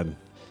God.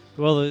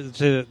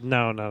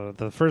 no.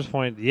 The first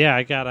point, yeah,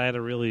 I had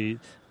a really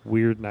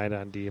weird night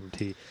on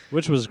DMT,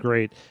 which was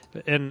great,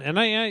 and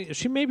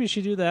she maybe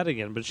she do that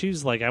again, but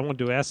she's like, I won't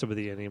do acid with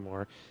you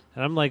anymore,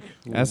 and I'm like,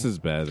 Acid's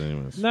bad,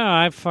 anyways. no,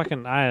 I Depends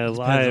on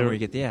where you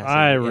get the acid,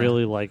 I yeah.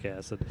 really like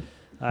acid.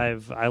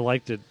 I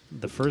liked it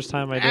the first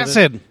time I did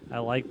Acid. it. I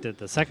liked it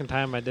the second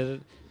time I did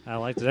it. I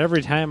liked it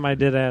every time I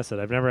did acid.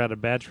 I've never had a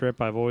bad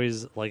trip. I've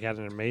always like had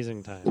an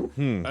amazing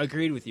time.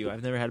 Agreed with you.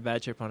 I've never had a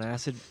bad trip on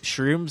acid.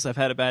 Shrooms, I've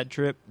had a bad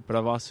trip, but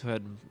I've also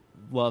had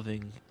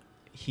loving,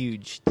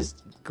 huge,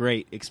 just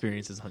great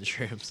experiences on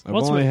shrooms. I've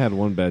What's only with- had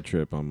one bad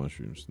trip on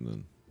mushrooms, and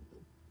then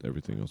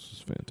everything else was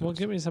fantastic. Well,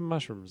 give me some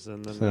mushrooms,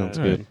 and then Sounds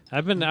All good.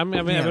 I've been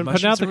putting out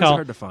mushrooms the are call.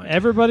 hard to find.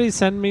 Everybody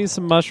send me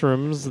some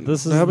mushrooms.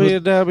 This is the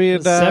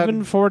www.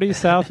 740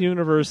 South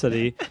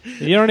University.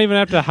 You don't even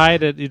have to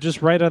hide it. You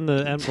just write on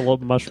the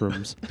envelope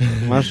mushrooms.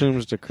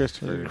 Mushrooms to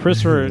Christopher.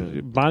 Christopher,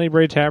 Bonnie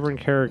Bray Tavern,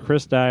 Carrot,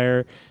 Chris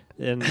Dyer,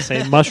 and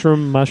say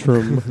mushroom,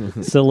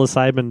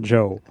 psilocybin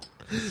Joe.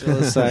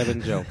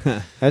 Psilocybin Joe.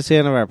 That's the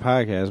end of our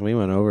podcast. We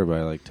went over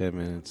by like 10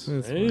 minutes.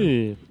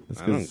 Hey.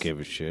 That's I don't 'cause give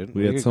a shit.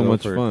 we had could so go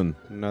much for fun.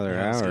 Another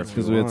Yeah, hour. it's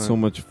Because we had so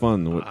much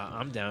fun.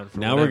 I'm down for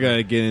Now whatever. we're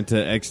gonna get into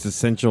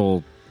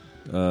existential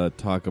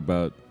talk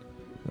about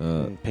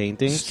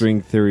paintings.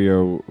 string theory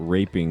or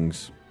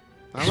rapings.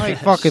 I like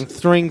fucking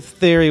string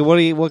theory.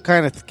 What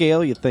kind of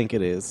scale you think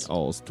it is?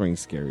 Oh, string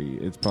scary.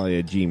 It's probably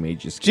a G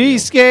major scale. G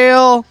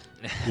scale.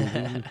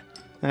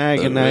 All right,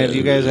 good night.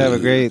 You guys have a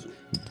great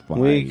Bye.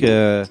 week.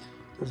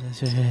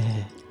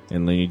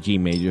 And then your G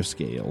major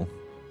scale.